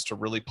cues to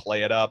really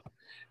play it up.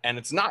 And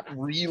it's not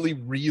really,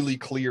 really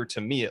clear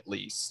to me, at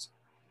least,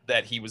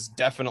 that he was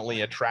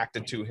definitely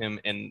attracted to him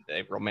in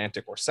a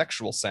romantic or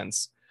sexual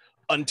sense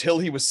until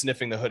he was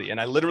sniffing the hoodie. And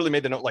I literally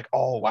made the note like,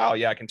 oh, wow,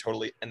 yeah, I can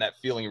totally, and that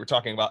feeling you were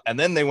talking about. And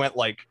then they went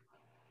like,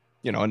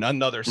 you know,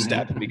 another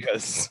step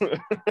because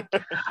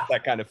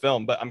that kind of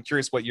film. But I'm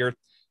curious what your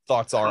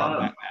thoughts are on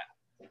that, Matt.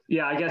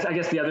 Yeah, I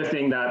guess the other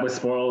thing that was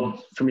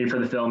spoiled for me for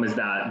the film is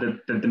that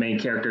the main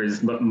character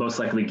is most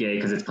likely gay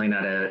because it's playing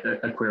at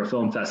a queer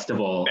film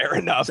festival. Fair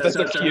enough. That's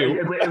a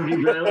cue.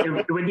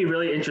 It would be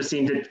really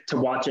interesting to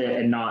watch it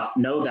and not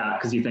know that,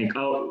 because you think,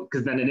 oh,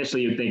 because then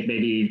initially you'd think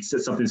maybe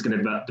something's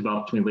going to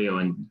develop between Leo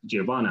and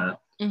Giovanna.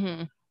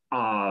 Mm-hmm.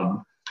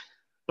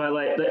 But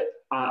like,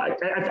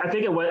 I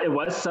think it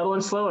was subtle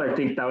and slow. I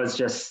think that was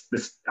just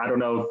this. I don't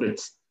know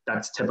if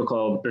that's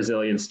typical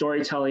Brazilian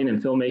storytelling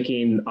and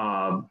filmmaking.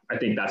 I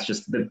think that's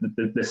just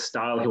the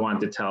style he wanted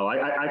to tell.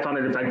 I found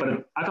it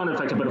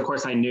effective, but of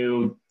course I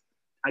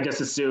just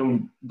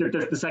assumed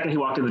the second he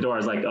walked in the door, I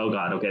was like, oh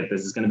God, okay,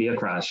 this is going to be a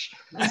crush.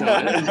 So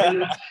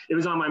it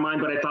was on my mind,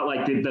 but I thought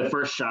like the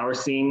first shower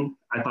scene,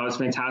 I thought was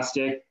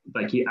fantastic.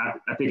 Like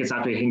I think it's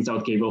after he hangs out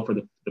with Gabriel for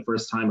the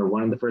first time or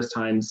one of the first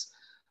times.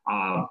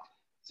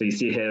 So you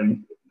see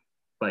him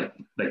like,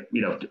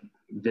 you know,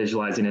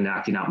 visualizing and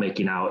acting out,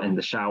 making out in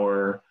the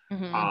shower.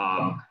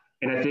 Mm-hmm.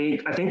 And I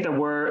think there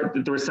were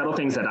subtle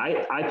things that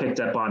I picked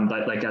up on,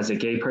 like as a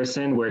gay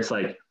person, where it's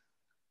like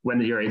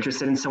when you're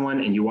interested in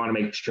someone and you want to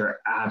make sure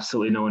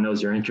absolutely no one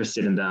knows you're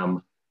interested in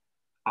them,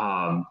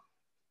 and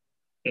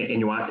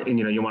you want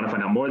to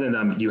find out more than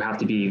them, you have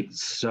to be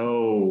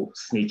so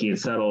sneaky and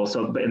subtle.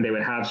 And they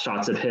would have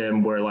shots of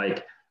him where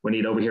like when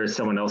he'd overhear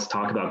someone else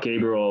talk about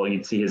Gabriel,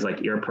 you'd see his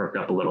like ear perk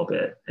up a little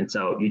bit. And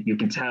so you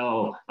can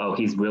tell, oh,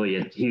 he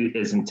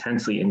is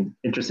intensely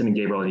interested in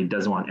Gabriel and he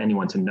doesn't want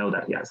anyone to know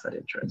that he has that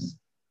interest.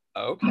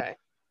 Okay.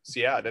 So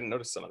yeah, I didn't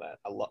notice some of that.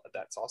 I love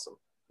that's awesome.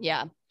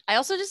 Yeah. I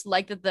also just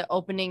like that the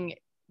opening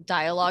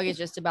dialogue is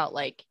just about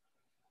like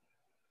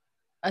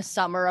a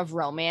summer of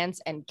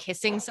romance and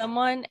kissing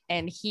someone.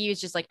 And he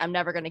was just like, I'm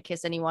never going to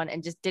kiss anyone,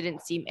 and just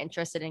didn't seem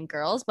interested in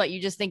girls. But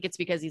you just think it's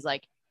because he's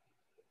like,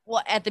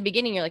 well, at the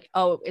beginning, you're like,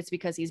 oh, it's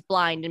because he's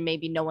blind and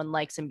maybe no one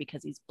likes him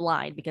because he's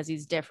blind, because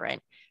he's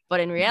different. But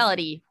in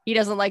reality, he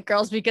doesn't like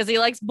girls because he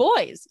likes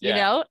boys, you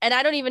know? And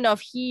I don't even know if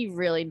he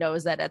really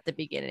knows that at the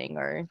beginning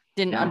or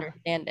didn't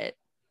understand it.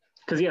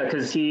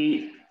 Because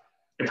it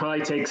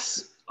probably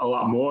takes a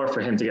lot more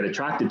for him to get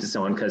attracted to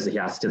someone, because he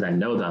has to then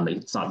know them.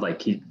 It's not like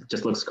he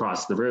just looks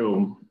across the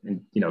room and,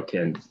 you know,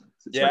 like,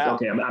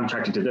 okay, I'm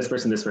attracted to this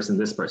person, this person,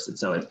 this person.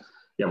 So I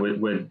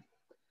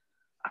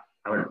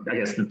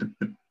guess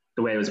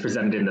the way it was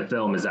presented in the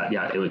film is that,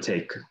 it would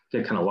take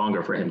kind of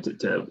longer for him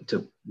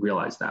to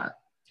realize that.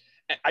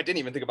 I didn't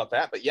even think about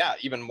that, but yeah,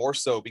 even more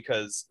so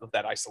because of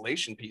that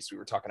isolation piece we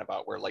were talking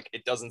about, where like,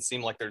 it doesn't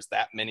seem like there's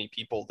that many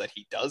people that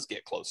he does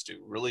get close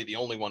to. Really, the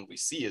only one we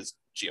see is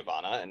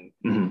Giovanna. And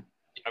mm-hmm.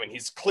 I mean,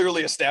 he's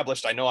clearly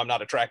established, I know I'm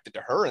not attracted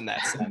to her in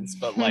that sense,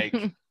 but like,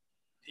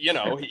 you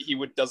know,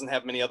 he doesn't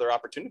have many other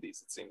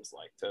opportunities, it seems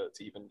like, to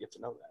even get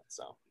to know that.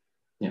 So,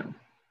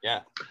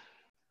 yeah.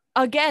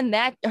 Again,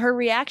 that her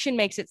reaction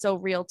makes it so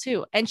real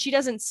too, and she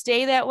doesn't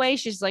stay that way.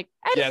 She's like,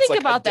 I had to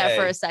think about that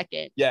for a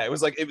second. Yeah, it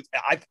was. I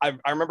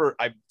remember,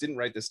 I didn't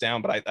write this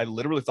down, but I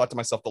literally thought to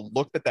myself, the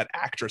look that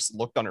actress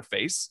looked on her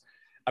face.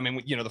 I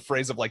mean, you know, the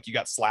phrase of like, you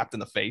got slapped in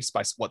the face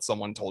by what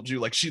someone told you.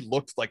 Like, she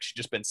looked like she'd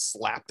just been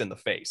slapped in the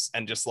face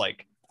and just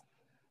like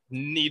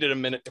needed a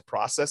minute to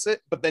process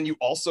it. But then you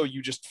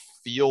just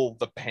feel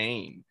the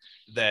pain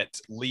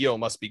that Leo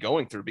must be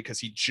going through, because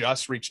he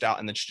just reached out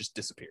and then she just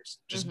disappears,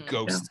 just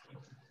ghosts. Yeah.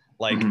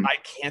 Like, I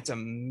can't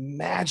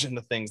imagine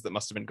the things that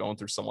must have been going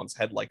through someone's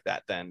head like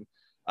that then.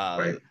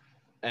 Right.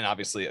 And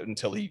obviously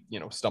until he,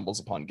 stumbles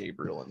upon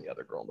Gabriel and the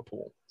other girl in the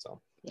pool. So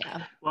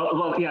yeah.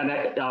 Well, yeah.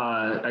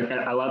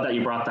 I love that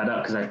you brought that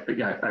up because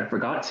I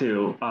forgot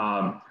to.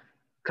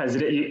 Because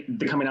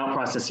the coming out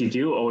process, you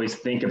do always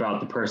think about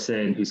the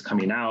person who's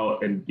coming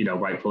out, and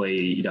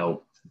rightfully,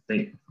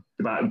 think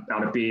about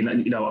it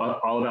being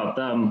all about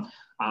them.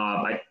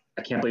 I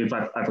can't believe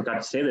I forgot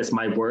to say this.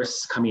 My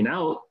worst coming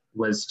out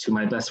was to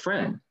my best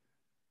friend,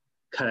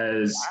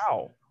 because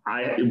wow.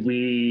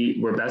 We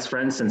were best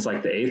friends since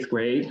like the 8th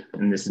grade,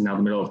 and this is now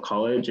the middle of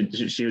college. And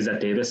she was at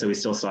Davis, so we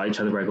still saw each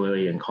other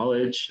regularly in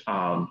college.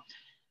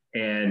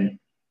 And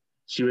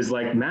she was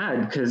like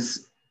mad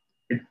because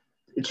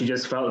she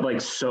just felt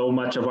like so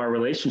much of our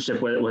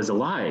relationship was a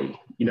lie.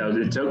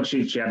 It took she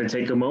had to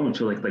take a moment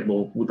to like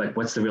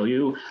what's the real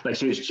you? Like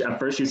she at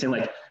first she was saying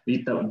like,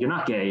 you're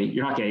not gay,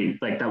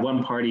 like that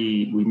one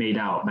party we made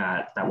out,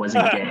 Matt, that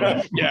wasn't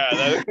gay.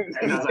 Yeah,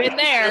 and I was been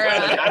there.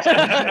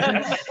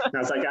 I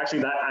was like,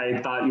 actually, that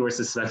I thought you were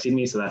suspecting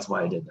me, so that's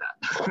why I did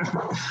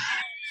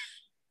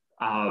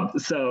that.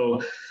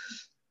 So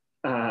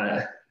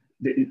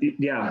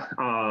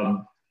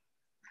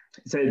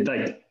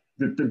like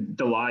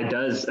the lie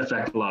does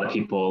affect a lot of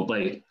people.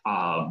 Like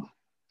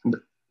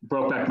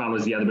Brokeback Mountain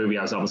was the other movie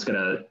I was almost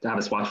gonna have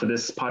us watch for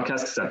this podcast,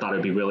 because I thought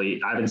it'd be really,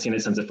 I haven't seen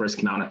it since it first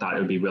came out, and I thought it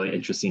would be really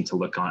interesting to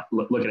look at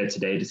it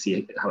today to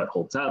see how it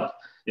holds up,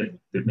 if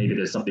maybe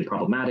there's something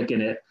problematic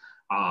in it.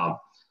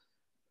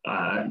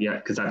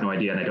 Because I have no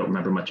idea and I don't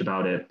remember much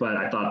about it, but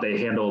I thought they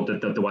handled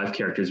the wife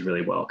characters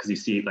really well, because you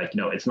see, like,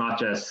 it's not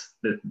just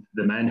the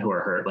men who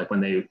are hurt. Like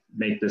when they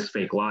make this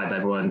fake lie,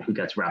 everyone who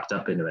gets wrapped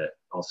up into it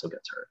also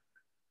gets hurt.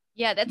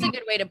 Yeah, that's a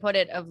good way to put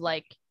it. Of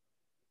like,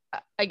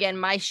 again,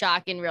 my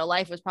shock in real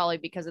life was probably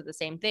because of the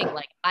same thing.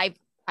 Like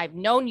I've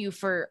known you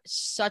for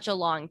such a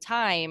long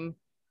time,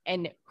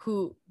 and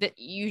that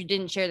you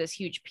didn't share this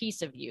huge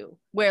piece of you,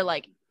 where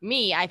like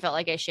me, I felt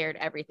like I shared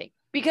everything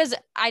because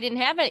I didn't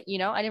have it.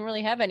 I didn't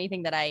really have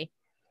anything that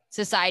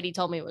society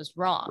told me was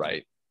wrong.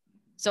 Right.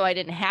 So I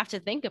didn't have to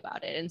think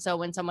about it. And so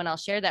when someone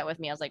else shared that with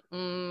me, I was like,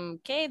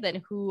 okay,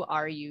 then who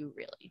are you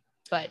really?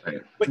 But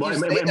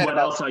what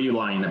else are you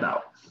lying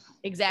about?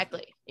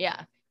 Exactly.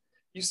 Yeah.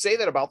 You say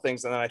that about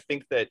things, and then I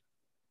think that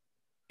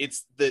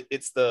it's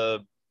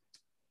the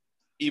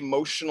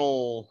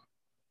emotional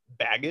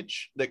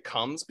baggage that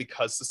comes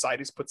because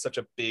society's put such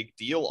a big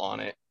deal on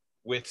it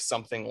with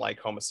something like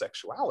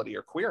homosexuality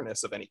or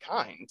queerness of any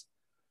kind.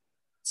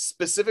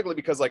 Specifically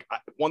because, like,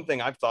 one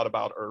thing I've thought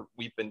about, or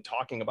we've been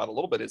talking about a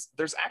little bit, is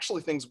there's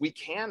actually things we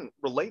can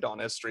relate on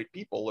as straight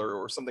people,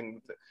 or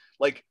something that,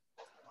 like,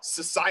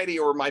 society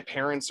or my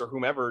parents or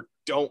whomever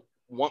don't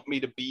want me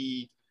to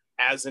be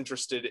as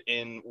interested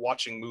in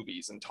watching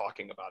movies and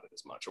talking about it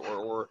as much,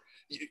 or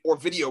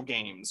video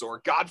games,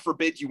 or God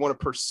forbid you want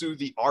to pursue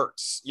the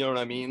arts. You know what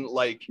I mean?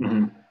 Like,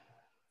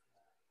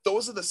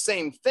 those are the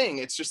same thing.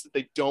 It's just that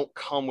they don't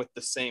come with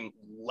the same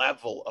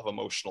level of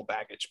emotional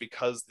baggage,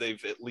 because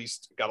they've at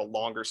least got a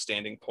longer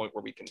standing point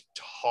where we can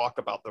talk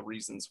about the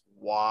reasons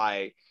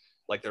why,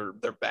 like, they're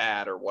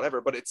bad or whatever.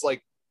 But it's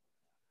like,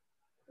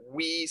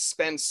 we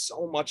spend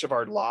so much of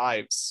our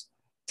lives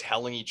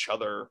telling each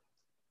other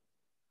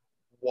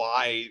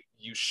why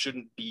you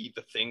shouldn't be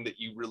the thing that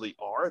you really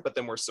are, but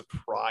then we're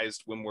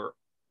surprised when we're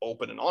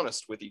open and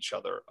honest with each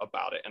other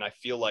about it. And I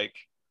feel like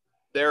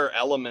there are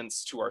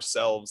elements to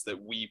ourselves that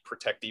we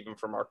protect even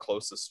from our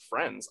closest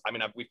friends. I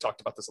mean, we've talked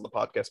about this on the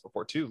podcast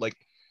before too. Like,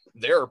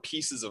 there are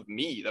pieces of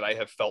me that I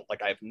have felt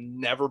like I've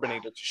never been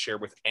able to share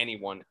with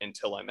anyone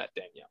until I met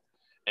Danielle.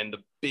 And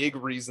the big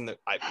reason that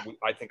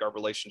I think our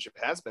relationship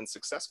has been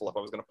successful, if I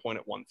was going to point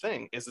at one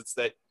thing, is it's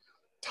that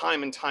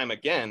time and time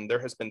again, there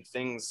has been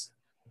things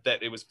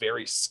that it was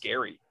very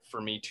scary for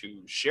me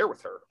to share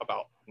with her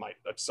about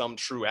some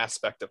true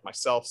aspect of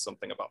myself,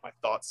 something about my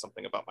thoughts,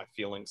 something about my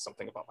feelings,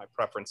 something about my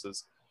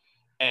preferences.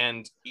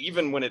 And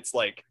even when it's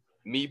like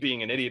me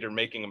being an idiot or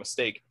making a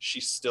mistake,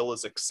 she still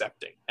is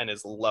accepting and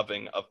is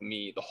loving of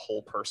me, the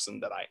whole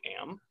person that I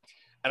am.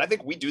 And I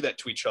think we do that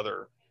to each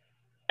other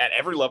at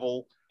every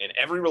level, in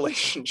every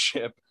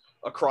relationship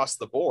across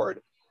the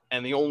board.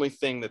 And the only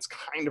thing that's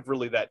kind of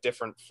really that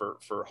different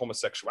for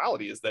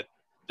homosexuality is that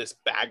this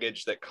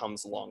baggage that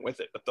comes along with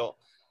it. But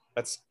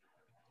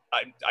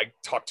I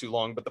talk too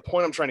long, but the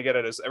point I'm trying to get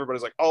at is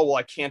everybody's like, oh, well,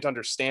 I can't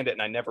understand it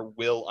and I never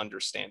will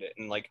understand it.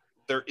 And like,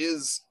 there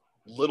is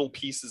little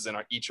pieces in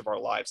each of our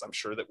lives, I'm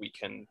sure, that we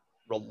can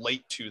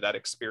relate to that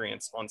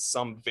experience on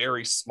some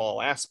very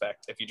small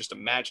aspect. If you just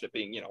imagine it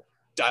being,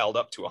 dialed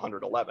up to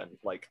 111,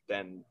 like,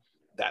 then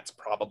that's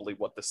probably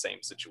what the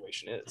same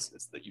situation is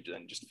that you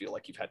then just feel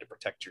like you've had to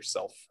protect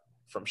yourself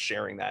from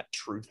sharing that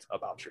truth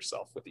about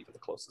yourself with even the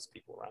closest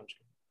people around you.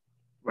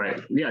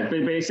 Right. Yeah.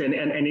 Basically,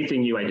 and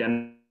anything you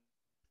identify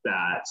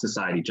that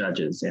society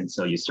judges, and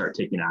so you start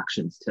taking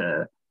actions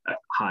to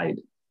hide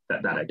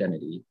that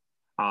identity.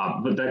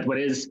 But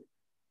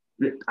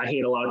I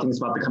hate a lot of things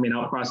about the coming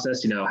out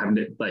process. Having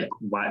to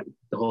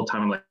the whole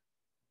time I'm like,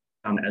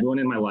 everyone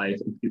in my life,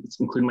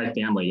 including my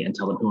family, and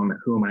tell them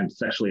whom I'm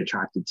sexually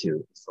attracted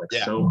to. It's like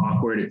so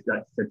awkward.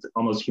 It's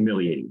almost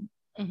humiliating.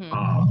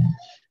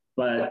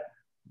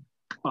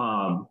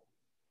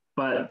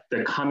 but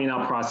the coming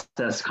out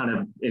process kind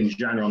of in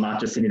general, not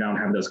just sitting down and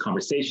having those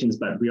conversations,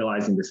 but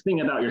realizing this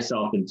thing about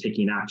yourself and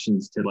taking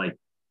actions to like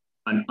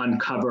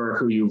uncover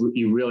who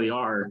you really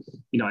are.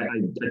 You know,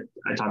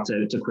 I talk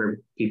to queer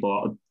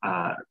people,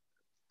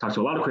 talk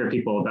to a lot of queer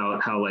people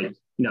about how, like,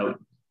 you know,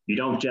 you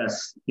don't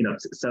just, you know,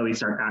 suddenly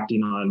start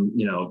acting on,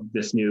 you know,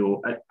 this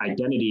new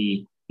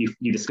identity.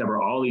 You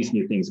discover all these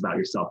new things about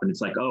yourself, and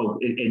it's like, oh,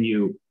 and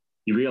you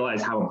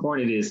realize how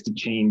important it is to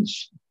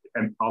change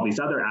all these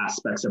other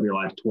aspects of your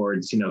life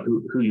towards, you know,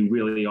 who you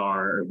really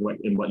are, or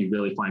what you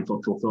really find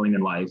fulfilling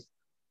in life.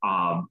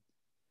 And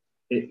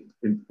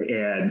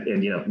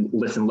you know,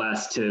 listen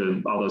less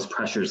to all those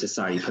pressures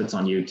society puts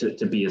on you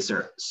to be a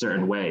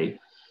certain way.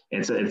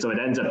 And so it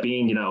ends up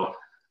being, you know,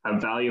 a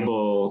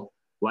valuable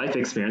life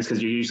experience,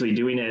 because you're usually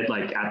doing it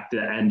like at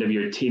the end of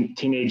your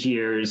teenage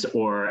years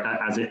or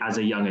as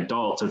a young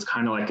adult. So it's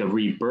kind of like a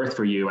rebirth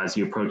for you as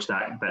you approach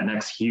that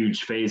next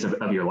huge phase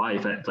of your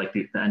life at like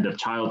the end of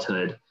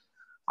childhood,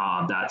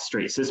 that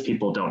straight cis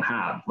people don't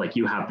have. Like,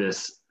 you have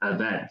this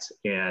event,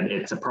 and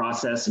it's a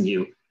process, and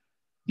you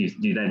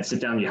then sit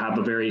down, you have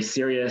a very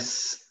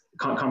serious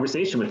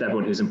conversation with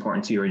everyone who's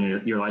important to you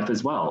in your life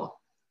as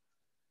well.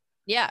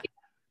 Yeah,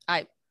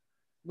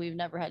 we've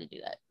never had to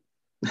do that.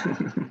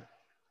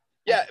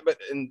 Yeah,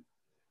 and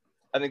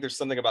I think there's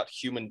something about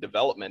human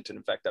development, and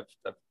in fact,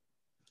 I've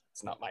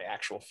it's not my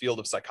actual field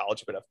of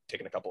psychology, but I've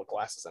taken a couple of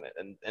classes in it,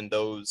 and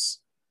those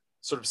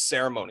sort of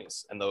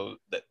ceremonies and those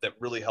that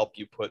really help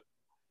you put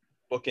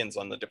bookends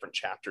on the different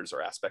chapters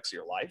or aspects of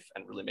your life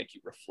and really make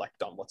you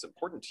reflect on what's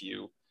important to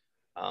you,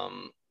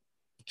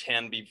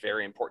 can be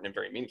very important and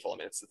very meaningful. I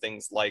mean, it's the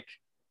things like,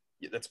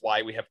 that's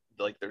why we have,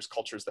 like, there's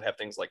cultures that have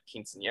things like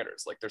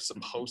quinceañeras. Like, they're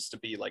supposed to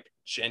be like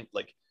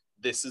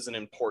this is an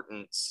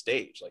important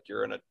stage. Like,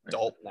 you're an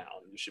adult now,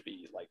 and you should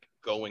be like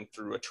going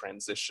through a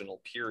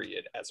transitional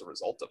period as a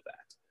result of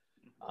that.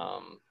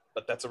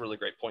 But that's a really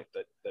great point,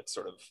 that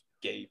sort of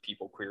gay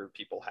people, queer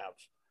people have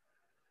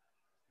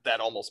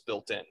that almost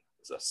built in.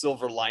 It's a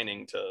silver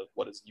lining to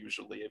what is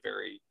usually a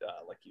very,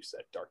 like you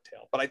said, dark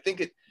tale. But I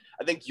think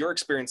your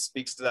experience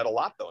speaks to that a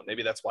lot, though. And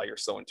maybe that's why you're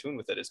so in tune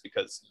with it, is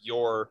because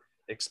your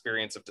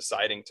experience of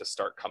deciding to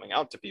start coming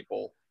out to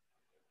people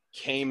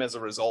came as a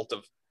result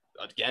of,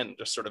 again,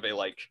 just sort of a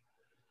like,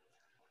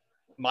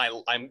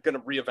 I'm going to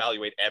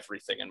reevaluate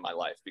everything in my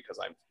life because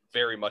I'm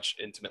very much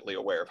intimately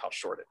aware of how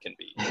short it can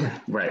be.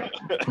 Right.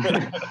 It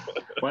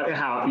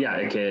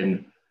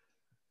can,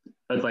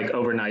 like,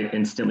 overnight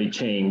instantly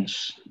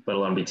change, let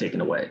alone be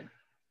taken away.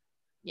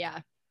 Yeah.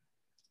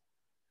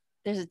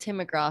 There's a Tim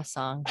McGraw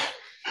song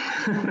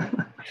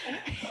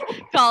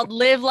called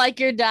Live Like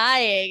You're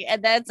Dying.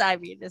 And that's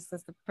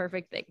the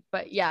perfect thing.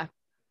 But yeah.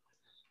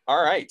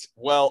 All right.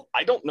 Well,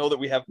 I don't know that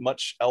we have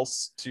much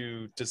else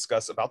to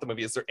discuss about the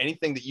movie. Is there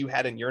anything that you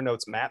had in your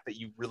notes, Matt, that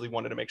you really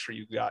wanted to make sure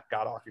you got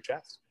off your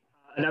chest?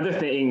 Another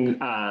thing,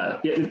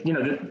 you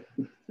know,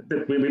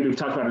 we've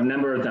talked about a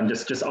number of them,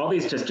 just all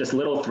these just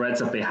little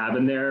threads that they have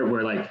in there,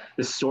 where like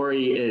the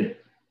story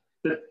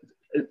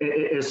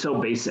is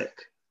so basic,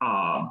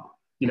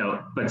 you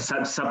know, but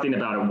something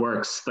about it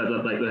works,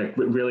 but like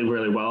really,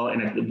 really well.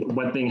 And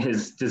one thing,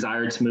 his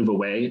desire to move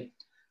away,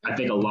 I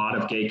think a lot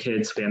of gay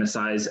kids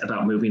fantasize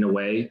about moving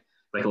away.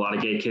 Like, a lot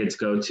of gay kids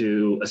go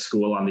to a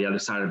school on the other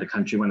side of the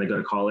country when they go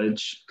to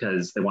college,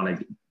 because they want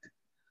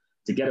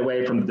to get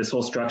away from this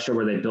whole structure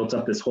where they built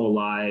up this whole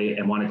lie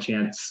and want a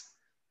chance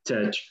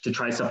to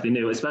try something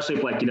new, especially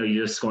if, like, you know,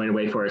 you're just going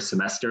away for a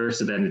semester.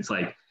 So then it's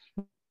like,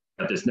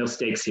 there's no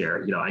stakes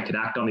here. You know, I could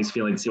act on these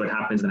feelings, see what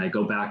happens, and I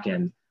go back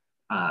and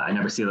I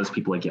never see those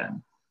people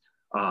again.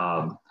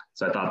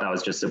 So I thought that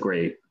was just a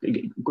great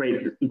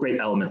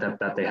element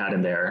that they had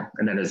in there.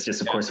 And then it's just,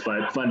 of course,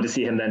 fun to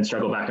see him then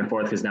struggle back and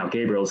forth, because now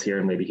Gabriel's here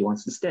and maybe he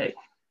wants to stay.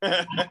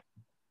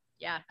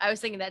 Yeah, I was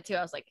thinking that too.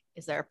 I was like,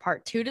 is there a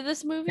part 2 to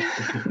this movie?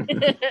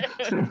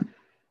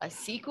 A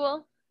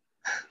sequel?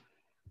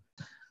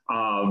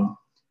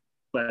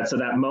 But so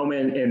that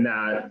moment in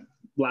that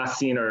last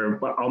scene,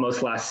 or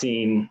almost last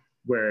scene,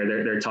 where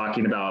they're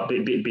talking about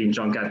being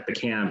drunk at the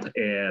camp,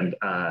 and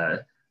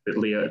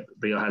Leo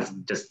has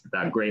just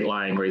that great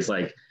line where he's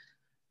like,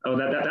 "Oh,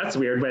 that's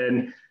weird.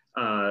 When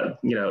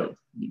you know,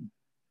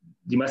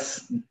 you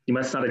must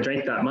not have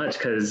drank that much,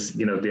 because,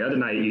 you know, the other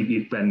night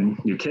when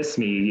you kissed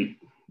me."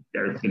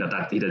 Or, you know,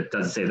 that he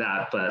doesn't say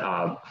that, but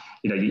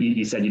you know,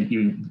 you said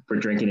you were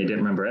drinking and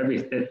didn't remember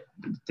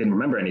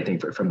anything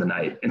from the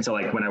night. And so,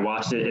 like, when I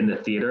watched it in the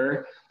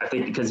theater, I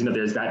think because, you know,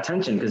 there's that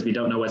tension because we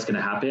don't know what's going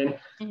to happen.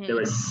 Mm-hmm. There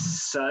was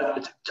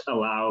such a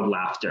loud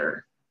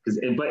laughter,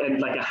 but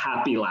like a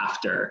happy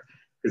laughter,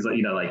 because,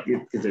 you know, like,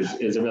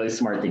 it's a really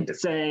smart thing to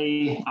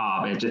say.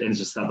 It's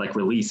just that, like,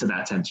 release of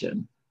that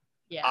tension.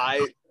 Yeah.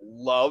 I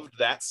loved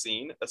that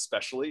scene,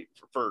 especially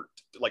for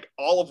like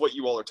all of what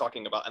you all are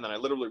talking about. And then I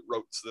literally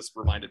wrote, so this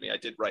reminded me, I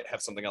did have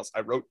something else.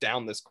 I wrote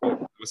down this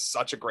quote. It was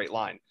such a great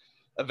line.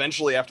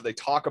 Eventually, after they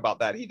talk about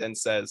that, he then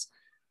says,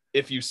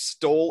 "If you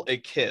stole a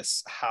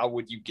kiss, how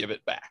would you give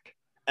it back?"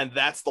 And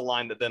that's the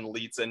line that then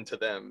leads into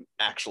them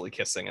actually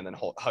kissing and then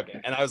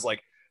hugging. And I was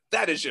like,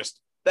 that is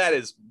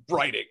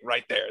writing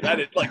right there. That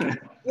is like,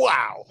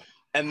 wow.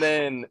 And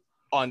then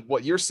on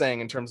what you're saying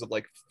in terms of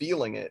like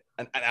feeling it,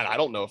 and I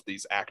don't know if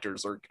these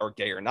actors are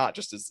gay or not,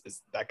 just as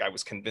that guy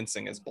was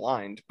convincing as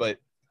blind, but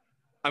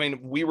I mean,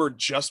 we were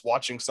just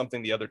watching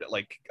something the other day,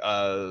 like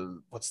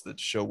what's the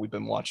show we've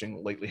been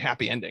watching lately?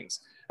 Happy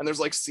Endings. And there's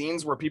like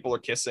scenes where people are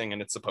kissing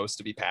and it's supposed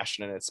to be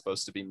passionate, it's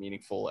supposed to be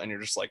meaningful, and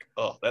you're just like,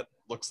 oh, that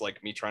looks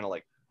like me trying to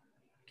like,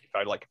 if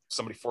I like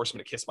somebody forced me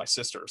to kiss my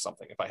sister or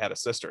something, if I had a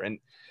sister, and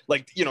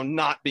like, you know,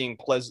 not being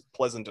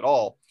pleasant at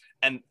all.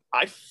 And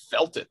I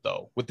felt it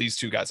though with these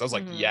two guys. I was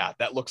like, yeah,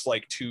 that looks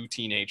like two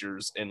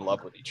teenagers in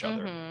love with each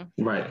other.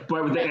 Right.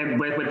 But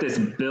with this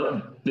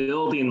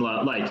building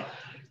love, like,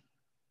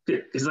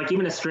 it's like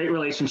even a straight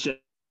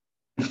relationship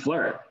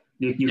flirt.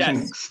 You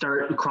can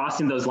start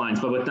crossing those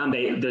lines, but with them,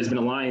 there's been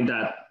a line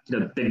that, you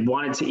know, they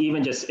wanted to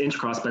even just inch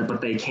cross,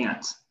 but they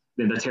can't.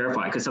 They're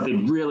terrified because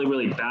something really,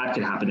 really bad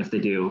could happen if they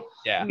do.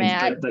 Yeah.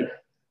 Matt,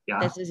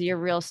 this is your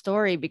real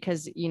story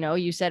because, you know,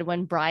 you said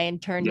when Brian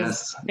turned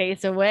his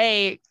face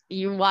away,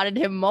 you wanted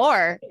him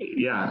more.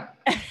 Yeah.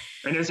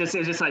 And it's just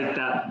like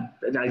that.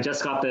 I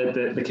just got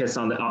the kiss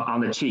on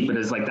the cheek, but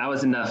it's like, that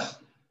was enough.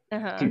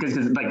 Because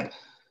like,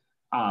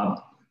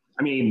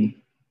 I mean,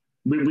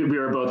 we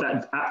were both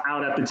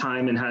out at the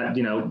time and had,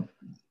 you know,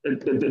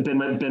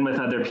 been with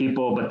other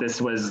people, but this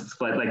was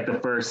like the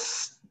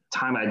first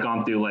time I'd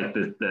gone through like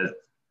the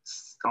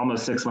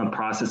almost 6-month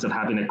process of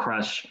having a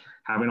crush,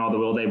 having all the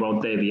will they,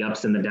 won't they, the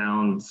ups and the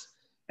downs.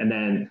 And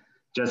then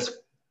just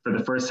for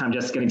the first time,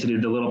 just getting to do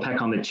the little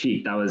peck on the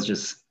cheek, that was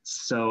just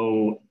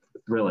so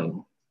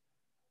thrilling.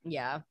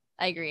 Yeah,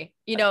 I agree.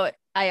 You know,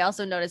 I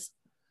also noticed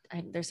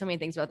there's so many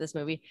things about this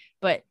movie,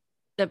 but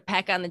the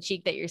peck on the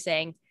cheek that you're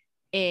saying,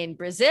 in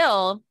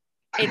Brazil,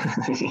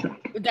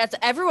 that's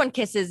everyone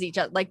kisses each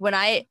other. Like when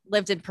I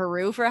lived in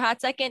Peru for a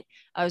hot second,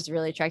 I was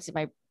really attracted to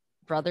my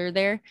brother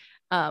there.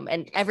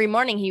 And every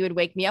morning he would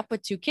wake me up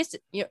with 2 kisses,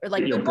 you know,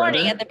 like good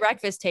morning at the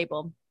breakfast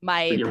table.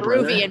 My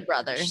Peruvian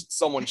brother.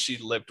 Someone she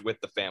lived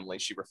with the family,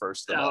 she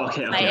refers to them.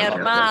 Okay. My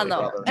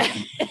hermano.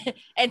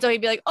 And so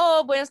he'd be like,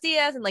 oh, buenos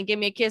dias, and like give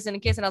me a kiss.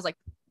 And I was like,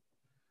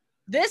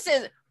 this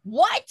is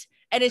what?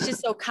 And it's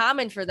just so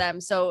common for them.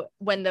 So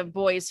when the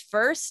boys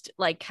first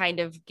like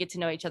kind of get to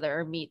know each other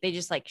or meet, they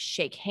just like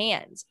shake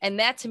hands. And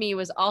that to me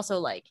was also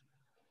like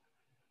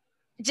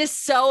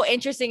just so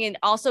interesting, and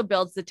also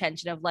builds the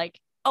tension of like,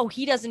 oh,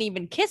 he doesn't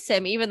even kiss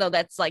him, even though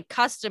that's like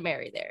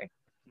customary there.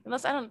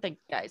 Unless I don't think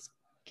guys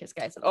kiss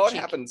guys on the cheek.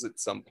 It happens at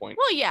some point.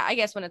 Well, yeah, I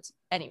guess when it's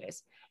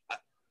anyways.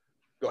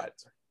 Go ahead.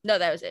 Sorry. No,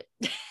 that was it.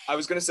 I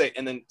was going to say,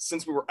 and then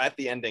since we were at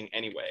the ending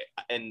anyway,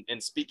 and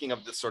speaking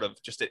of this sort of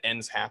just it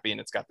ends happy and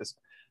it's got this,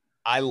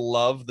 I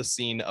love the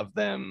scene of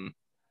them,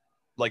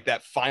 like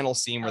that final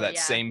scene where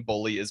same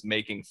bully is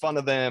making fun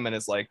of them and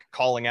is like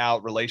calling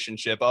out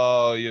relationship.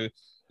 Oh,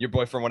 your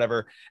boyfriend,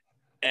 whatever.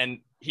 And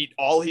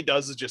all he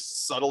does is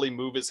just subtly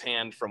move his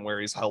hand from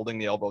where he's holding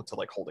the elbow to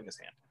like holding his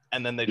hand.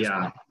 And then they just,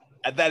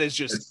 and that is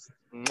just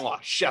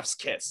chef's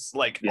kiss.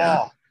 Like,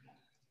 oh.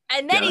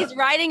 And then he's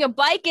riding a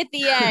bike at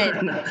the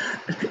end.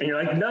 And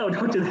you're like, no,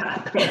 don't do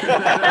that.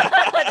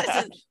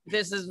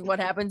 this is what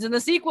happens in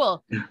the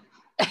sequel.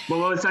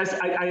 Well, it's nice.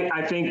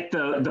 I think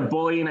the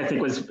bullying, I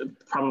think, was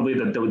probably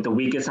the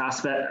weakest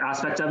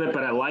aspect of it.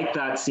 But I like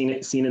that scene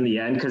in the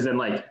end, because then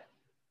like,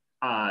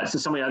 so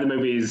some of the other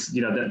movies,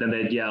 you know, then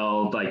they'd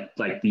yell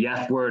like the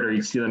F word, or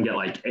you'd see them get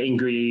like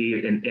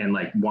angry and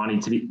like wanting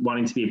to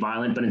be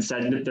violent. But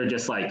instead, they're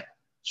just like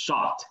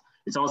shocked.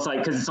 It's almost like,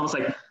 because it's almost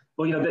like,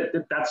 well, you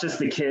know, that's just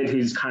the kid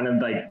who's kind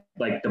of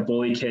like the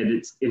bully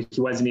kid.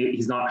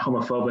 He's not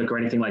homophobic or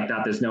anything like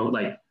that. There's no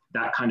like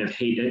that kind of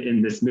hate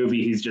in this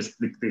movie. He's just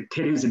the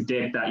kid who's a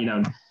dick that, you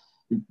know,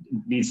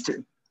 needs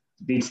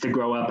to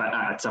grow up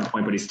at some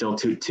point, but he's still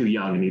too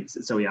young, and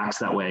so he acts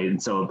that way.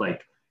 And so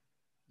like,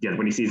 yeah,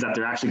 when he sees that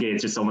they're actually gay,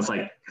 it's just almost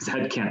like his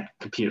head can't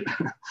compute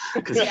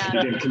because he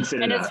didn't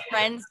consider and that. And his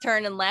friends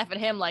turn and laugh at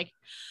him like,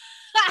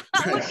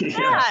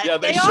 yeah,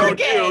 they showed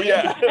you,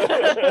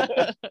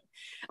 yeah.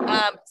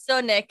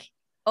 So Nick,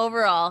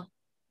 overall,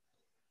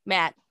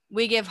 Matt,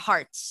 we give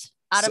hearts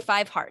out of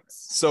 5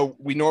 hearts. So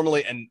we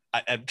normally, and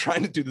I'm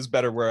trying to do this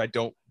better where I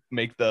don't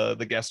make the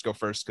guests go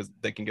first because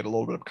they can get a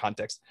little bit of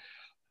context.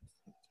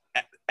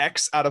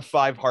 X out of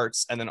 5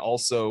 hearts, and then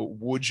also,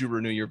 would you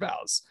renew your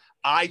vows?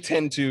 I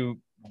tend to,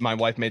 my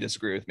wife may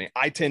disagree with me,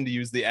 I tend to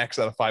use the X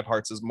out of 5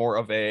 hearts as more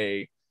of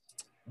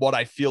what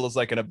I feel is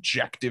like an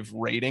objective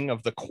rating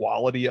of the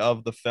quality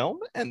of the film,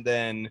 and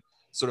then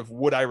sort of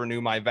would I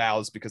renew my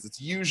vows, because it's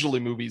usually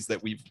movies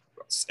that we've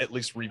at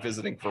least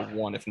revisiting for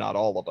one, if not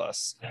all of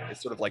us.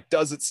 It's sort of like,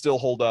 does it still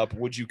hold up?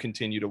 Would you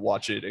continue to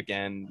watch it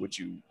again? Would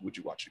you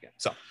watch it again?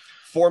 So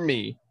for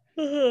me,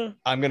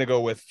 I'm gonna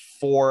go with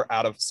 4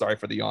 out of, sorry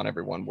for the yawn,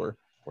 everyone, we're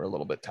a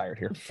little bit tired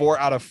here, 4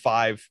 out of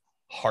 5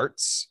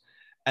 hearts.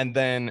 And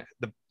then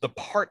the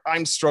part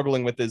I'm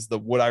struggling with is the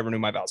would I renew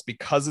my vows,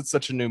 because it's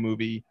such a new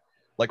movie.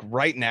 Like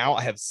right now,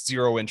 I have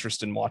zero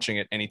interest in watching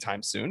it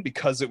anytime soon,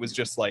 because it was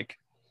just like,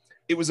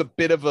 it was a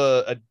bit of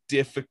a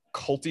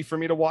difficulty for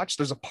me to watch.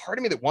 There's a part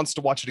of me that wants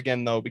to watch it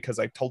again, though, because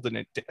I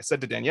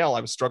said to Danielle,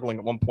 I was struggling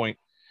at one point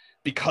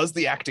because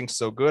the acting's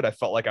so good. I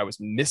felt like I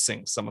was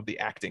missing some of the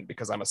acting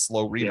because I'm a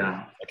slow reader,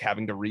 like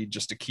having to read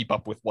just to keep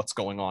up with what's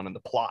going on in the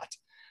plot.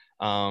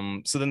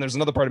 So then there's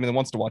another part of me that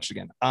wants to watch it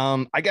again.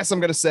 I guess I'm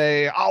going to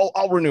say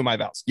I'll renew my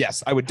vows.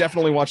 Yes, I would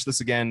definitely watch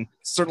this again.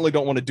 Certainly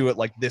don't want to do it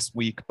like this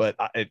week, but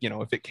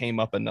if it came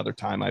up another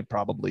time, I'd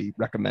probably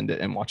recommend it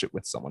and watch it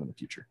with someone in the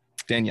future.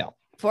 Danielle.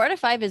 4 out of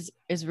 5 is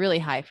really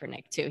high for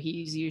Nick too.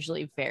 He's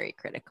usually very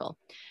critical.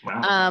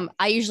 Wow.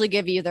 I usually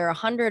give either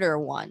 100 or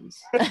 1s.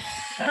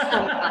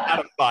 Out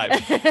of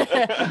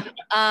 5.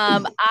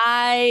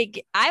 I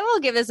will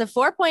give this a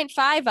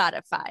 4.5 out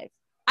of 5.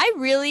 I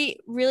really,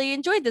 really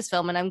enjoyed this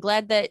film, and I'm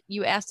glad that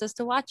you asked us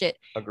to watch it.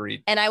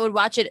 Agreed. And I would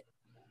watch it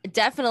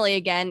definitely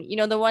again.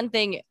 The one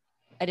thing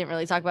I didn't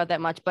really talk about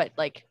that much, but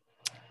like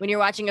when you're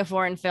watching a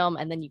foreign film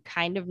and then you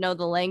kind of know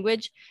the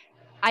language,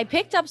 I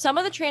picked up some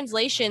of the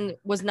translation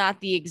was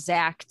not the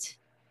exact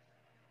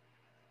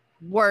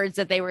words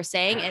that they were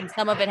saying. And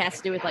some of it has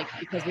to do with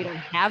because we don't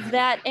have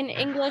that in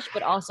English,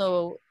 but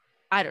also,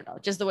 I don't know,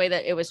 just the way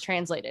that it was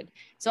translated.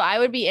 So I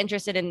would be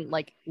interested in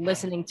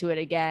listening to it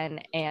again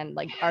and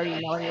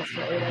already knowing the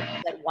story,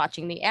 than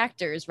watching the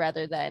actors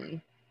rather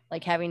than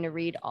having to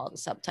read all the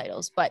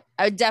subtitles. But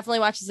I would definitely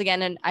watch this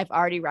again. And I've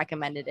already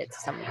recommended it to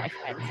some of my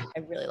friends. I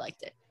really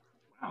liked it.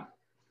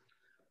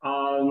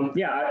 I would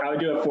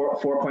do a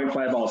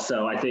 4.5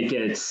 also. I think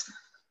it's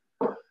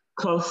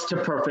close to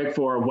perfect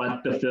for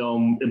what the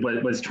film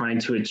was trying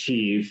to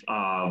achieve.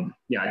 I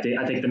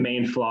think the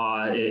main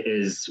flaw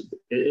is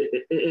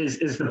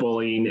the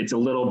bullying. It's a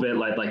little bit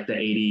like the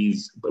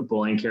 80s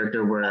bullying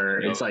character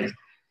where it's and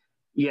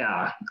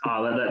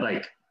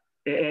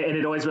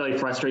it always really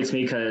frustrates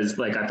me because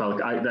I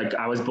felt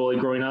I was bullied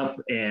growing up,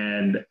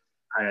 and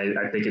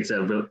I think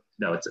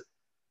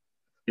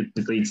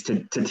it leads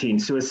to teen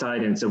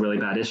suicide, and it's a really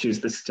bad issue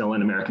that's still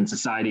in American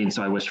society. And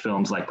so I wish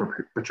films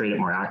portrayed it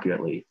more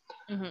accurately.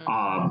 Mm-hmm.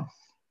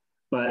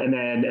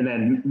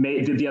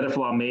 The other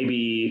flaw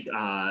maybe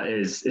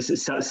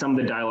is some of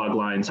the dialogue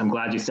lines. I'm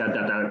glad you said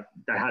that.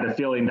 I had a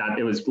feeling that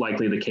it was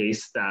likely the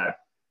case that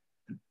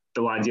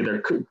the lines either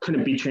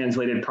couldn't be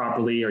translated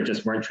properly or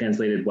just weren't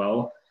translated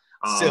well.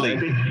 Silly.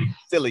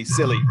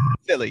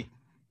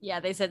 Yeah,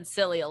 they said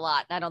silly a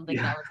lot. I don't think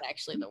that was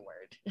actually the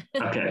word.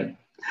 Okay.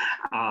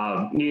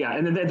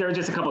 And then there are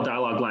just a couple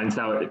dialogue lines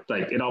that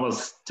it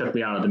almost took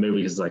me out of the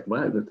movie. It's what?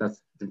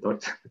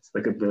 It's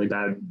a really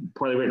bad,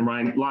 poorly written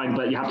line.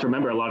 But you have to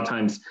remember, a lot of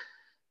times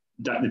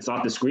it's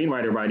not the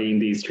screenwriter writing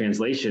these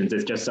translations.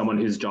 It's just someone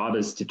whose job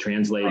is to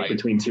translate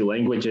between two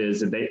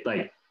languages, and they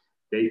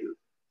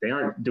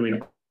aren't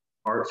doing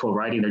artful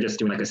writing. They're just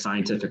doing a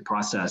scientific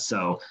process.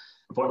 So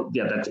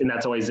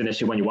that's always an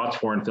issue when you watch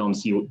foreign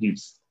films.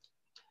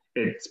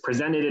 It's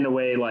presented in a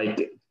way you're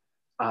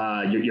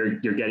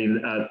getting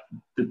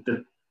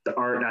the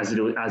art as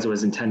it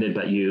was intended,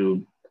 but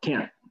you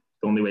can't.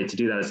 The only way to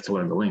do that is to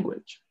learn the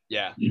language.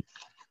 Yeah.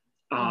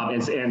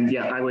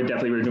 I would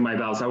definitely renew my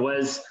vows. I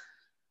was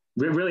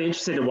really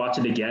interested to watch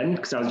it again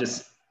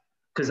because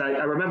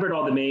I remembered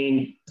all the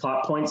main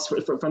plot points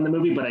from the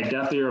movie, but I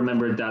definitely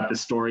remembered that the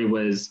story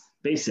was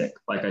basic.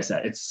 Like I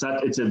said, it's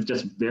a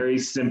just very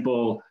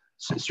simple,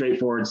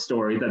 straightforward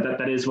story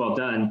that is well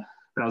done.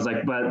 But I was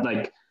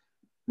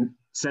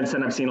since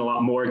then, I've seen a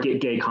lot more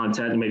gay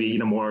content and maybe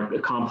more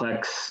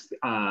complex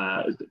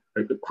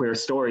queer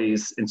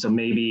stories, and so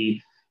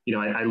maybe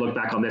I look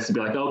back on this and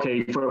be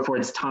okay, for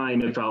its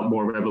time, it felt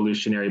more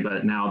revolutionary,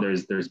 but now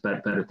there's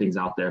better things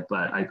out there.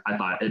 But I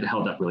thought it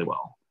held up really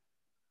well.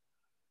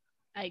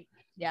 I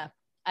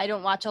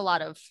don't watch a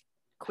lot of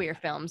queer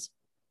films.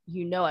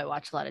 I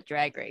watch a lot of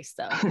Drag Race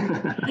though.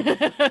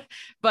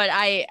 But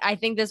I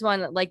think this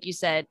one, like you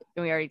said,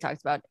 and we already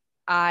talked about,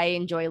 I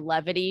enjoy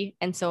levity,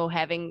 and so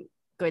having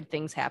good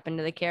things happen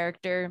to the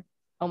character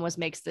almost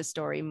makes the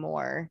story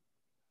more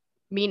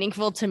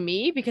meaningful to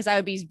me, because I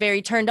would be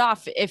very turned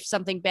off if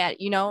something bad,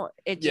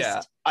 it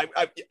just. I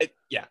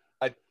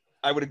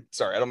would,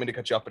 sorry, I don't mean to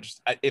cut you off, but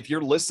just if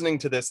you're listening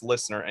to this,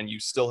 listener, and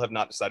you still have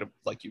not decided,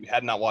 you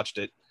had not watched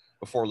it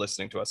before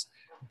listening to us,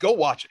 go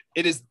watch it.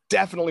 It is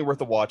definitely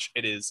worth a watch.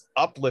 It is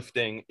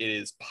uplifting. It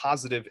is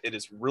positive. It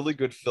is really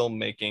good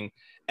filmmaking,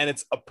 and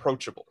it's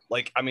approachable.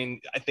 I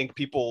think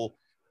people,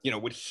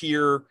 would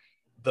hear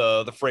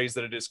the phrase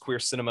that it is queer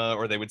cinema,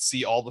 or they would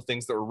see all the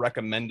things that were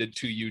recommended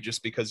to you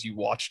just because you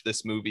watched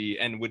this movie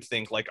and would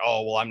think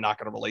oh, well, I'm not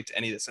going to relate to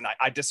any of this. And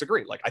I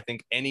disagree. I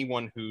think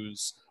anyone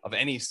who's of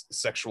any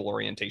sexual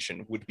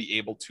orientation would be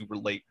able to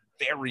relate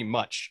very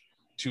much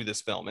to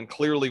this film. And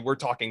clearly we're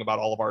talking about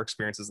all of our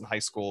experiences in high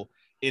school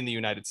in the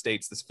United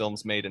States. This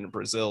film's made in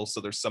Brazil.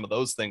 So there's some of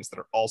those things that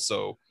are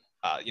also,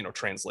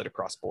 translate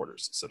across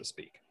borders, so to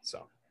speak.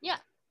 So yeah,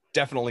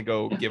 definitely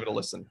go give it a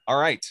listen. All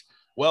right.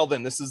 Well,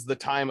 then this is the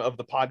time of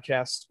the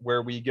podcast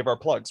where we give our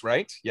plugs,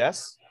 right?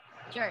 Yes?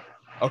 Sure.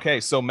 Okay.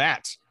 So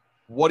Matt,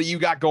 what do you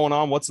got going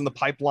on? What's in the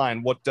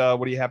pipeline? What do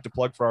you have to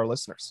plug for our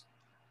listeners?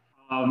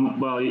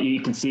 Well,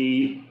 you can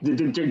see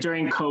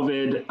during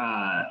COVID,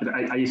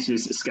 I used to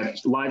do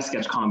live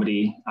sketch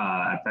comedy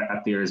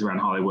at theaters around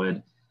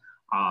Hollywood.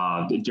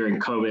 During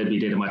COVID, we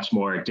did a much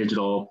more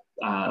digital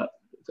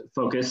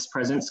focused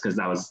presence because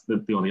that was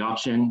the only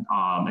option.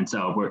 And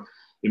so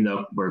even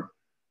though we're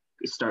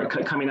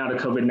coming out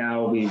of COVID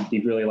now, we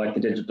really like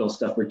the digital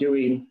stuff we're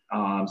doing.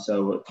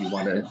 So if you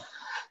want to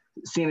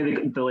see any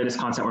of the latest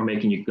content we're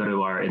making, you can go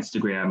to our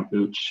Instagram,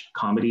 Ooch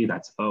Comedy.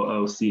 That's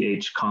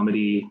OOCH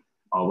Comedy,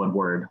 all one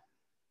word.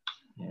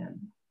 And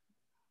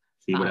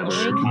see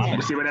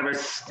whatever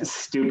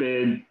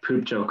stupid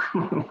poop joke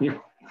we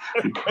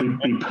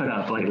put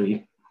up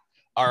lately.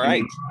 All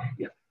right.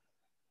 Yeah.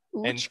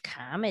 Ooch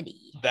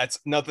Comedy. That's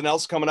nothing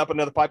else coming up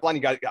another pipeline.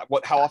 You got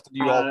what? How often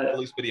do you all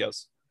release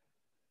videos?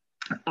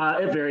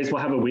 It varies.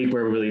 We'll have a week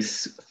where we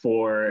release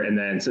 4, and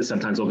then so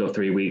sometimes we'll go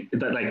 3 weeks.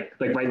 But like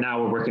right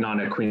now, we're working on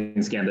a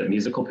Queen's Gambit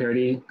musical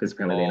parody because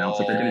apparently they announced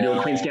that they're going to do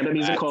a Queen's Gambit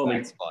musical.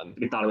 That's fun.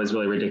 We thought it was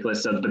really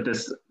ridiculous. So, but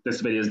this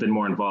video has been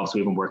more involved, so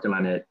we've been working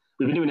on it.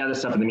 We've been doing other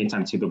stuff in the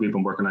meantime too, but we've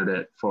been working on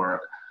it for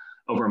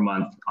over a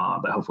month.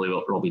 But hopefully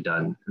it'll be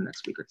done in the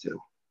next week or 2.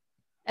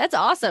 That's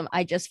awesome.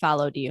 I just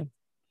followed you.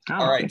 Oh,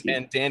 all right.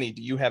 And Danny,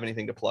 do you have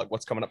anything to plug?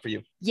 What's coming up for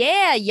you?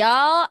 Yeah,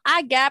 y'all.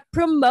 I got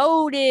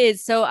promoted.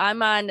 So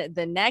I'm on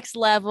the next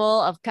level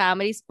of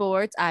comedy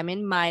sports. I'm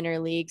in minor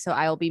league. So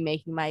I will be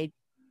making my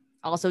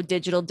also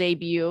digital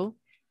debut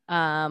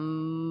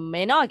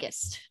in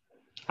August.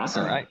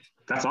 Awesome. All right.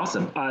 That's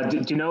awesome.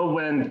 Do you know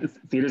when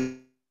theaters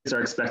are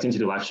expecting to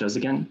do live shows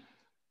again?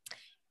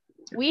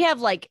 We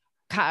have like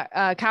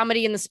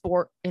comedy in the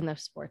sports.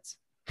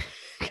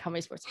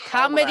 Comedy sports.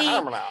 Comedy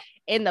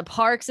in the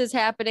parks is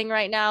happening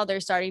right now. They're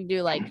starting to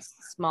do like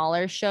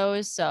smaller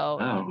shows.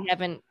 So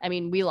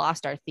we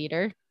lost our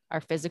theater,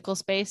 our physical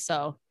space.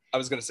 So I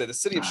was going to say the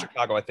city of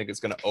Chicago, I think, is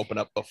going to open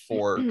up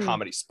before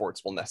comedy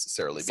sports will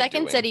necessarily be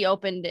Second doing. City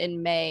opened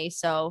in May.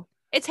 So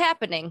it's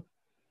happening.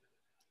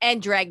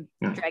 And drag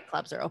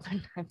clubs are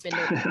open. I've been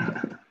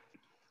doing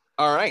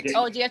All right.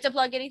 Oh, do you have to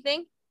plug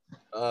anything?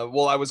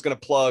 Well, I was going to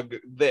plug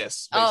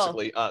this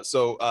basically.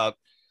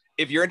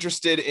 If you're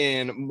interested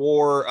in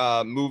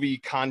more movie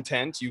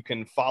content, you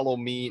can follow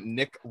me,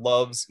 Nick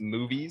Loves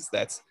Movies.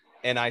 That's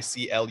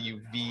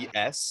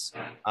NICLUVS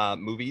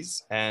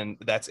movies. And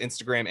that's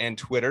Instagram and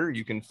Twitter.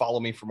 You can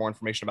follow me for more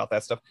information about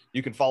that stuff.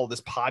 You can follow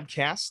this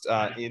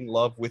podcast, In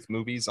Love with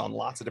Movies, on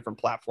lots of different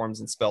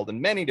platforms and spelled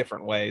in many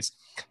different ways.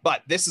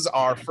 But this is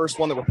our first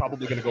one that we're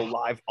probably going to go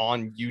live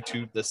on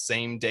YouTube the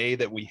same day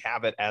that we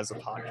have it as a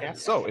podcast.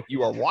 So if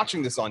you are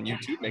watching this on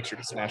YouTube, make sure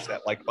to smash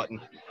that like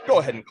button. Go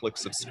ahead and click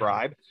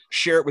subscribe.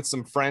 Share it with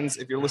some friends.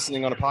 If you're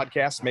listening on a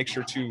podcast, make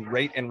sure to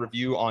rate and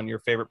review on your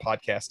favorite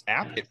podcast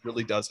app. It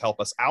really does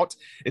help us out.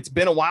 It's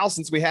been a while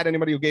since we had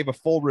anybody who gave a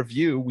full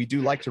review. We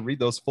do like to read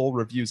those full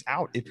reviews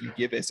out if you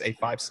give us a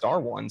 5-star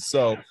one.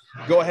 So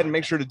go ahead and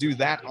make sure to do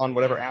that on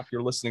whatever app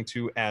you're listening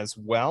to as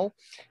well.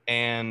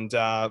 And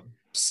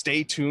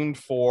stay tuned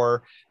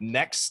for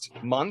next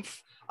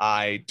month.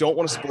 I don't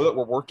want to spoil it.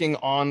 We're working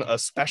on a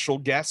special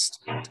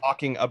guest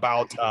talking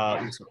about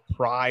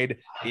pride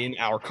in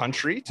our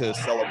country to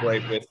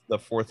celebrate with the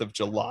 4th of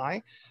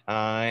July.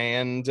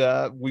 And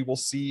we will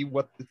see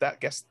what that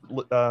guest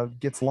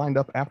gets lined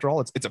up after all.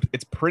 It's a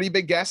pretty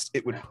big guest.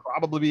 It would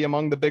probably be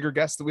among the bigger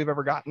guests that we've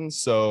ever gotten.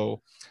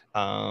 So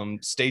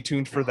stay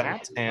tuned for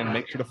that and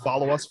make sure to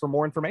follow us for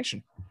more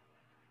information.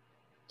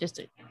 This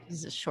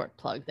is a short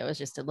plug. That was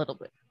just a little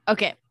bit.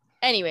 Okay.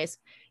 Anyways,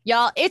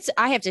 y'all,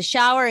 I have to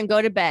shower and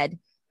go to bed.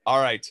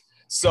 All right.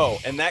 So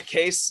in that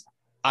case,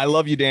 I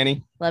love you,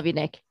 Danny. Love you,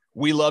 Nick.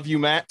 We love you,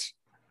 Matt.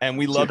 And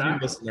we love you,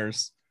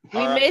 listeners.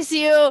 We miss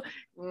you.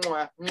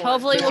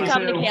 Hopefully we'll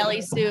come to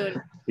Cali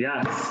soon.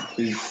 Yeah,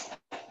 please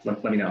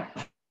let me know.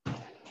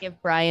 Give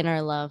Brian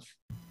our love.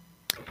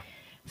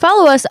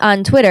 Follow us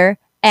on Twitter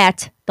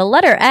at the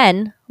letter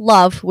N,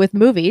 Love with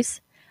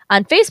Movies.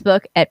 On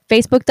Facebook at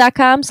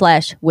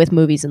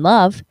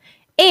facebook.com/withmoviesandlove.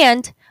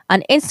 And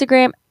on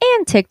Instagram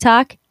and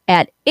TikTok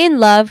at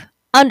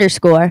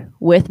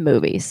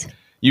inlove_with-movies.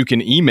 You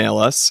can email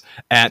us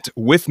at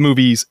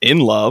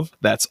withmoviesinlove,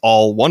 that's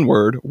all one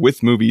word,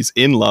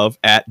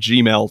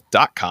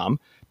 withmoviesinlove@gmail.com,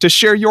 to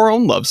share your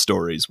own love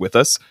stories with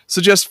us,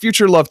 suggest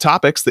future love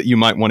topics that you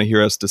might want to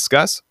hear us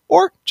discuss,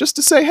 or just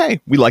to say,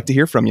 hey, we'd like to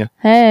hear from you.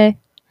 Hey.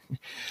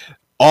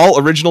 All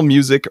original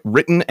music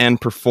written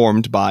and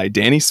performed by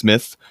Danny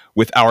Smith,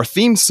 with our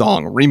theme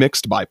song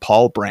remixed by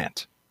Paul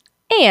Brandt.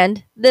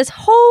 And this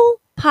whole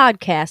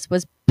podcast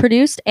was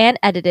produced and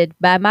edited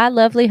by my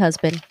lovely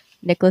husband,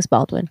 Nicholas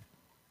Baldwin.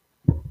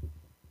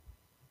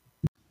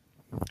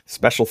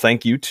 Special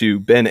thank you to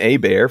Ben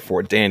Abear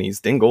for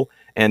Danny's dingle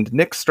and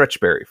Nick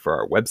Stretchberry for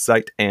our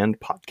website and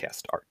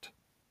podcast art.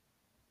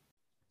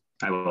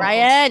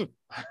 Ryan!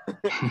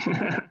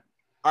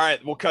 All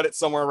right, we'll cut it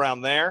somewhere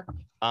around there.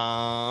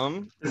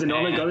 Does it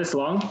normally go this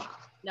long?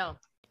 No.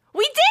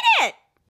 We did it!